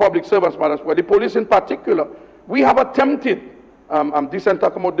 all public servants, Madam Speaker, the police in particular, we have attempted decent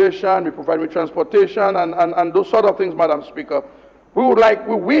accommodation, we provide with transportation and those sort of things, Madam Speaker. We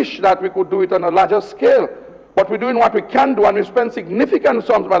wish that we could do it on a larger scale, but we're doing what we can do, and we spend significant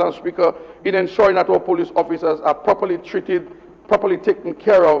sums, Madam Speaker, in ensuring that our police officers are properly treated, properly taken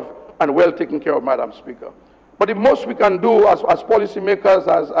care of, and well taken care of, Madam Speaker. But the most we can do as policymakers,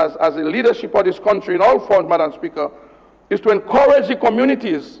 as a leadership of this country in all forms, Madam Speaker, is to encourage the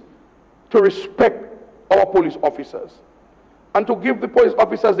communities to respect our police officers, and to give the police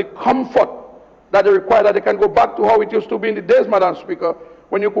officers the comfort that they require, that they can go back to how it used to be in the days, Madam Speaker,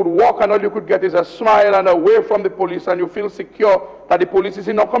 when you could walk and all you could get is a smile and away from the police, and you feel secure that the police is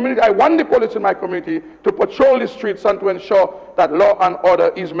in our community. I want the police in my community to patrol the streets and to ensure that law and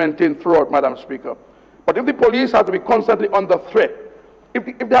order is maintained throughout, Madam Speaker. But if the police have to be constantly under threat, if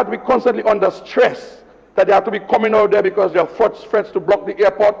they have to be constantly under stress, that they have to be coming out there because there are threats to block the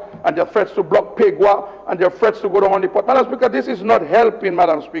airport, and there are threats to block Pegua, and there are threats to go down on the port. Madam Speaker, this is not helping,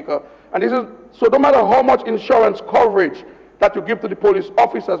 Madam Speaker. And this is, so no matter how much insurance coverage that you give to the police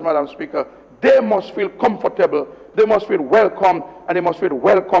officers, Madam Speaker, they must feel comfortable, they must feel welcome, and they must feel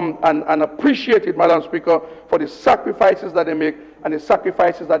welcome and appreciated, Madam Speaker, for the sacrifices that they make and the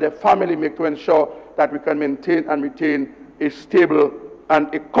sacrifices that their family make to ensure that we can maintain and retain a stable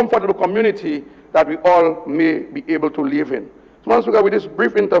and a comfortable community that we all may be able to live in. So, Madam Speaker, with this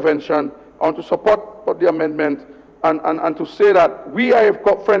brief intervention, I want to support the amendment and to say that we are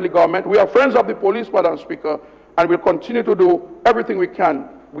a friendly government. We are friends of the police, Madam Speaker, and we'll continue to do everything we can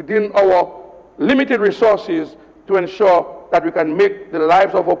within our limited resources to ensure that we can make the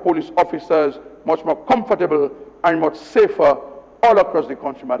lives of our police officers much more comfortable and much safer all across the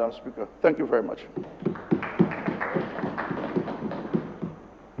country, Madam Speaker. Thank you very much.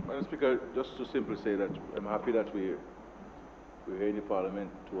 Madam Speaker, just to simply say that I'm happy that we're here in the Parliament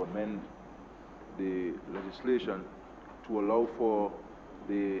to amend the legislation to allow for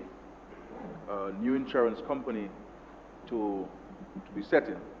the new insurance company to be set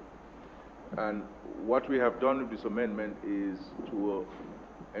in. And what we have done with this amendment is to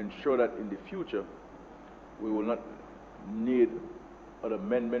ensure that in the future we will not need an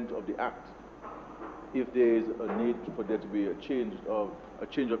amendment of the Act if there is a need for there to be a change of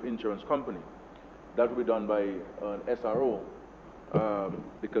insurance company. That will be done by an SRO,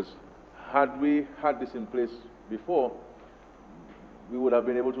 because had we had this in place before, we would have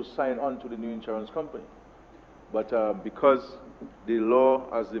been able to sign on to the new insurance company. But because the law,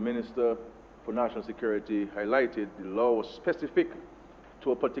 as the Minister for National Security highlighted, the law was specific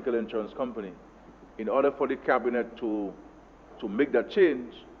to a particular insurance company. In order for the Cabinet to make that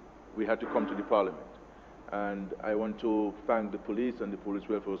change, we had to come to the Parliament. And I want to thank the police and the Police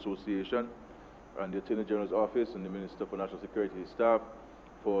Welfare Association and the Attorney General's Office and the Minister for National Security staff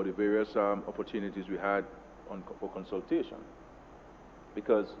for the various opportunities we had for consultation.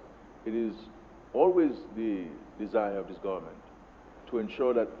 Because it is always the desire of this government to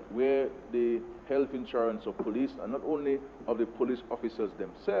ensure that where the health insurance of police, and not only of the police officers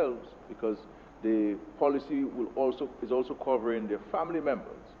themselves, because the policy is also covering their family members,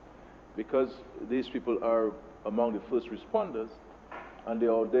 because these people are among the first responders and they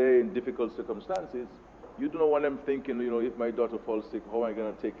are there in difficult circumstances. You do not want them thinking, if my daughter falls sick, how am I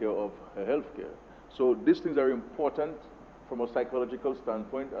going to take care of her health care? So these things are important from a psychological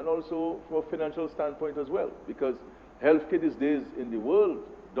standpoint and also from a financial standpoint as well, because healthcare these days in the world,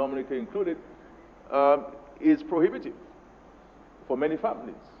 Dominica included, is prohibitive for many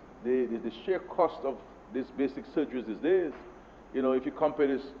families. The sheer cost of these basic surgeries these days, if you compare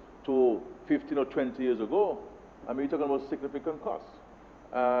this to 15 or 20 years ago, I mean, you're talking about significant costs.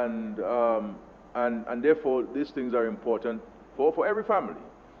 And therefore, these things are important for every family.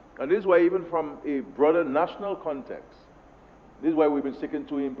 And this is why, even from a broader national context, this is why we've been seeking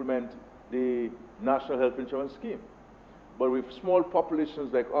to implement the National Health Insurance Scheme. But with small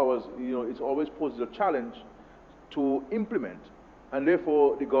populations like ours, it's always poses a challenge to implement. And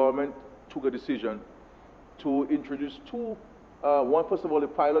therefore, the government took a decision to introduce one, first of all, the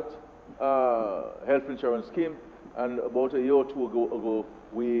pilot health insurance scheme, and about a year or two ago,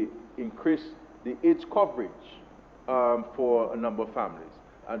 we increased the age coverage for a number of families.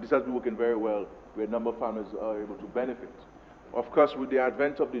 And this has been working very well, where a number of families are able to benefit. Of course, with the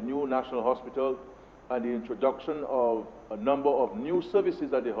advent of the new National Hospital and the introduction of a number of new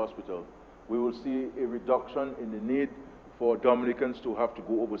services at the hospital, we will see a reduction in the need for Dominicans to have to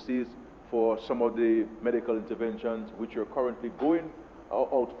go overseas for some of the medical interventions which are currently going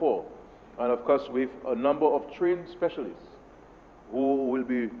out for. And of course, with a number of trained specialists who will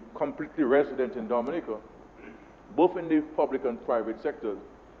be completely resident in Dominica, both in the public and private sectors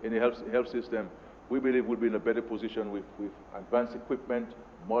in the health system, we believe we'll be in a better position with advanced equipment,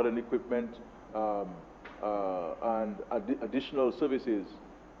 modern equipment, and additional services.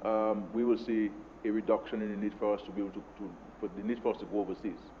 We will see a reduction in the need for us to be able to go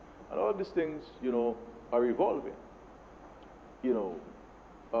overseas. And all of these things, are evolving.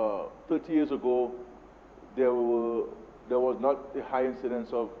 30 years ago, there was not the high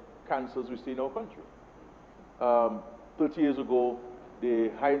incidence of cancers we see in our country. 30 years ago, the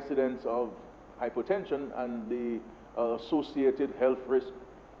high incidence of hypertension and the associated health risk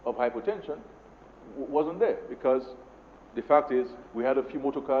of hypertension wasn't there, because the fact is we had a few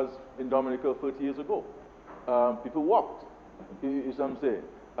motor cars in Dominica 30 years ago. People walked, you see what I'm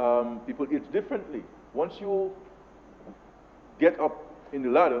saying? People eat differently. Once you get up in the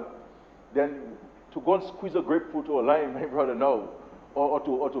ladder, then to go and squeeze a grapefruit or a lime, my brother, now, or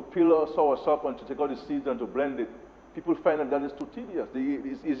to peel a soursop and to take out the seeds and to blend it, people find that is too tedious.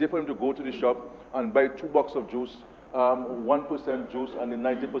 It's easier for them to go to the shop and buy 2 boxes of juice, 1% juice and then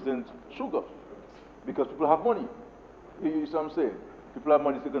 90% sugar, because people have money. You see what I'm saying? People have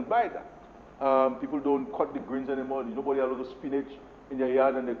money, so they can buy that. People don't cut the greens anymore. Nobody has a little spinach in their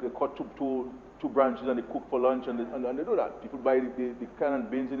yard and they cut two branches and they cook for lunch and they do that. People buy the canned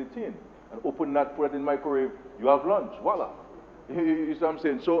beans in the tin and open that, put it in the microwave, you have lunch, voila. You see what I'm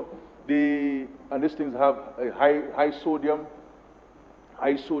saying? So, and these things have a high sodium,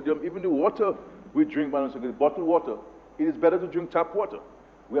 even the water we drink, bottled water, it is better to drink tap water.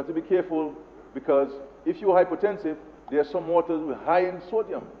 We have to be careful, because if you're hypertensive, there are some waters high in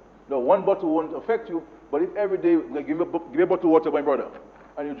sodium. Now, 1 bottle won't affect you, but if every day, like, give me a bottle of water, my brother,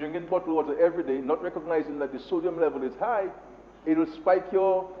 and you're drinking bottled water every day, not recognizing that the sodium level is high, it will spike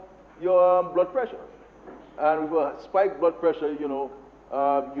your blood pressure. And with a spiked blood pressure, you know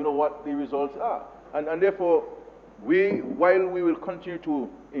what the results are. And therefore, while we will continue to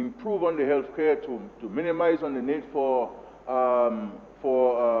improve on the healthcare to minimize on the need for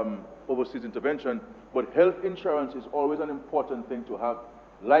overseas intervention, but health insurance is always an important thing to have,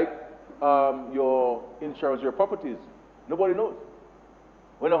 like your insurance, your properties. Nobody knows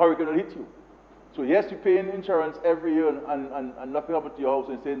when a hurricane will hit you. So yes, you pay in insurance every year and nothing happened to your house,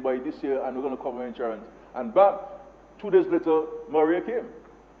 and saying, by this year, and we're going to cover insurance. And back, 2 days later, Maria came,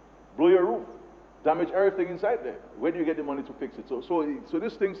 blew your roof, damaged everything inside there. Where do you get the money to fix it? So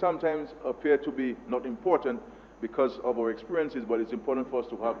these things sometimes appear to be not important because of our experiences, but it's important for us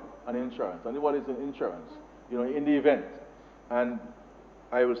to have an insurance. And what is an insurance? You know, in the event. And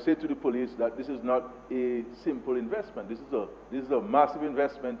I will say to the police that this is not a simple investment. This is a massive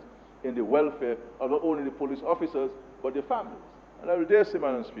investment in the welfare of not only the police officers, but their families. And I will dare say,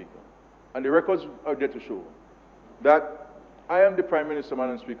 Madam Speaker, and the records are there to show, that I am the Prime Minister,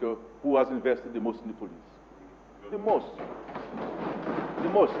 Madam Speaker, who has invested the most in the police. The most. The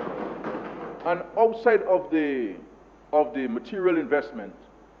most. And outside of the material investment,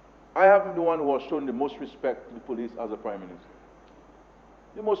 I have been the one who has shown the most respect to the police as a Prime Minister.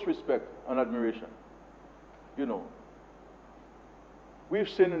 The most respect and admiration. You know, we've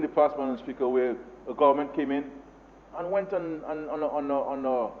seen in the past, Madam Speaker, where a government came in and went on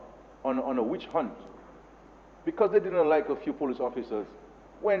a witch hunt because they didn't like a few police officers,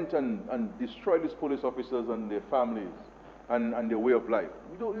 went and destroyed these police officers and their families and their way of life.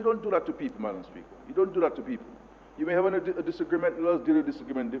 You don't do that to people, Madam Speaker. You don't do that to people. You may have a disagreement, let us deal with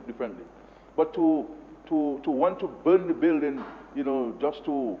disagreement differently. But to want to burn the building, you know, just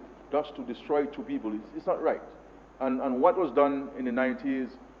to destroy 2 people, it's not right. And what was done in the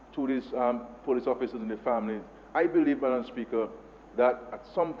 90s to these police officers and their families, I believe, Madam Speaker, that at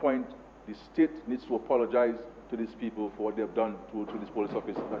some point the state needs to apologize to these people for what they've done to these police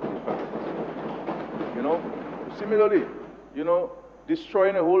officers and their families. You know, similarly, you know,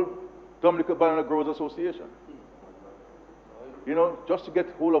 destroying a whole Dominica Banana Growers Association. You know, just to get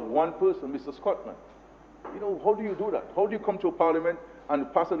hold of one person, Mr. Scottman. You know, how do you do that? How do you come to a parliament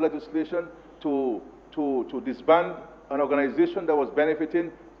and pass a legislation to disband an organization that was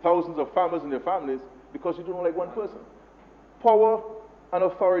benefiting thousands of farmers and their families because you don't like one person? Power and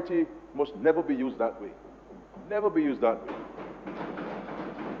authority must never be used that way. Never be used that way.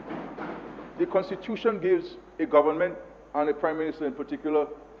 The Constitution gives a government, and a Prime Minister in particular,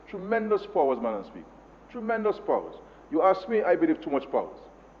 tremendous powers, Madam Speaker. Tremendous powers. You ask me, I believe too much powers.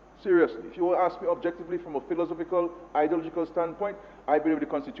 Seriously. If you ask me objectively from a philosophical, ideological standpoint, I believe the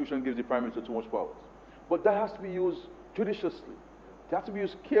Constitution gives the Prime Minister too much powers. But that has to be used judiciously. It has to be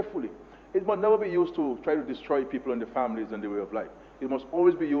used carefully. It must never be used to try to destroy people and their families and their way of life. It must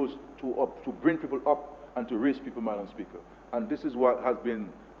always be used to bring people up and to raise people, Madam Speaker. And this is what has been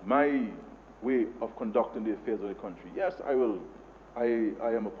my way of conducting the affairs of the country. Yes, I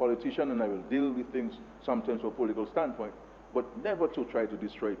am a politician and I will deal with things sometimes from a political standpoint, but never to try to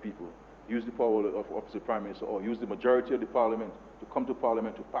destroy people. Use the power of Office of Prime Minister or use the majority of the Parliament to come to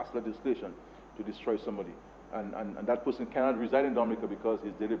Parliament to pass legislation to destroy somebody. And that person cannot reside in Dominica because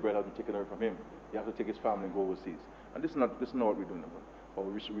his daily bread has been taken away from him. He has to take his family and go overseas. And this is not what we're doing. Our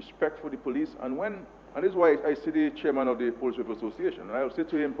respect for the police, and this is why I see the chairman of the Police Welfare Association, and I will say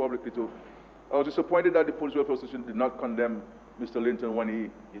to him publicly too, I was disappointed that the Police Welfare Association did not condemn Mr. Linton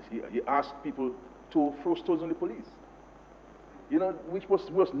when he asked people to throw stones on the police. You know, which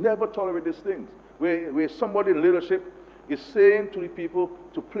was never tolerate these things, where somebody in leadership is saying to the people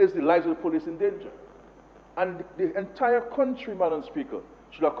to place the lives of the police in danger. And the entire country, Madam Speaker,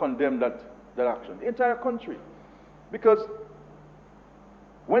 should have condemned that action. The entire country. Because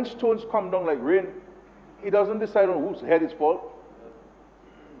when stones come down like rain, it doesn't decide on whose head it's falls.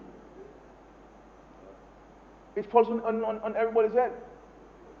 It falls on everybody's head.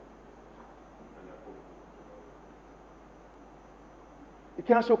 You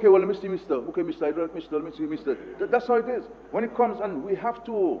can't say, okay, well, Mr. I don't, Mr. That's how it is. When it comes, and we have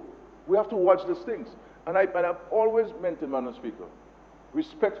to watch these things. And I've always maintained, Madam Speaker,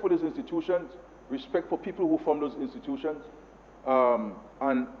 respect for these institutions, respect for people who form those institutions,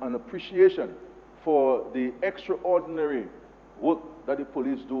 and an appreciation for the extraordinary work that the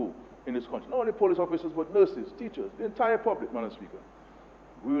police do in this country. Not only police officers, but nurses, teachers, the entire public, Madam Speaker.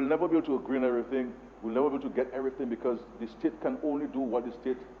 We will never be able to agree on everything. We'll never be able to get everything because the state can only do what the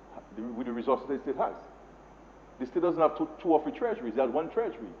state, with the resources the state has. The state doesn't have two or three treasuries, it has one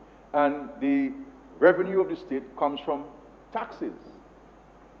treasury. And the revenue of the state comes from taxes.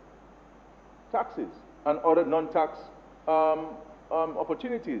 Taxes and other non-tax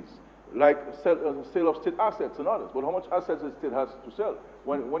opportunities, like sale of state assets and others. But how much assets the state has to sell?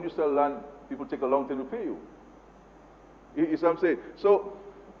 When you sell land, people take a long time to pay you. You see what I'm saying? So,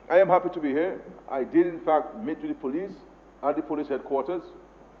 I am happy to be here. I did, in fact, meet with the police at the police headquarters,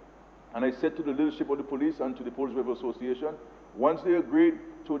 and I said to the leadership of the police and to the Police Welfare Association, once they agreed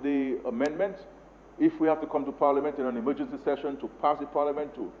to the amendment, if we have to come to Parliament in an emergency session to pass the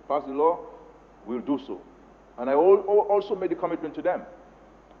Parliament, to pass the law, we'll do so. And I also made a commitment to them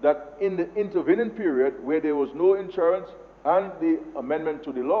that in the intervening period where there was no insurance and the amendment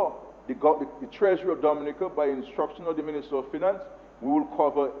to the law, the Treasury of Dominica, by instruction of the Minister of Finance, we will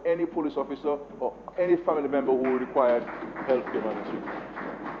cover any police officer or any family member who will require health care management.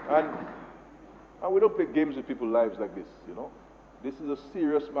 And we don't play games with people's lives like this, you know. This is a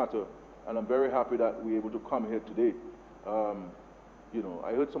serious matter, and I'm very happy that we're able to come here today. You know,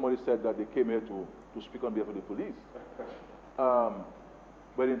 I heard somebody said that they came here to speak on behalf of the police.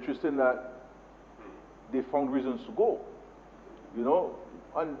 But interesting that they found reasons to go, you know.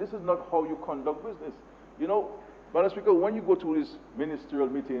 And this is not how you conduct business. You know, Madam Speaker, when you go to these ministerial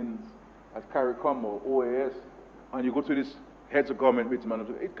meetings at CARICOM or OAS, and you go to these heads of government meetings, Madam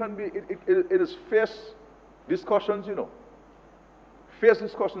Speaker, it can be, it is fierce discussions, you know. Fierce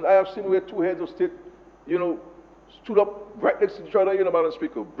discussions. I have seen where two heads of state, you know, stood up right next to each other, you know, Madam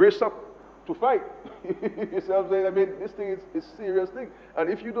Speaker, brace up to fight. You see what I'm saying? I mean, this thing is a serious thing. And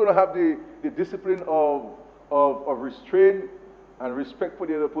if you don't have the discipline of restraint and respect for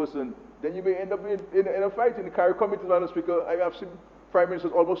the other person, then you may end up in a fight in the CARICOM meeting, Madam Speaker. I have seen prime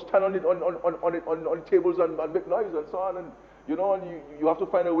ministers almost stand on tables and make noise and so on, and you know, and you have to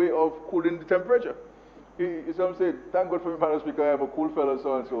find a way of cooling the temperature. You see what I'm saying? Thank God for me, Madam Speaker, I am a cool fellow and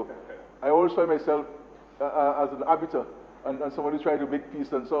so on. So I always find myself as an arbiter and somebody trying to make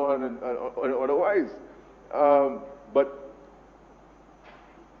peace and so on and otherwise. But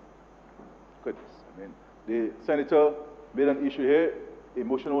goodness, I mean, the senator made an issue here. A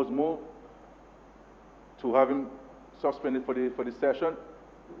motion was moved to have him suspended for the session.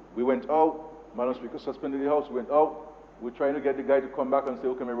 We went out. Madam Speaker suspended the House. We went out. We're trying to get the guy to come back and say,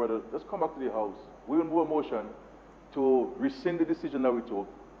 okay, my brother, let's come back to the House. We will move a motion to rescind the decision that we took,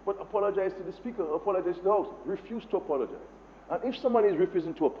 but apologize to the Speaker, apologize to the House. Refuse to apologize. And if somebody is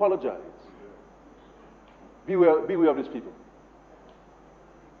refusing to apologize, beware of these people.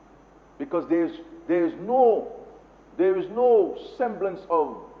 Because there is no semblance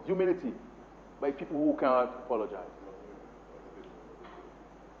of humility by people who cannot apologize.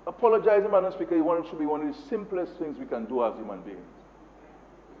 Apologizing, Madam Speaker, should be one of the simplest things we can do as human beings.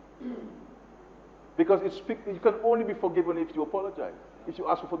 Because you can only be forgiven if you apologize, if you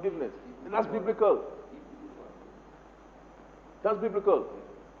ask for forgiveness. And that's biblical. That's biblical.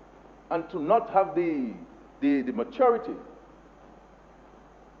 And to not have the maturity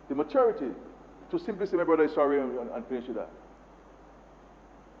to simply say, my brother is sorry, and finish with that.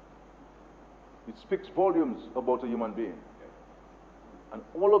 It speaks volumes about a human being. And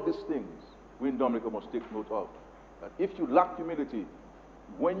all of these things, we in Dominica must take note of. That if you lack humility,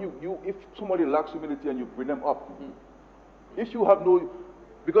 if somebody lacks humility and you bring them up, if you have no,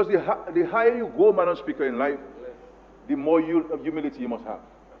 because the higher you go, Madam Speaker, in life, the more humility you must have.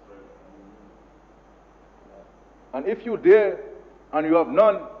 And if you're there and you have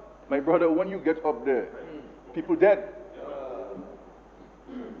none, my brother, when you get up there, people dead.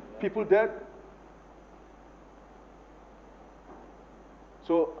 People dead.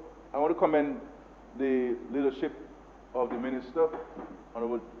 So I want to commend the leadership of the Minister,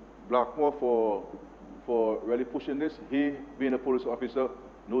 Honorable Blackmore, for really pushing this. He, being a police officer,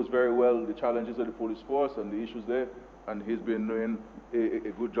 knows very well the challenges of the police force and the issues there, and he's been doing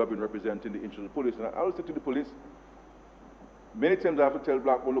a good job in representing the interests of the police. And I always say to the police, many times I have to tell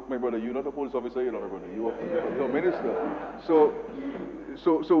Blackmore, look, my brother, you're not a police officer, you're not my brother, you're a minister.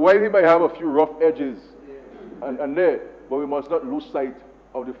 So while he might have a few rough edges and there, but we must not lose sight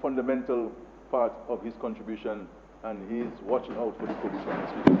of the fundamental part of his contribution, and he's watching out for the police.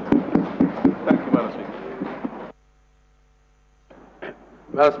 Thank you, Madam Speaker.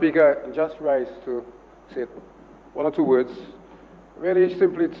 Madam Speaker, I just rise to say one or two words, really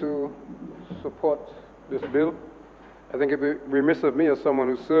simply to support this bill. I think it would be remiss of me as someone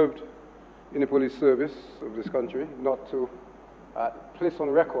who served in the police service of this country not to place on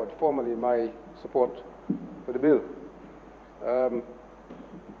record formally my support for the bill.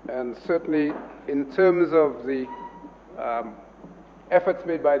 And certainly in terms of the efforts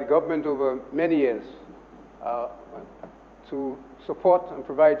made by the government over many years to support and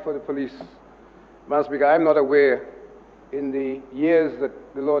provide for the police, Madam Speaker, I'm not aware in the years that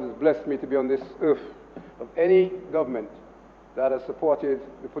the Lord has blessed me to be on this earth of any government that has supported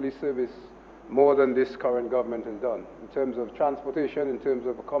the police service more than this current government has done, in terms of transportation, in terms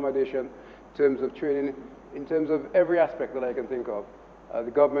of accommodation, in terms of training, in terms of every aspect that I can think of. The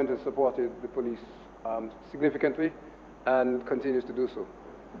government has supported the police significantly and continues to do so.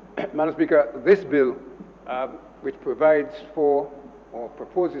 Madam Speaker, this bill, which provides for, or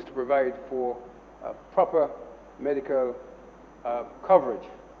proposes to provide for proper medical coverage,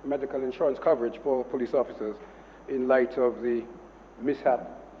 medical insurance coverage for police officers in light of the mishap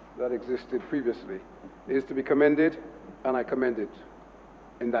that existed previously, is to be commended, and I commend it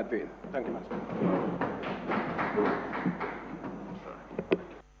in that vein. Thank you, Madam Speaker.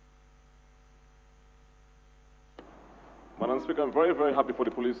 Madam Speaker, I'm very, very happy for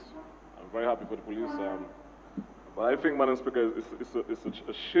the police. I'm very happy for the police. But I think, Madam Speaker, it's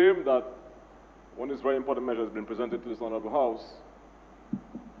a shame that when this very important measure has been presented to this Honorable House,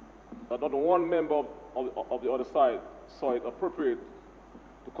 that not one member of the other side saw it appropriate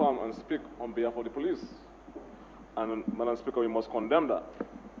to come and speak on behalf of the police. And, Madam Speaker, we must condemn that.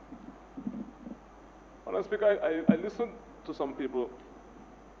 Madam Speaker, I listened to some people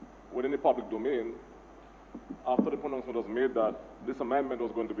within the public domain after the pronouncement was made that this amendment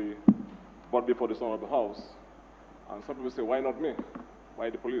was going to be brought before this Honorable House. And some people say, why not me? Why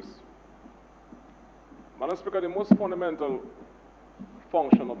the police? Madam Speaker, the most fundamental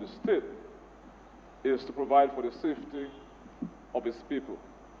function of the state is to provide for the safety of its people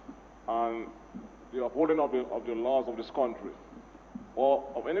and the upholding of the laws of this country or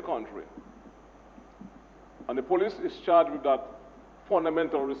of any country. And the police is charged with that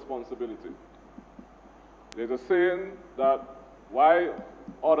fundamental responsibility. There's a saying that while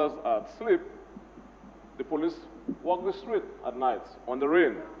others are asleep, the police walk the street at night, on the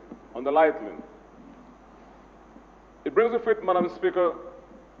rain, on the lightning. It brings with it, Madam Speaker,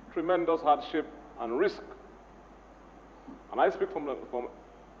 tremendous hardship and risk. And I speak from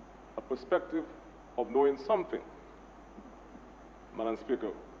a perspective of knowing something, Madam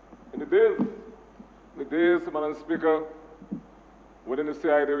Speaker. In the days, Madam Speaker, within the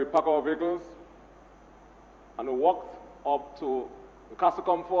CID, we park our vehicles and we walked up to Castle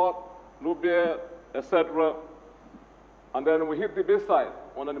Comfort, Loubier, etc. And then we hit the bayside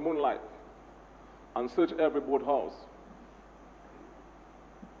under the moonlight and search every boathouse.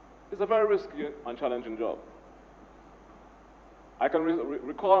 It's a very risky and challenging job. I can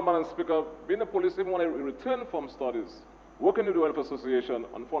recall, Madam Speaker, being a police, even when I returned from studies, working with the Welfare Association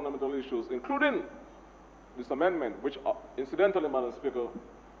on fundamental issues, including this amendment, which incidentally, Madam Speaker,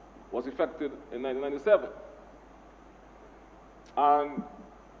 was effected in 1997. And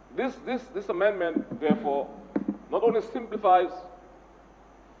this amendment, therefore, not only simplifies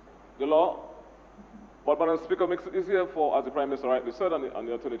the law, but, Madam Speaker, makes it easier for, as the Prime Minister rightly said, and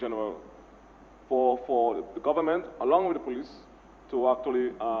the Attorney General, for the government, along with the police, to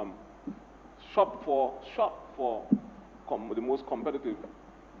actually shop for the most competitive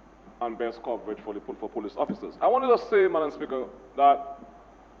and best coverage for police officers. I want to just say, Madam Speaker, that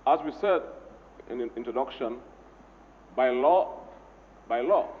as we said in the introduction, by law,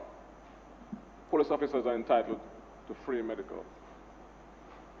 police officers are entitled to free medical.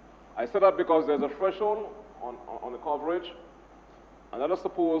 I say that because there's a threshold on the coverage, and let us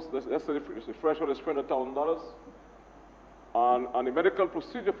suppose, let's say the threshold is $300,000, and the medical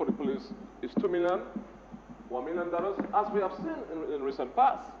procedure for the police is $2 million, $1 million, as we have seen in recent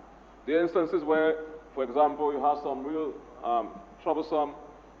past. There are instances where, for example, you have some real troublesome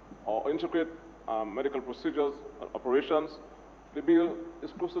or intricate medical procedures, operations, the bill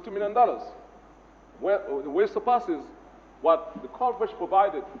is close to $2 million. The way surpasses what the coverage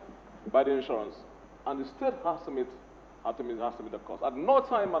provided by the insurance, and the state has to meet the cost. At no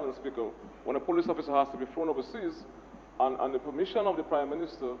time, Madam Speaker, when a police officer has to be flown overseas, and the permission of the Prime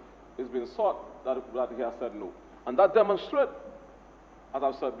Minister is being sought, that he has said no. And that demonstrates, as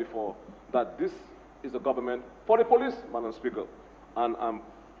I've said before, that this is a government for the police, Madam Speaker. And I'm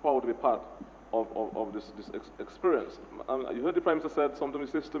proud to be part of this experience. You heard the Prime Minister said something, he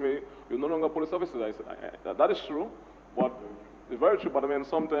says to me, you're no longer a police officer. I said, that is true, but it's very true, but I mean,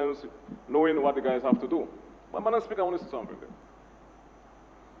 sometimes knowing what the guys have to do. But Madam Speaker, I want to say something there.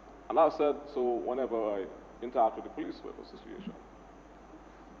 And I've said, so whenever I interact with the police association,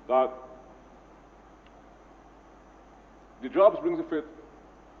 that the jobs brings with it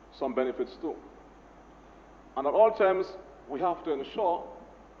some benefits too. And at all times, we have to ensure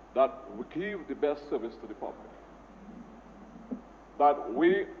that we give the best service to the public, that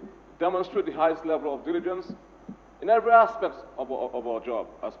we demonstrate the highest level of diligence in every aspect of our job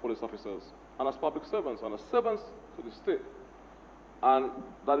as police officers and as public servants and as servants to the state. And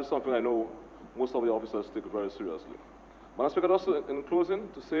that is something I know most of the officers take very seriously. Madam Speaker, also in closing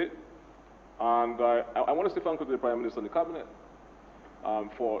to say, and I want to say thank you to the Prime Minister and the Cabinet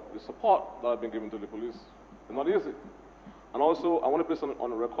for the support that has been given to the police. It's not easy. And also, I want to place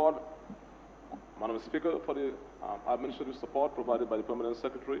on record, Madam Speaker, for the administrative support provided by the Permanent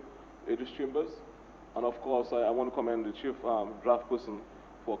Secretary, Idris Chambers. And of course, I want to commend the Chief Draft Person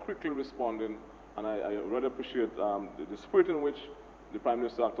for quickly responding. And I really appreciate the spirit in which the Prime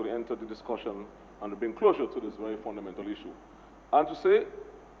Minister actually entered the discussion and bring closure to this very fundamental issue. And to say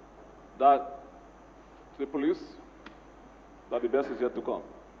that to the police, that the best is yet to come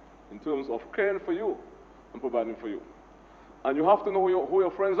in terms of caring for you and providing for you. And you have to know who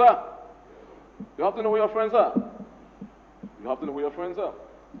your friends are. You have to know who your friends are. You have to know who your friends are.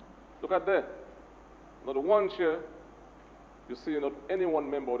 Look at that. Not one chair you see not any one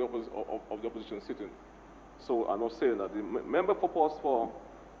member of the opposition sitting. So I'm not saying that. The member proposed for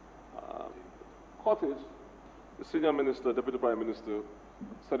Cottage, the senior minister, deputy prime minister,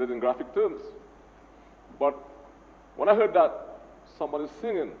 said it in graphic terms. But when I heard that, somebody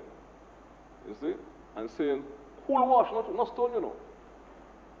singing, you see, and saying, who'll wash, not stone, you know.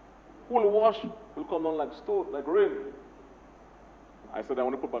 Who'll wash will come down like stone, like rain. I said, I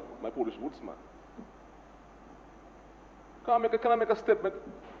want to put back my Polish roots, man. Can I make a statement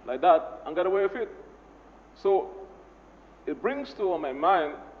like that and get away with it? So it brings to my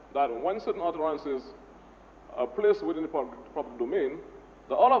mind that when certain utterances are placed within the public domain,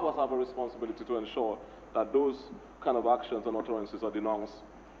 that all of us have a responsibility to ensure that those kind of actions and utterances are denounced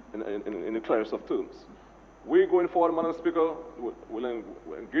in the clearest of terms. We, going forward, Madam Speaker, will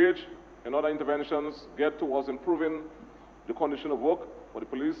engage in other interventions, get towards improving the condition of work for the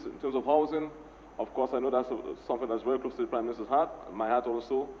police in terms of housing. Of course, I know that's something that's very close to the Prime Minister's heart, and my heart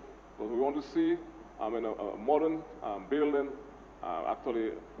also. But we want to see a modern building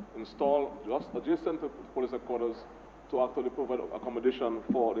actually installed just adjacent to police headquarters to actually provide accommodation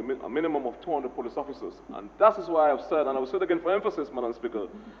for a minimum of 200 police officers. And that is why I've said, and I will say it again for emphasis, Madam Speaker,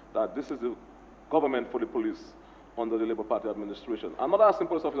 that this is the government for the police under the Labour Party administration. I'm not asking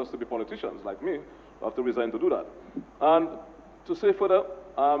police officers to be politicians like me. I have to resign to do that. And to say further,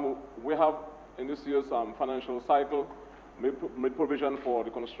 we have in this year's financial cycle made provision for the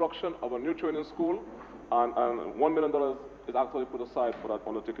construction of a new training school, and $1 million is actually put aside for that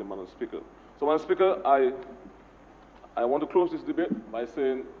undertaking, Madam Speaker. So, Madam Speaker, I want to close this debate by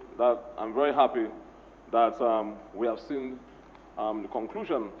saying that I'm very happy that we have seen the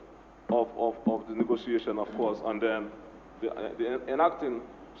conclusion of the negotiation, of course, and then the enacting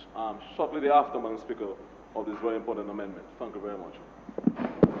shortly thereafter, Madam Speaker, of this very important amendment. Thank you very much.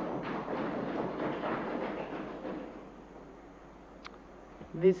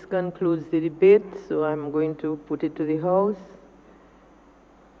 This concludes the debate, so I'm going to put it to the House.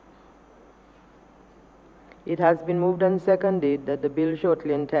 It has been moved and seconded that the bill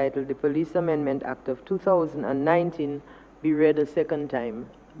shortly entitled the Police Amendment Act of 2019 be read a second time.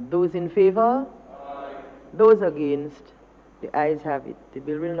 Those in favor? Aye. Those against? The ayes have it. The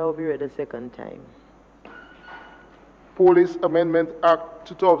bill will now be read a second time. Police Amendment Act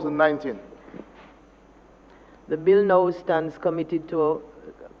 2019. The bill now stands committed to a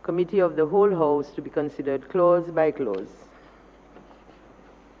Committee of the Whole House to be considered clause by clause.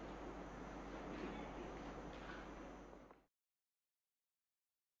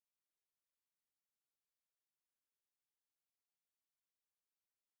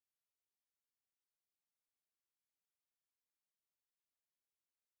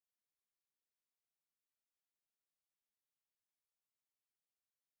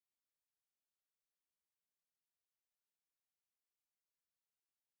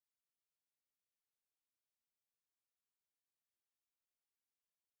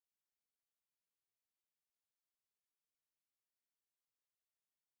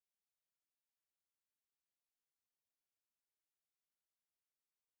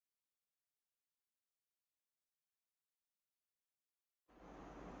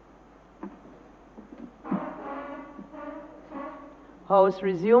 House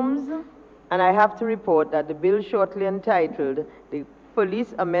resumes, and I have to report that the bill shortly entitled the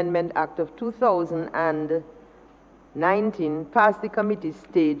Police Amendment Act of 2019 passed the committee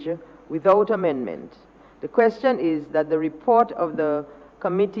stage without amendment. The question is that the report of the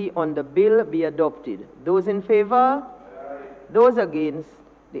committee on the bill be adopted. Those in favor? Aye. Those against?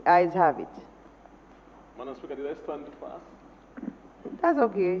 The ayes have it. Madam Speaker, did I stand to pass? That's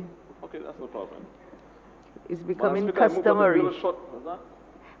okay. Okay, that's no problem. It's becoming Madam Speaker, customary. I move that the bill short. What's that?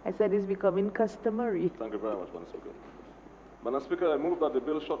 I said it's becoming customary. Thank you very much, Madam Speaker. Madam Speaker, I move that the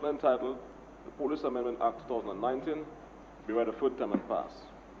bill shortly entitled the Police Amendment Act 2019 be read a third time and pass.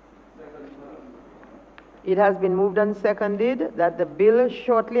 It has been moved and seconded that the bill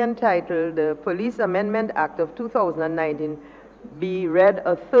shortly entitled the Police Amendment Act of 2019 be read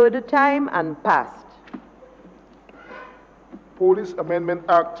a third time and passed. Police Amendment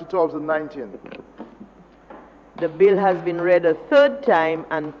Act 2019. The bill has been read a third time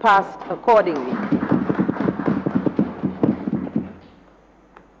and passed accordingly.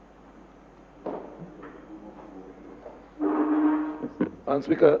 Madam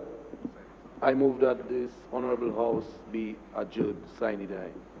Speaker, I move that this Honorable House be adjourned, sine die.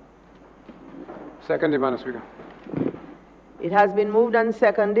 Seconded, Madam Speaker. It has been moved and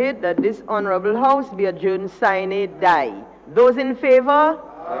seconded that this Honorable House be adjourned sine die. Those in favor?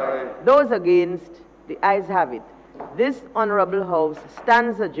 Aye. Those against? The ayes have it. This Honorable House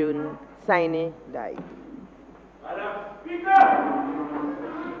stands adjourned sine die. Madam Speaker!